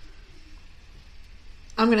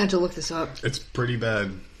 I'm going to have to look this up. It's pretty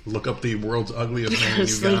bad. Look up the world's ugliest man in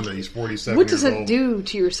Uganda. He's 47 years old. What does that do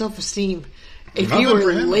to your self-esteem? If Nothing you were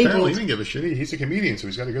for him, labeled... Apparently he didn't give a shit. He's a comedian, so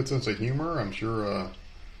he's got a good sense of humor. I'm sure...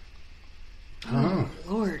 I don't know.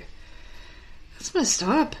 Lord. That's messed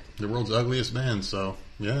up. The world's ugliest man, so,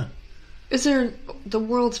 yeah. Is there the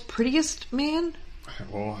world's prettiest man?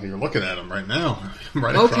 Well, you're looking at him right now.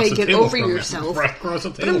 Right okay, across the get table over from yourself. Right across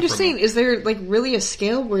the table. But I'm just saying, is there like really a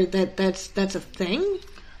scale where that's a thing?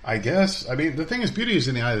 I guess. I mean, the thing is, beauty is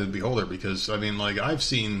in the eye of the beholder, because, I mean, like, I've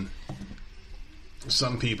seen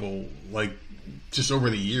some people, like, just over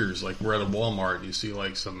the years, like, we're at a Walmart, and you see,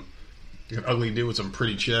 like, an ugly dude with some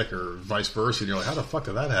pretty chick, or vice versa, and you're like, how the fuck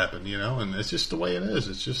did that happen, you know? And it's just the way it is.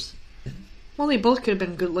 It's just... Well, they both could have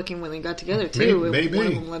been good looking when they got together, too. Maybe. One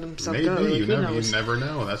of them let himself go. Maybe. Like, You never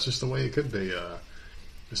know. That's just the way it could be.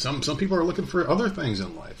 Some people are looking for other things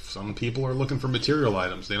in life. Some people are looking for material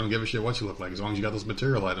items. They don't give a shit what you look like as long as you got those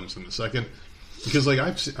material items. In the second, because like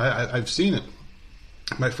I've seen it.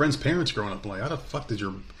 My friend's parents growing up, like, how the fuck did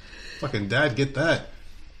your fucking dad get that?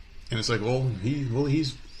 And it's like,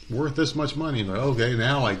 he's worth this much money. Like, okay,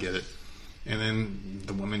 now I get it. And then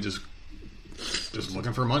the women just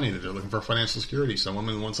looking for money. They're looking for financial security. Some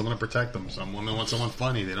women want someone to protect them. Some women want someone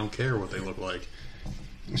funny. They don't care what they look like.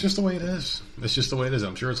 It's just the way it is. It's just the way it is.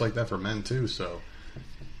 I'm sure it's like that for men too. So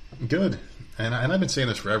good. And I've been saying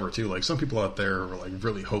this forever too. Like, some people out there are like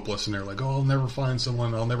really hopeless, and they're like, "Oh, I'll never find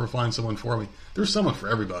someone. I'll never find someone for me." There's someone for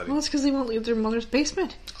everybody. Well, it's because they won't leave their mother's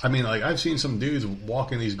basement. I mean, like, I've seen some dudes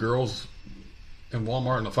walking these girls in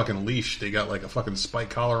Walmart in a fucking leash. They got like a fucking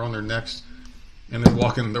spike collar on their necks, and they're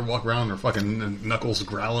walking around, their fucking knuckles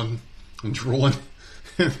growling and drooling.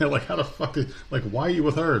 And they're like, "How the fuck? Like, why are you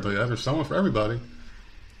with her?" Like, there's someone for everybody.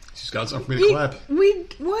 She's got something for me to clap.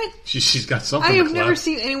 What? She's got something I to have clap. never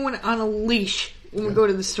seen anyone on a leash when we go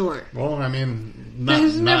to the store. Well, I mean, that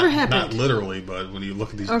has never happened. Not literally, but when you look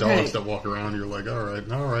at these dogs that walk around, you're like,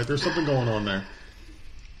 all right, there's something going on there.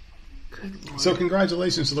 Good Lord. So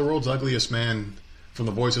congratulations to the world's ugliest man from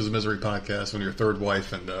the Voices of Misery podcast on your third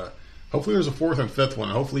wife, and hopefully there's a fourth and fifth one.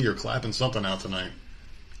 Hopefully you're clapping something out tonight.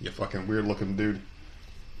 You fucking weird looking dude.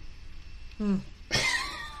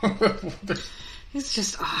 It's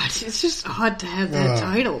just odd. It's just odd to have that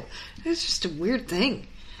title. It's just a weird thing.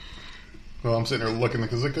 Well, I'm sitting there looking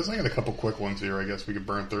because I got a couple quick ones here. I guess we could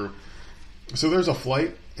burn through. So there's a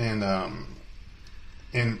flight in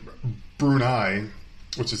Brunei,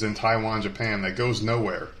 which is in Taiwan, Japan, that goes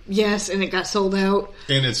nowhere. Yes, and it got sold out.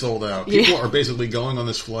 And it's sold out. People are basically going on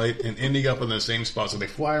this flight and ending up in the same spot. So they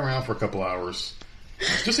fly around for a couple hours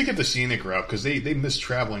just to get the scenic route because they miss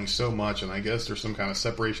traveling so much. And I guess there's some kind of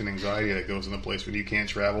separation anxiety that goes in a place when you can't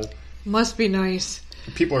travel. Must be nice.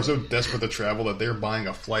 People are so desperate to travel that they're buying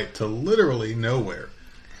a flight to literally nowhere.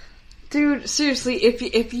 Dude, seriously,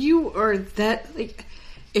 if you are that, like,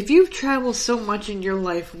 if you've traveled so much in your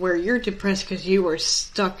life where you're depressed because you are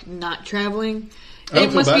stuck not traveling,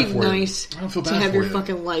 it must be nice to have your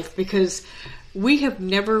fucking life, because we have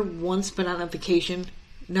never once been on a vacation.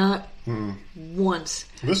 Not once.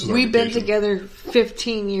 We've been together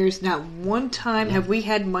 15 years. Not one time have we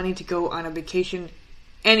had money to go on a vacation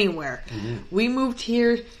anywhere. We moved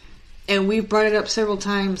here, and we've brought it up several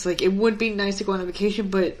times. Like, it would be nice to go on a vacation,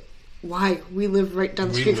 but why? We live right down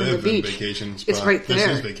the street from the beach. Vacation spot. It's right there.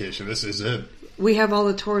 This is vacation. This is it. We have all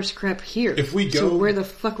the tourist crap here. If we go, so where the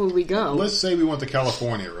fuck would we go? Let's say we went to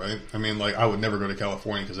California, right? I mean, like, I would never go to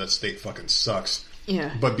California because that state fucking sucks.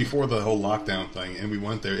 Yeah. But before the whole lockdown thing, and we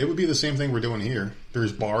went there, it would be the same thing we're doing here.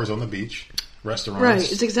 There's bars on the beach, restaurants.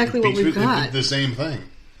 Right. It's exactly what we've got. The same thing.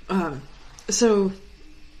 So,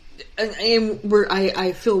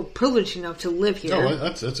 I feel privileged enough to live here. Oh,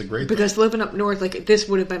 that's a great thing. Because living up north, like, this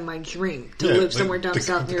would have been my dream to live somewhere down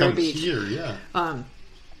south near a beach. Here, yeah.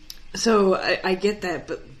 So I get that,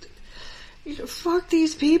 but fuck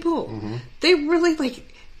these people. They really,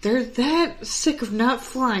 like, they're that sick of not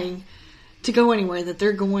flying to go anywhere that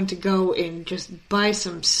they're going to go and just buy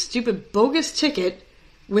some stupid bogus ticket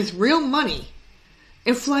with real money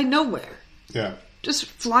and fly nowhere. Yeah. Just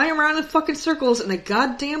fly around in fucking circles in a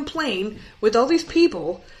goddamn plane with all these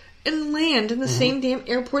people and land in the same damn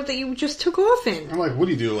airport that you just took off in. I'm like, what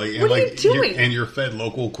do you do? Like, what are you doing? And you're fed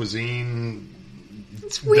local cuisine,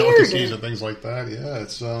 it's weird, delicacies and things like that. Yeah,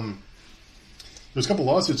 it's there's a couple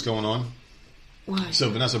lawsuits going on. Why? So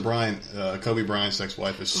Vanessa Bryant, Kobe Bryant's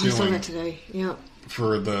ex-wife, is suing. I saw that today. Yeah.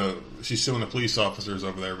 She's suing the police officers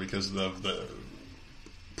over there because of the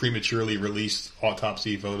prematurely released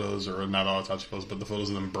autopsy photos, or not autopsy photos, but the photos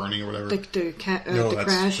of them burning or whatever. The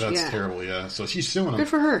crash. That's terrible. Yeah. So she's suing them. Good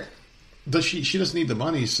for her. She doesn't need the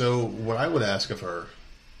money. So what I would ask of her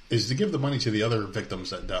is to give the money to the other victims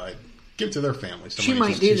that died. Give it to their families. She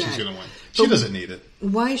might do that. She's going to win. She doesn't need it.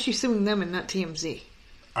 Why is she suing them and not TMZ?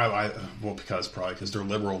 Well, because they're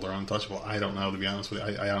liberal, they're untouchable. I don't know, to be honest with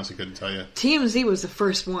you. I honestly couldn't tell you. TMZ was the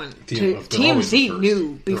first one. TMZ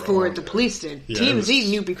knew before the police did. Yeah, TMZ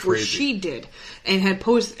knew before she did, and had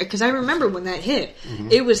posted. Because I remember when that hit,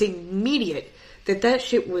 it was immediate that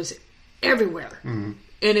shit was everywhere, and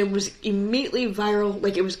it was immediately viral.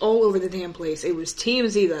 Like, it was all over the damn place. It was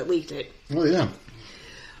TMZ that leaked it. Well, yeah.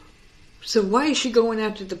 So why is she going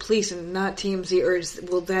after the police and not TMZ, or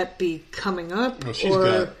will that be coming up? Well,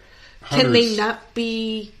 or can they not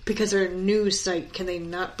be, because they're a news site, can they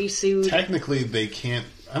not be sued? Technically, they can't.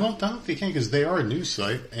 I don't think they can, because they are a news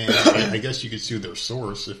site, and I guess you could sue their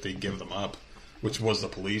source if they give them up, which was the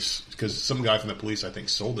police, because some guy from the police, I think,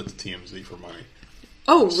 sold it to TMZ for money.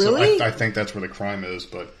 Oh, really? So I think that's where the crime is,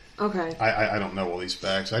 but okay. I don't know all these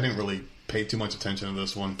facts. I didn't really pay too much attention to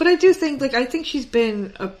this one. But I do think, I think she's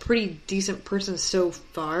been a pretty decent person so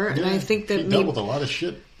far, and I think that she dealt with a lot of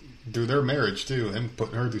shit through their marriage too, and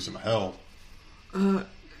putting her through some hell. But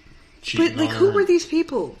who were these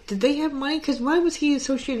people? Did they have money? Because why was he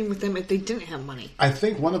associating with them if they didn't have money? I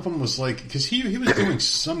think one of them was because he was doing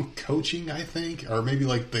some coaching, I think, or maybe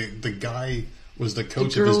the guy was the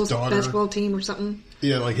coach of his daughter basketball team or something.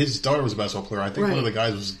 Yeah, like his daughter was a basketball player. I think one of the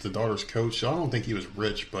guys was the daughter's coach. So I don't think he was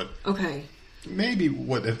rich, but okay. Maybe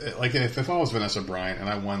if I was Vanessa Bryant and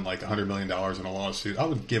I won like $100 million in a lawsuit, I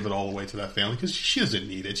would give it all away to that family because she doesn't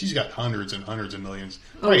need it. She's got hundreds and hundreds of millions,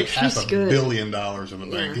 probably $500 million in the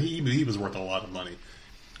bank. He was worth a lot of money.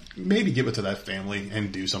 Maybe give it to that family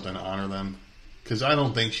and do something to honor them. Because I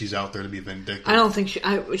don't think she's out there to be vindictive. I don't think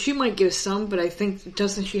she might give some, but I think,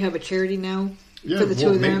 doesn't she have a charity now? Yeah, for the two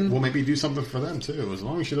of them. Well, maybe do something for them too. As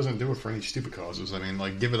long as she doesn't do it for any stupid causes. I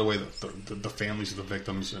mean, give it away to the families of the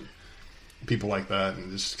victims and people like that,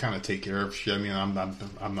 and just kind of take care of shit. I mean,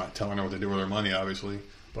 I'm not telling her what to do with her money, obviously,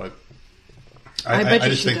 but I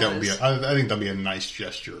just think that would be. I think that'd be a nice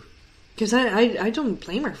gesture Because I don't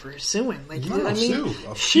blame her for suing. Like, No, I mean,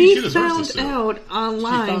 sue. she deserves found to sue. out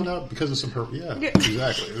online. She found out because of some her. Yeah,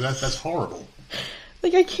 exactly. That's horrible.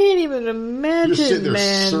 Like, I can't even imagine, You're sitting there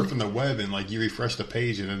man. surfing the web, and like you refresh the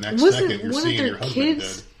page, and the next second you're seeing your husband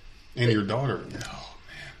dead and your daughter. Oh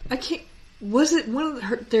man, I can't. Was it one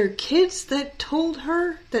of their kids that told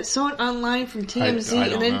her, that saw it online from TMZ I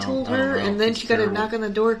and then told her, and then she got a knock on the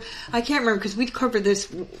door? I can't remember because we covered this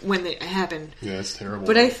when it happened. Yeah, it's terrible.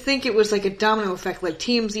 But I think it was like a domino effect. Like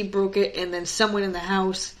TMZ broke it, and then someone in the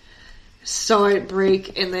house saw it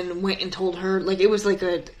break, and then went and told her. Like it was like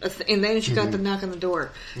and then she got the knock on the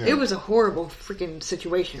door. Yeah. It was a horrible freaking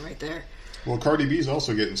situation right there. Well, Cardi B's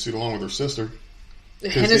also getting sued along with her sister.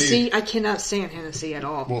 Hennessy, I cannot stand Hennessy at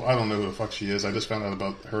all. Well, I don't know who the fuck she is. I just found out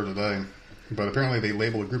about her today. But apparently they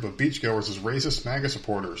label a group of beachgoers as racist MAGA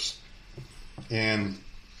supporters. And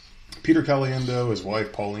Peter Caliendo, his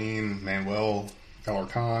wife Pauline, Manuel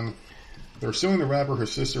Alarcon, they're suing the rapper, her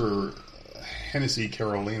sister Hennessy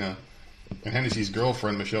Carolina, and Hennessy's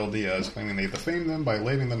girlfriend Michelle Diaz, claiming they defamed them by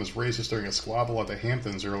labeling them as racist during a squabble at the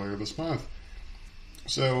Hamptons earlier this month.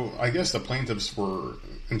 So, I guess the plaintiffs were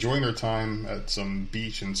enjoying their time at some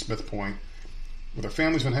beach in Smith Point with their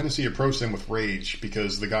families when Hennessy approached them with rage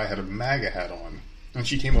because the guy had a MAGA hat on. And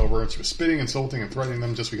she came over and she was spitting, insulting, and threatening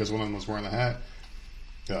them just because one of them was wearing the hat.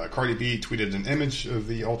 Cardi B tweeted an image of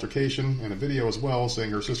the altercation and a video as well, saying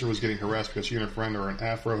her sister was getting harassed because she and her friend are an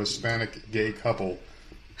Afro-Hispanic gay couple.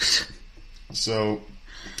 So,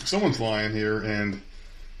 someone's lying here, and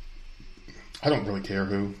I don't really care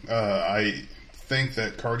who. I think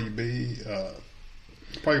that Cardi B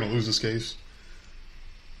is probably going to lose this case.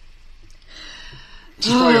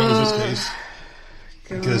 She's probably going to lose this case.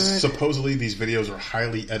 Because supposedly these videos are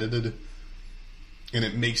highly edited, and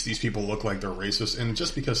it makes these people look like they're racist. And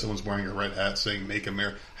just because someone's wearing a red hat saying "Make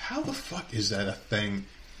America," how the fuck is that a thing?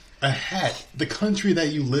 A hat, the country that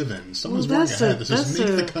you live in. Someone's wearing a hat that says "Make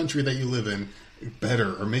the country that you live in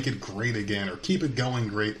better," or "Make it great again," or "Keep it going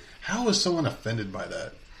great." How is someone offended by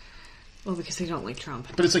that? Well, because they don't like Trump.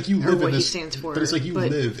 But it's like you live in this. He stands for. But it's like you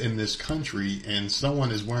live in this country, and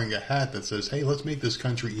someone is wearing a hat that says, "Hey, let's make this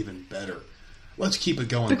country even better. Let's keep it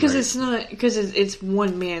going." Because it's not. Because it's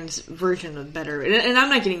one man's version of better, and I'm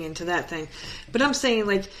not getting into that thing. But I'm saying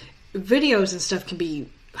like videos and stuff can be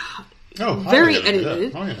very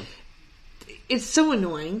edited. Yeah. Oh, yeah. It's so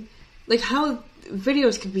annoying. Like how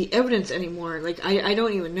videos can be evidence anymore. Like I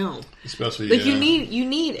don't even know. Especially like you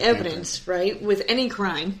need evidence, right, with any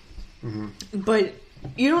crime. Mm-hmm. But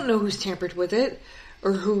you don't know who's tampered with it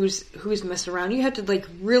or who's messed around. You have to like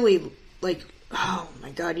really like. Oh my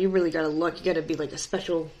god! You really got to look. You got to be like a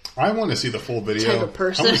special. I want to see the full video. Type of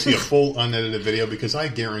person. I want to see a full unedited video because I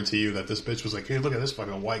guarantee you that this bitch was like, "Hey, look at this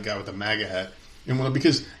fucking white guy with a MAGA hat," and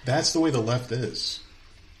because that's the way the left is.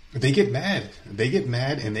 They get mad. They get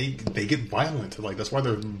mad and they get violent. Like that's why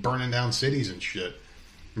they're burning down cities and shit.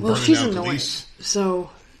 Well, she's annoying. Police. So.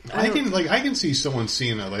 I can see someone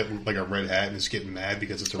seeing a red hat and just getting mad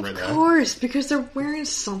because it's a red hat. Of course, because they're wearing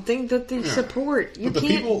something that they support. You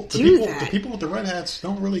can't do that. The people with the red hats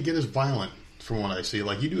don't really get as violent, from what I see.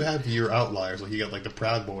 Like you do have your outliers, like you got like the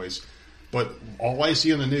Proud Boys, but all I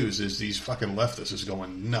see on the news is these fucking leftists is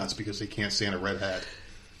going nuts because they can't stand a red hat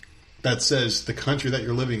that says the country that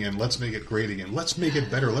you're living in. Let's make it great again. Let's make it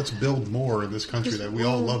better. Let's build more in this country that we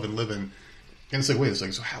all love and live in. And it's like, wait a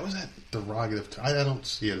second, so how is that derogative? I don't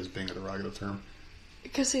see it as being a derogative term.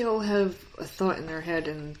 Because they all have a thought in their head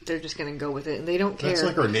and they're just going to go with it and they don't care. That's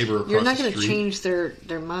like our neighbor across the street. You're not going to change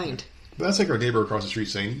their mind. But that's like our neighbor across the street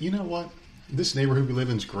saying, you know what? This neighborhood we live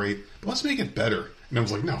in is great, but let's make it better. And I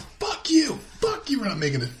was like, no, fuck you. Fuck you, we're not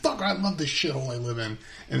making it. Fuck, I love this shithole I live in.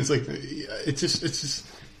 And it's like, it's just,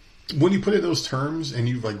 when you put it in those terms and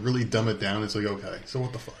you like really dumb it down, it's like, okay, so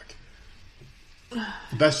what the fuck?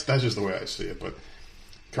 That's just the way I see it. But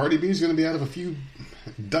Cardi B is going to be out of a few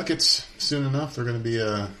ducats soon enough. They're going to be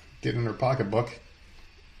getting in her pocketbook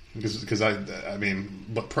because I mean,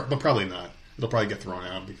 but probably not. It'll probably get thrown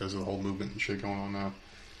out because of the whole movement and shit going on now.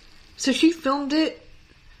 So she filmed it.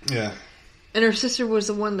 Yeah. And her sister was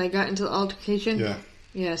the one that got into the altercation. Yeah.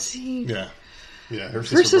 Yeah. See. Yeah. Yeah, her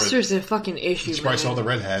sister's a fucking issue. She probably saw the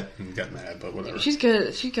red hat and got mad, but whatever. She's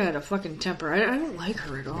got a fucking temper. I don't like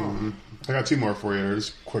her at all. Mm-hmm. I got two more for you.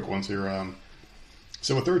 Just quick ones here.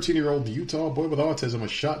 So a 13-year-old Utah boy with autism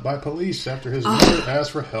was shot by police after his mother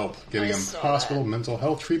asked for help, getting him hospital mental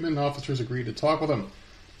health treatment, and officers agreed to talk with him.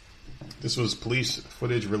 This was police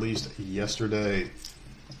footage released yesterday.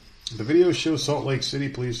 The video shows Salt Lake City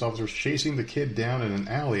police officers chasing the kid down in an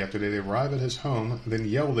alley after they arrived at his home, then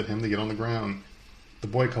yelled at him to get on the ground. The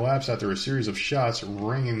boy collapsed after a series of shots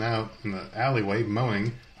ringing out in the alleyway,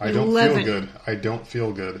 moaning. I don't feel good. I don't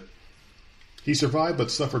feel good. He survived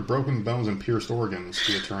but suffered broken bones and pierced organs,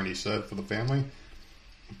 the attorney said for the family.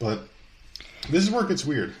 But this is where it gets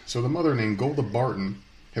weird. So the mother, named Golda Barton,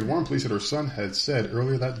 had warned police that her son had said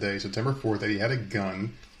earlier that day, September 4th, that he had a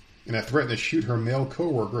gun and had threatened to shoot her male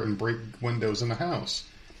co-worker and break windows in the house.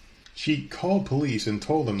 She called police and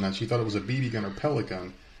told them that she thought it was a BB gun or pellet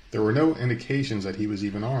gun. There were no indications that he was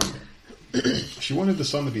even armed. She wanted the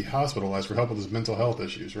son to be hospitalized for help with his mental health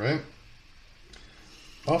issues, right?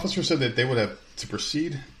 Officers said that they would have to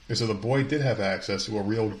proceed, and so the boy did have access to a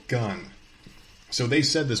real gun. So they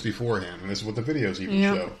said this beforehand, and this is what the videos even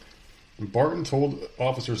show. Barton told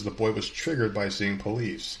officers the boy was triggered by seeing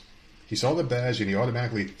police. He saw the badge and he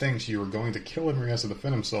automatically thinks you were going to kill him or he has to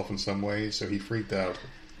defend himself in some way, so he freaked out.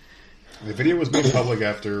 The video was made public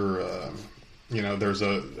after, there's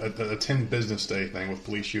a 10 business day thing with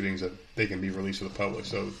police shootings that they can be released to the public.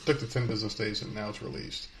 So it took the 10 business days and now it's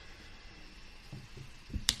released.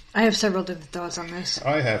 I have several different thoughts on this.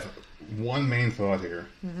 I have one main thought here.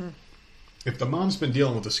 Mm-hmm. If the mom's been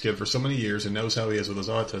dealing with this kid for so many years and knows how he is with his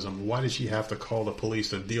autism, why did she have to call the police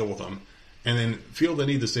to deal with him? And then feel the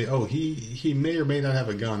need to say, oh, he may or may not have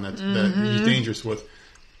a gun that he's dangerous with.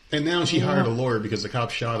 And now she hired a lawyer because the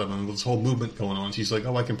cops shot him and this whole movement going on. She's like,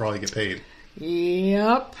 oh, I can probably get paid.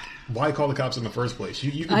 Yep. Why call the cops in the first place?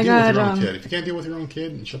 You can deal with your own kid. If you can't deal with your own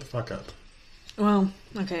kid, then shut the fuck up. Well,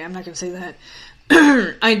 okay, I'm not going to say that.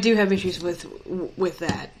 I do have issues with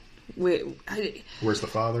that. Where's the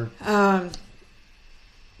father?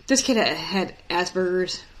 This kid had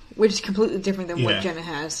Asperger's, which is completely different than what Jenna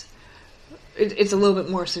has. It's a little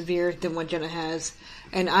bit more severe than what Jenna has.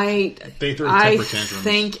 And I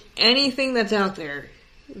think anything that's out there,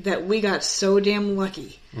 that we got so damn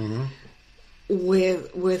lucky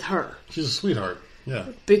with her. She's a sweetheart, yeah.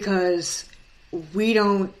 Because we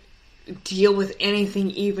don't deal with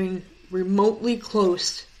anything even remotely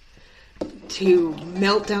close to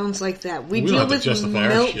meltdowns like that. We deal with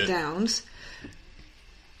meltdowns,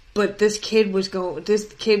 but this kid was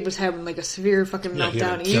having like a severe fucking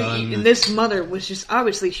meltdown. And this mother was just,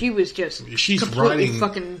 obviously, she was just completely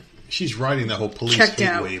fucking. She's riding that whole police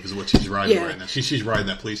hate wave is what she's riding right now. She's riding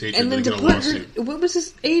that police hate wave. And then to put her, what was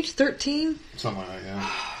his age? 13? Something like that, yeah.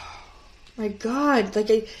 My God.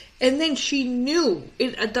 And then she knew.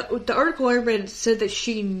 The article I read said that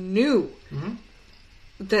she knew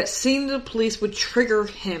that seeing the police would trigger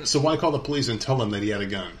him. So why call the police and tell them that he had a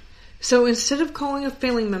gun? So instead of calling a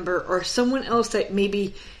family member or someone else that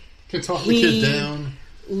maybe can talk the kid down,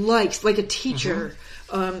 likes, like a teacher,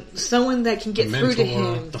 someone that can get through to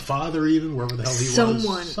him, the father, even wherever the hell he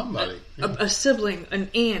was, somebody, a sibling, an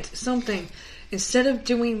aunt, something. Instead of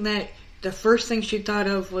doing that, the first thing she thought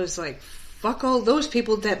of was like, fuck all those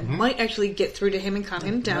people that might actually get through to him and calm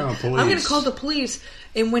him down. No, I'm going to call the police,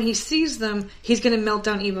 and when he sees them, he's going to melt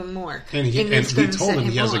down even more. And we told him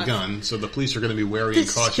he has a gun, so the police are going to be wary and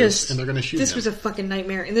cautious, and they're going to shoot him. This was a fucking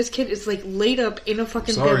nightmare, and this kid is like laid up in a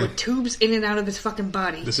fucking bed with tubes in and out of his fucking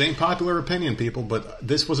body. This ain't popular opinion, people, but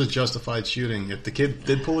this was a justified shooting. If the kid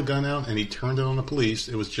did pull a gun out and he turned it on the police,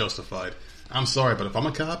 it was justified. I'm sorry, but if I'm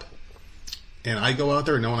a cop, and I go out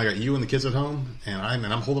there knowing I got you and the kids at home, and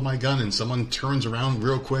I'm holding my gun, and someone turns around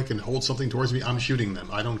real quick and holds something towards me, I'm shooting them.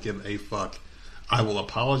 I don't give a fuck. I will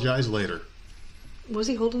apologize later. Was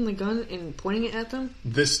he holding the gun and pointing it at them?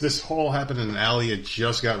 This all happened in an alley. It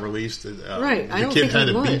just got released. Right. The kid had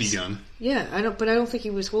a BB gun. Yeah, but I don't think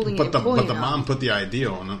he was holding it. But the mom put the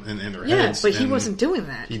idea on in their heads. Yeah, but he wasn't doing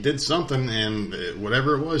that. He did something, and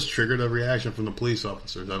whatever it was triggered a reaction from the police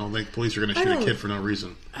officers. I don't think police are going to shoot a kid for no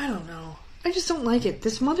reason. I don't know. I just don't like it.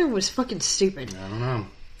 This mother was fucking stupid. I don't know.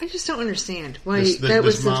 I just don't understand why that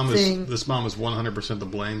was the thing. This mom is 100% to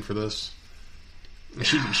blame for this.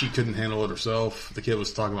 She couldn't handle it herself. The kid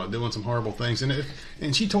was talking about doing some horrible things,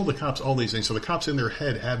 and she told the cops all these things. So the cops in their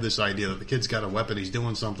head have this idea that the kid's got a weapon, he's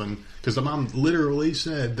doing something, because the mom literally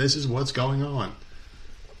said, "This is what's going on."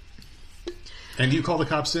 And you call the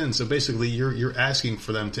cops in, so basically you're asking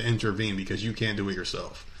for them to intervene because you can't do it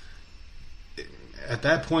yourself. At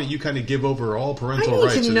that point, you kind of give over all parental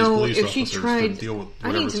rights to these police officers to deal with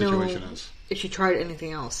whatever the situation is. If she tried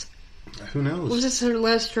anything else. Who knows? Was this her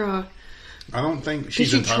last straw? I don't think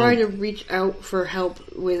she's entitled. Did she try to reach out for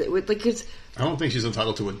help with it? I don't think she's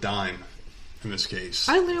entitled to a dime in this case.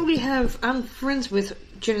 I literally I'm friends with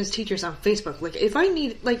Jenna's teachers on Facebook. Like, if I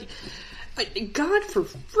need, God for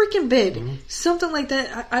freaking bid, something like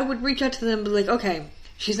that, I would reach out to them and be like, okay,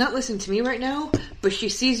 she's not listening to me right now, but she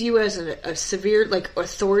sees you as a severe,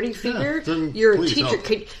 authority figure. Yeah, you're a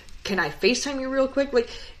teacher. Can I FaceTime you real quick?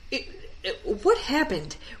 what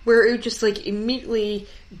happened where it just like immediately,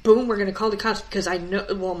 boom, we're going to call the cops because I know,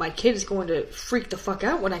 well, my kid is going to freak the fuck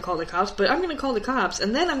out when I call the cops, but I'm going to call the cops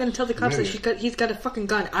and then I'm going to tell the cops that he's got a fucking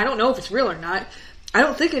gun. I don't know if it's real or not. I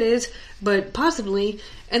don't think it is, but possibly.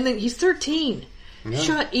 And then he's 13. Yeah.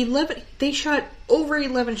 Shot 11. They shot over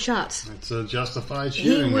 11 shots. It's a justified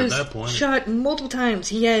shooting at that point. Shot multiple times.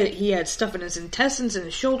 He had stuff in his intestines and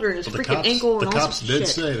his shoulder and his freaking ankle and all sorts of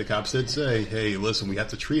shit. The cops did say, hey, listen, we have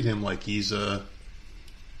to treat him like he's a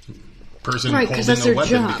person holding a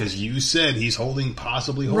weapon because you said he's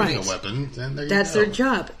possibly holding a weapon. And that's their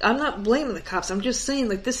job. I'm not blaming the cops. I'm just saying,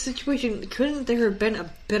 like, this situation, couldn't there have been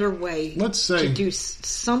a better way to do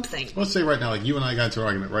something? Let's say right now, like, you and I got into an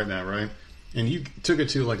argument right now, right? And you took it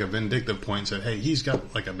to like a vindictive point and said, hey, he's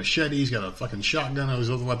got like a machete, he's got a fucking shotgun, all these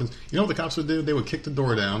other weapons. You know what the cops would do? They would kick the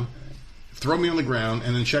door down, throw me on the ground,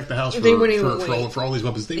 and then check the house for all these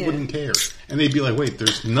weapons. They wouldn't care. And they'd be like, wait,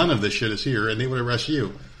 there's none of this shit is here, and they would arrest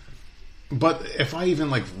you. But if I even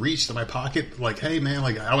like reached in my pocket, like, hey man,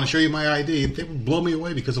 like I want to show you my ID, they would blow me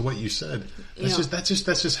away because of what you said. That's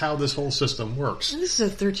just how this whole system works. This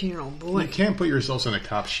is a 13-year-old boy. You can't put yourselves in a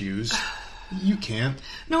cop's shoes. You can't.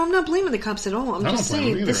 No, I'm not blaming the cops at all. I'm just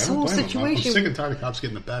saying this whole situation. I'm sick and tired of cops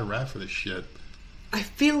getting a bad rap for this shit. I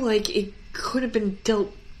feel like it could have been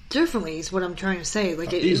dealt differently. Is what I'm trying to say.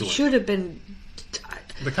 Like it should have been.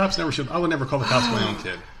 The cops never should. I would never call the cops my own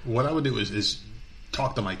kid. What I would do is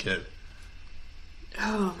talk to my kid.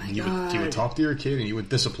 Oh my god! You would talk to your kid and you would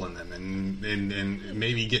discipline them and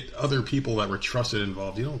maybe get other people that were trusted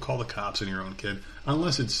involved. You don't call the cops on your own kid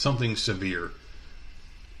unless it's something severe.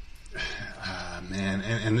 Man,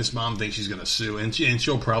 and this mom thinks she's going to sue, and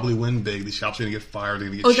she'll probably win big. These cops are going to get fired. They're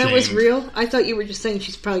going to get shamed. That was real? I thought you were just saying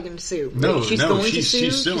she's probably going to sue. No, she's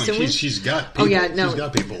suing. She's got people. Oh yeah, no. She's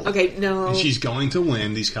got people. Okay, no. And she's going to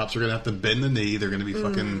win. These cops are going to have to bend the knee. They're going to be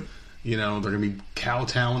fucking, they're going to be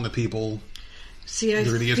kowtowing the people. See, I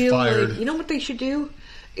feel like, you know what they should do?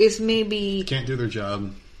 Is maybe... Can't do their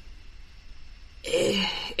job.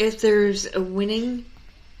 If there's a winning,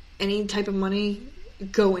 any type of money...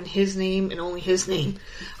 go in his name and only his name.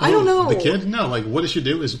 I don't know. The kid? No, like what it should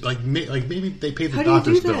do is like maybe they pay the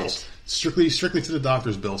doctor's bills. Strictly to the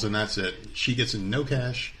doctor's bills, and that's it. She gets no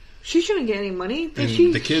cash. She shouldn't get any money.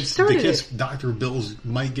 The kids' doctor bills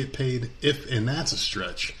might get paid and that's a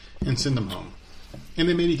stretch, and send them home. And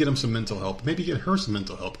then maybe get them some mental help. Maybe get her some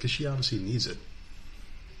mental help because she obviously needs it.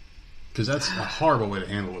 Because that's a horrible way to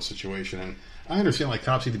handle a situation. And I understand like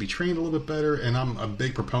cops need to be trained a little bit better, and I'm a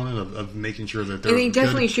big proponent of making sure that they're. And they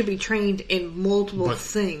definitely should be trained in multiple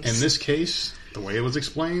things. In this case, the way it was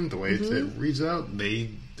explained, the way it reads out,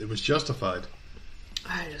 it was justified.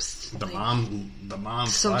 The mom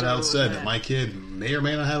flat out said that my kid may or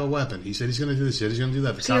may not have a weapon. He said he's going to do this. He said he's going to do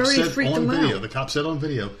that. The cop said on video. The cop said on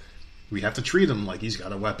video, we have to treat him like he's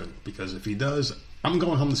got a weapon because if he does, I'm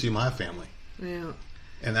going home to see my family. Yeah.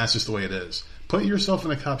 And that's just the way it is. Put yourself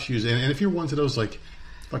in a cop's shoes. And if you're one of those, like,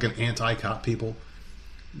 fucking anti-cop people,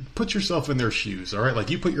 put yourself in their shoes, all right?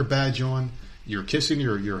 Like, you put your badge on, you're kissing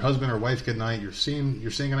your husband or wife goodnight, you're saying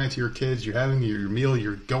goodnight to your kids, you're having your meal,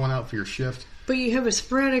 you're going out for your shift. But you have a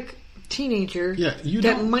sporadic teenager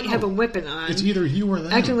that might have a weapon on. It's either you or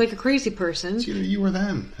them. Acting like a crazy person. It's either you or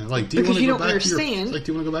them. Like, do you want to go back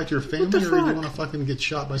to your family, or do you want to fucking get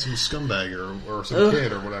shot by some scumbag or some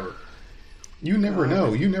kid or whatever? You never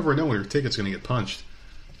know. You never know when your ticket's going to get punched.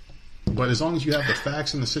 But as long as you have the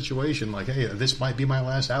facts in the situation, like, hey, this might be my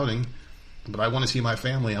last outing, but I want to see my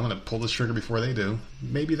family, I'm going to pull this trigger before they do.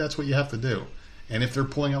 Maybe that's what you have to do. And if they're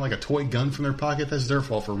pulling out like a toy gun from their pocket, that's their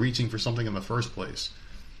fault for reaching for something in the first place.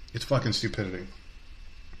 It's fucking stupidity.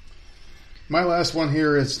 My last one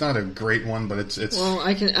here, it's not a great one, but it's. Well,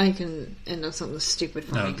 I can end on something stupid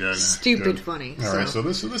funny. Oh, good. Stupid funny. All right, so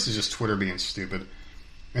this is just Twitter being stupid.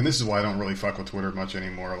 And this is why I don't really fuck with Twitter much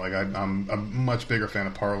anymore. Like I'm a much bigger fan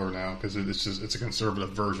of Parler now because it's a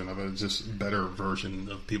conservative version of it. It's just a better version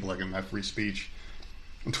of people that can have free speech.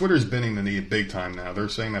 And Twitter's bending the knee big time now. They're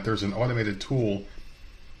saying that there's an automated tool,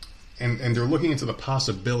 and they're looking into the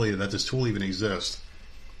possibility that this tool even exists,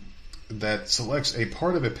 that selects a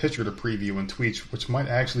part of a picture to preview in tweets which might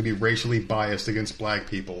actually be racially biased against black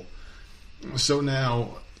people. So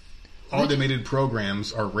now, automated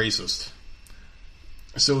programs are racist.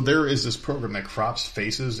 So there is this program that crops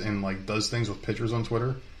faces and like does things with pictures on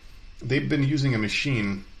Twitter. They've been using a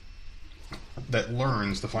machine that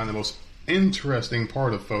learns to find the most interesting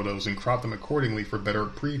part of photos and crop them accordingly for better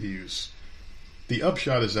previews. The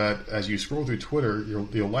upshot is that as you scroll through Twitter,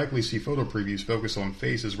 you'll likely see photo previews focused on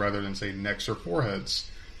faces rather than, say, necks or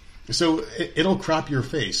foreheads. So it'll crop your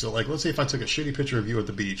face. So, like, let's say if I took a shitty picture of you at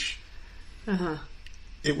the beach,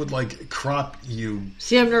 it would like crop you.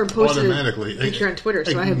 See, I've never posted automatically. a picture on Twitter,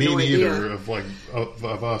 so I have no idea. Of like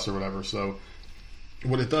of us or whatever. So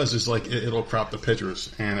what it does is like it'll crop the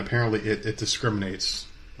pictures, and apparently it discriminates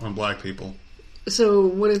on black people. So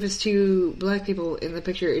what if it's two black people in the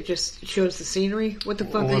picture? It just shows the scenery. What the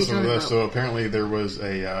fuck are you talking about? So apparently there was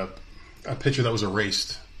a picture that was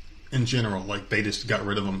erased in general. Like they just got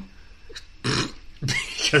rid of them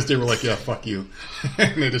because they were like, yeah, fuck you,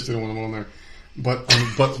 and they just didn't want them on there.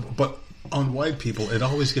 But on white people, it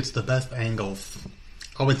always gets the best angles.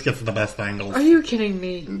 Always gets the best angles. Are you kidding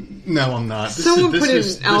me? No, I'm not. Someone put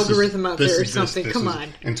an algorithm out there or something. Come on.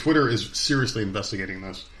 And Twitter is seriously investigating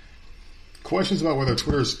this. Questions about whether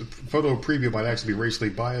Twitter's photo preview might actually be racially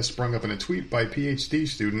biased sprung up in a tweet by PhD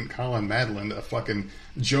student Colin Madland, a fucking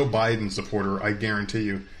Joe Biden supporter, I guarantee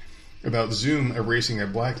you, about Zoom erasing a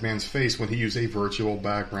black man's face when he used a virtual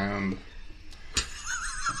background.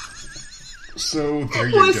 So, there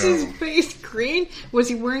you go. Was his face green? Was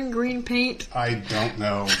he wearing green paint? I don't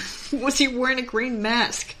know. Was he wearing a green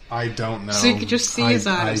mask? I don't know. So you could just see his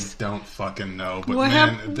eyes. I don't fucking know.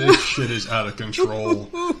 But this shit is out of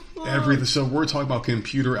control. So we're talking about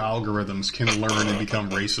computer algorithms can learn and become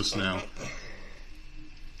racist now.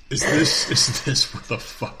 Is this what the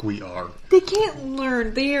fuck we are? They can't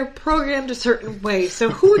learn. They are programmed a certain way. So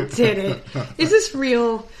who did it? Is this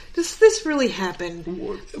real? Does this really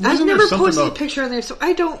happen? I've never posted a picture on there, so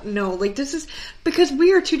I don't know. Like, this is because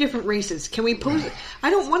we are two different races. Can we post? I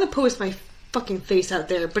don't want to post my fucking face out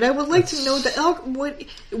there, but I would like to know what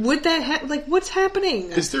would that like what's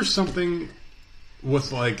happening? Is there something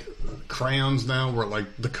with like crayons now where like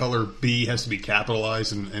the color B has to be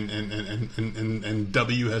capitalized and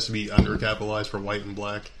W has to be undercapitalized for white and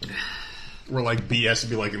black? Where like B has to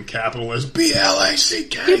be like in capital as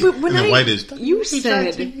BLACK. Yeah, but when white is you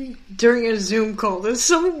said during a Zoom call that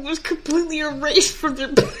someone was completely erased from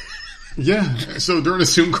their. Yeah, so during a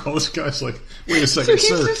Zoom call, this guy's like, "Wait a second,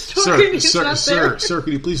 sir,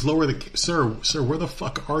 can you please lower the sir? Where the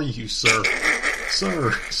fuck are you, sir?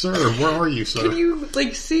 Sir, where are you, sir? Can you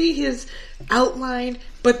like see his outline,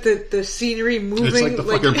 but the scenery moving? It's like the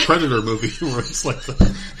fucking Predator movie where it's like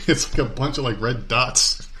a bunch of like red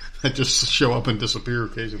dots that just show up and disappear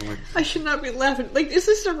occasionally. I should not be laughing. Like, is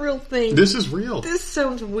this a real thing? This is real. This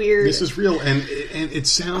sounds weird. This is real, and it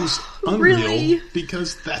sounds unreal really?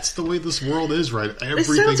 Because that's the way this world is, right? It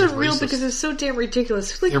sounds unreal because it's so damn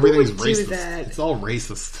ridiculous. Like, everything's who would racist. Do that? It's all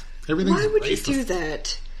racist. Everything's Why would racist. you do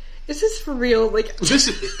that? Is this for real? Like,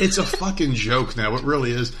 it's a fucking joke now. It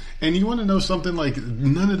really is. And you want to know something? Like,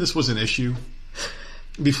 none of this was an issue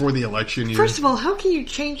before the election year. First of all, how can you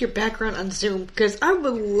change your background on Zoom? Because I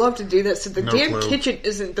would love to do that so the kitchen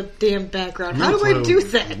isn't the damn background. How do I do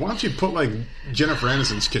that? Why don't you put, like, Jennifer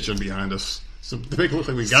Aniston's kitchen behind us? So to make it look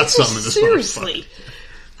like we got something in this. Seriously.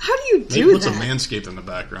 How do you do that? Maybe put some Manscaped in the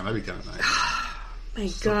background. That'd be kind of nice. My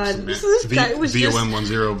God. This guy was just...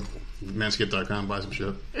 VOM10, Manscaped.com, buy some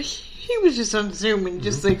shit. He was just on Zoom and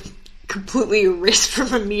just, like, completely erased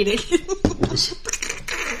from a meeting.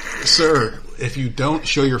 Sir, if you don't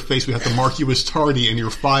show your face, we have to mark you as tardy and you're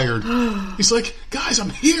fired. He's like, guys, I'm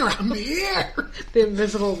here. The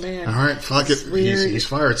invisible man. All right, fuck it. He's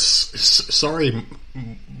fired. Sorry,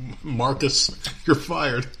 Marcus, you're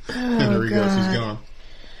fired. And there he goes. He's gone.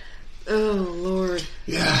 Oh, Lord.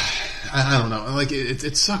 Yeah, I don't know. Like,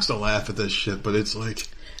 it sucks to laugh at this shit, but it's like...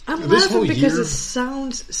 I'm laughing because it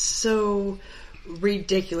sounds so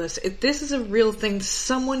ridiculous. If this is a real thing,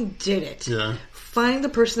 someone did it. Yeah. Find the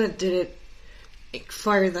person that did it,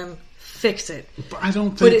 fire them, fix it. But I don't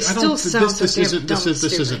think. But it still sounds this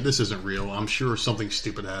isn't real. I'm sure something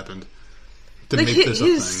stupid happened to like make this a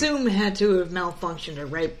thing. His Zoom had to have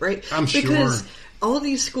malfunctioned, right? I'm sure. Because all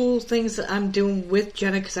these school things that I'm doing with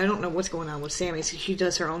Jenna, because I don't know what's going on with Sammy, so she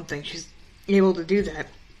does her own thing. She's able to do that.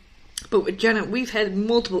 But with Jenna, we've had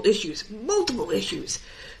multiple issues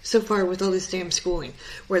so far with all this damn schooling,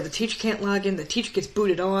 where the teacher can't log in, the teacher gets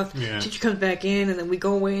booted off, the teacher comes back in, and then we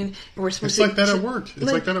go in, and we're supposed to... It's like that at work.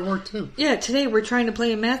 It's like that at work, too. Yeah, today we're trying to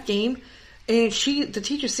play a math game, and the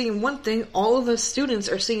teacher's seeing one thing, all of us students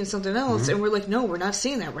are seeing something else, and we're like, no, we're not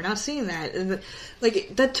seeing that, And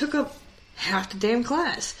that took up half the damn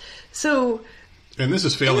class. So... And this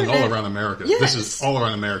is failing all around America. Yes. This is all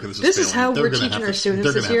around America. This is this failing. Is how we're teaching our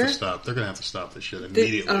students this year. They're going to have to stop this shit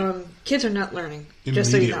immediately. Kids are not learning.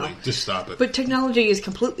 Just so you know. Just stop it. But technology is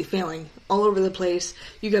completely failing all over the place.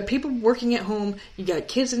 You got people working at home. You got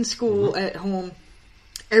kids in school at home.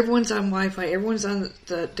 Everyone's on Wi-Fi. Everyone's on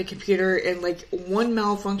the computer. And like one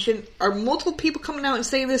malfunction. Are multiple people coming out and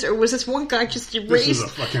saying this, or was this one guy just erased? This is a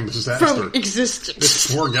fucking disaster. From existence.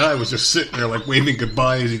 This poor guy was just sitting there like waving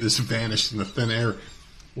goodbye as he just vanished in the thin air.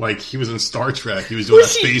 Like he was in Star Trek. He was doing that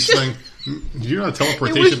space thing. Did you know the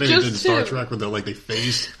teleportation thing they did in Star Trek where they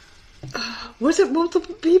phased? Was it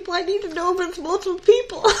multiple people? I need to know if it's multiple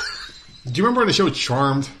people. Do you remember on the show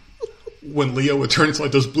Charmed when Leo would turn into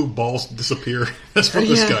like those blue balls disappear? That's what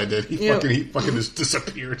this guy did. He fucking just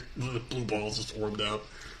disappeared. The blue balls just formed out.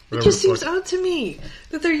 It just seems odd to me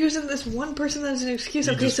that they're using this one person as an excuse.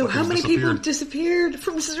 Okay, so how many people disappeared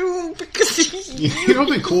from Zoom? Because you know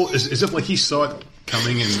what'd be cool is if like he saw it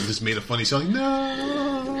coming and just made a funny sound.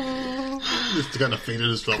 No, just kind of fainted,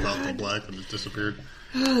 just fell out to black and just disappeared.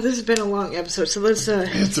 Oh, this has been a long episode, so let's.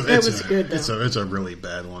 That was good. Though. It's a really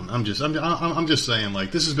bad one. I'm just saying,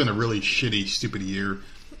 like this has been a really shitty, stupid year,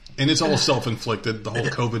 and it's all self-inflicted. The whole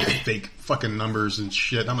COVID fake fucking numbers and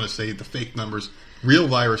shit. I'm going to say the fake numbers, real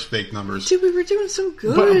virus fake numbers. Dude, we were doing so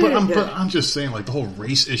good. But I'm just saying, like the whole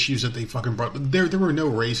race issues that they fucking brought. There were no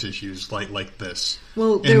race issues like this.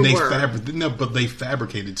 Well, there were. But they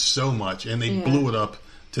fabricated so much, and they blew it up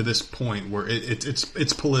to this point where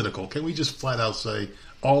it's political. Can we just flat out say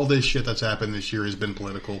all this shit that's happened this year has been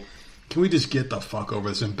political? Can we just get the fuck over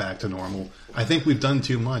this and back to normal? I think we've done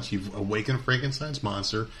too much. You've awakened Frankenstein's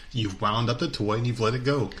monster. You've wound up the toy and you've let it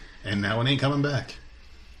go. And now it ain't coming back.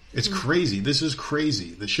 It's crazy. This is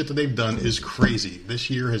crazy. The shit that they've done is crazy. This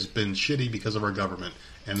year has been shitty because of our government.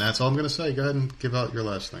 And that's all I'm going to say. Go ahead and give out your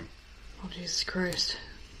last thing. Oh, Jesus Christ.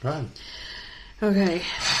 Go ahead. Okay.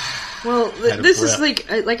 Well, this is like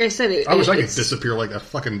I said. I wish I could disappear like that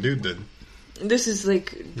fucking dude did. This is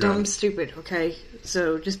like dumb, stupid. Okay,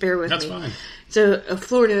 so just bear with me. That's fine. So a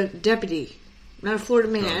Florida deputy, not a Florida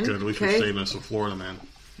man. Oh, good. At least we're saving us a Florida man.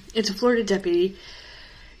 It's a Florida deputy.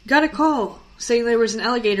 Got a call saying there was an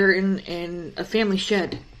alligator in a family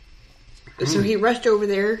shed. So he rushed over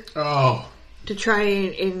there. To try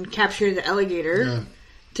and capture the alligator. Yeah.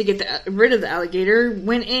 To get rid of the alligator,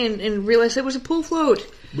 went in and realized it was a pool float.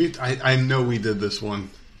 I know we did this one.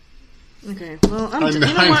 Okay, well, I'm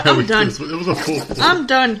done. It was a pool float. I'm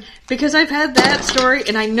done because I've had that story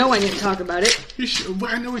and I know I didn't talk about it.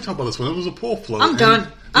 I know we talked about this one. It was a pool float. I'm done.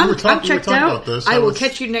 I'm checked out. I will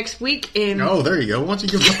catch you next week. Oh, there you go. Why don't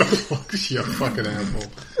you give out the plugs, you fucking asshole?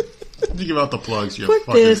 You give out the plugs, you fuck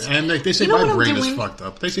fucking... This. And they say my brain is fucked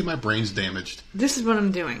up. They say my brain's damaged. This is what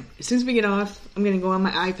I'm doing. As soon as we get off, I'm going to go on my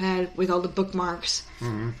iPad with all the bookmarks.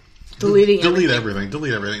 Mm-hmm. Delete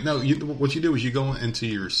everything. No, what you do is you go into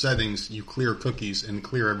your settings, you clear cookies, and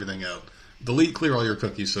clear everything out. Clear all your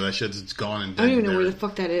cookies so that shit's gone and dead. I don't even know where the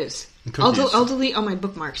fuck that is. I'll delete all my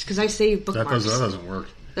bookmarks because I save bookmarks. That doesn't work.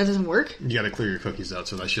 That doesn't work? You got to clear your cookies out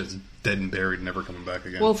so that shit's dead and buried, never coming back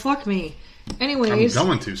again. Well, fuck me. Anyways, I'm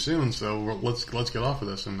going to soon, so let's get off of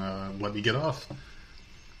this and let me get off.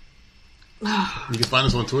 You can find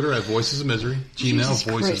us on Twitter at Voices of Misery, Gmail,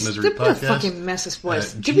 Voices of Misery Podcast. What a fucking mess this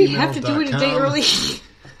was. Did we have to do it a day early?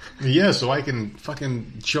 Yeah, so I can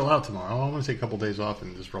fucking chill out tomorrow. I'm going to take a couple days off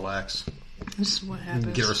and just relax. This is what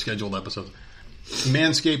happens. Get our scheduled episodes.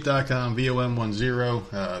 Manscaped.com,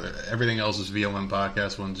 VOM10. Everything else is VOM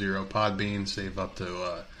Podcast 10. Podbean, save up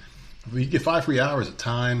to... you get 5 free hours of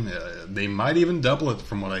time. They might even double it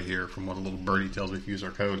from what I hear, from what a little birdie tells me if you use our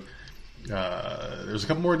code. There's a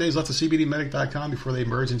couple more days left of CBDmedic.com before they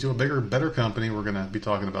merge into a bigger, better company we're going to be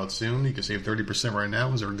talking about soon. You can save 30% right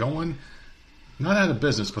now as they're going, not out of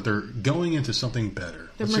business, but they're going into something better.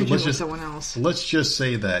 They're merging with someone else. Let's just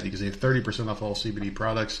say that. You can save 30% off all CBD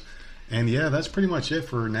products. And yeah, that's pretty much it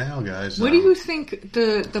for now, guys. Where do you think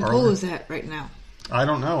the poll is at right now? I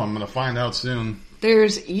don't know. I'm going to find out soon.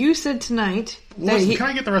 You said tonight... can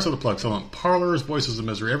I get the rest of the plugs? Hold on. Parler's Voices of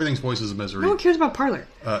Misery. Everything's Voices of Misery. No one cares about Parler.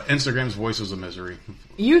 Instagram's Voices of Misery.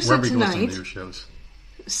 You said tonight...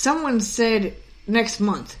 Someone said next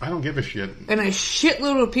month. I don't give a shit. And a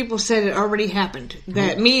shitload of people said it already happened.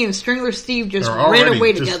 That me and Stringler Steve just ran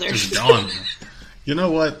away together. Just gone. You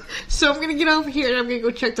know what? So I'm going to get over here and I'm going to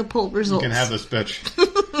go check the poll results. You can have this, bitch.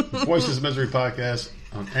 Voices of Misery Podcast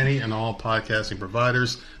on any and all podcasting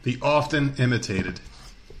providers. The often imitated,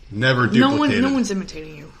 never duplicated. No one's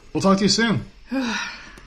imitating you. We'll talk to you soon.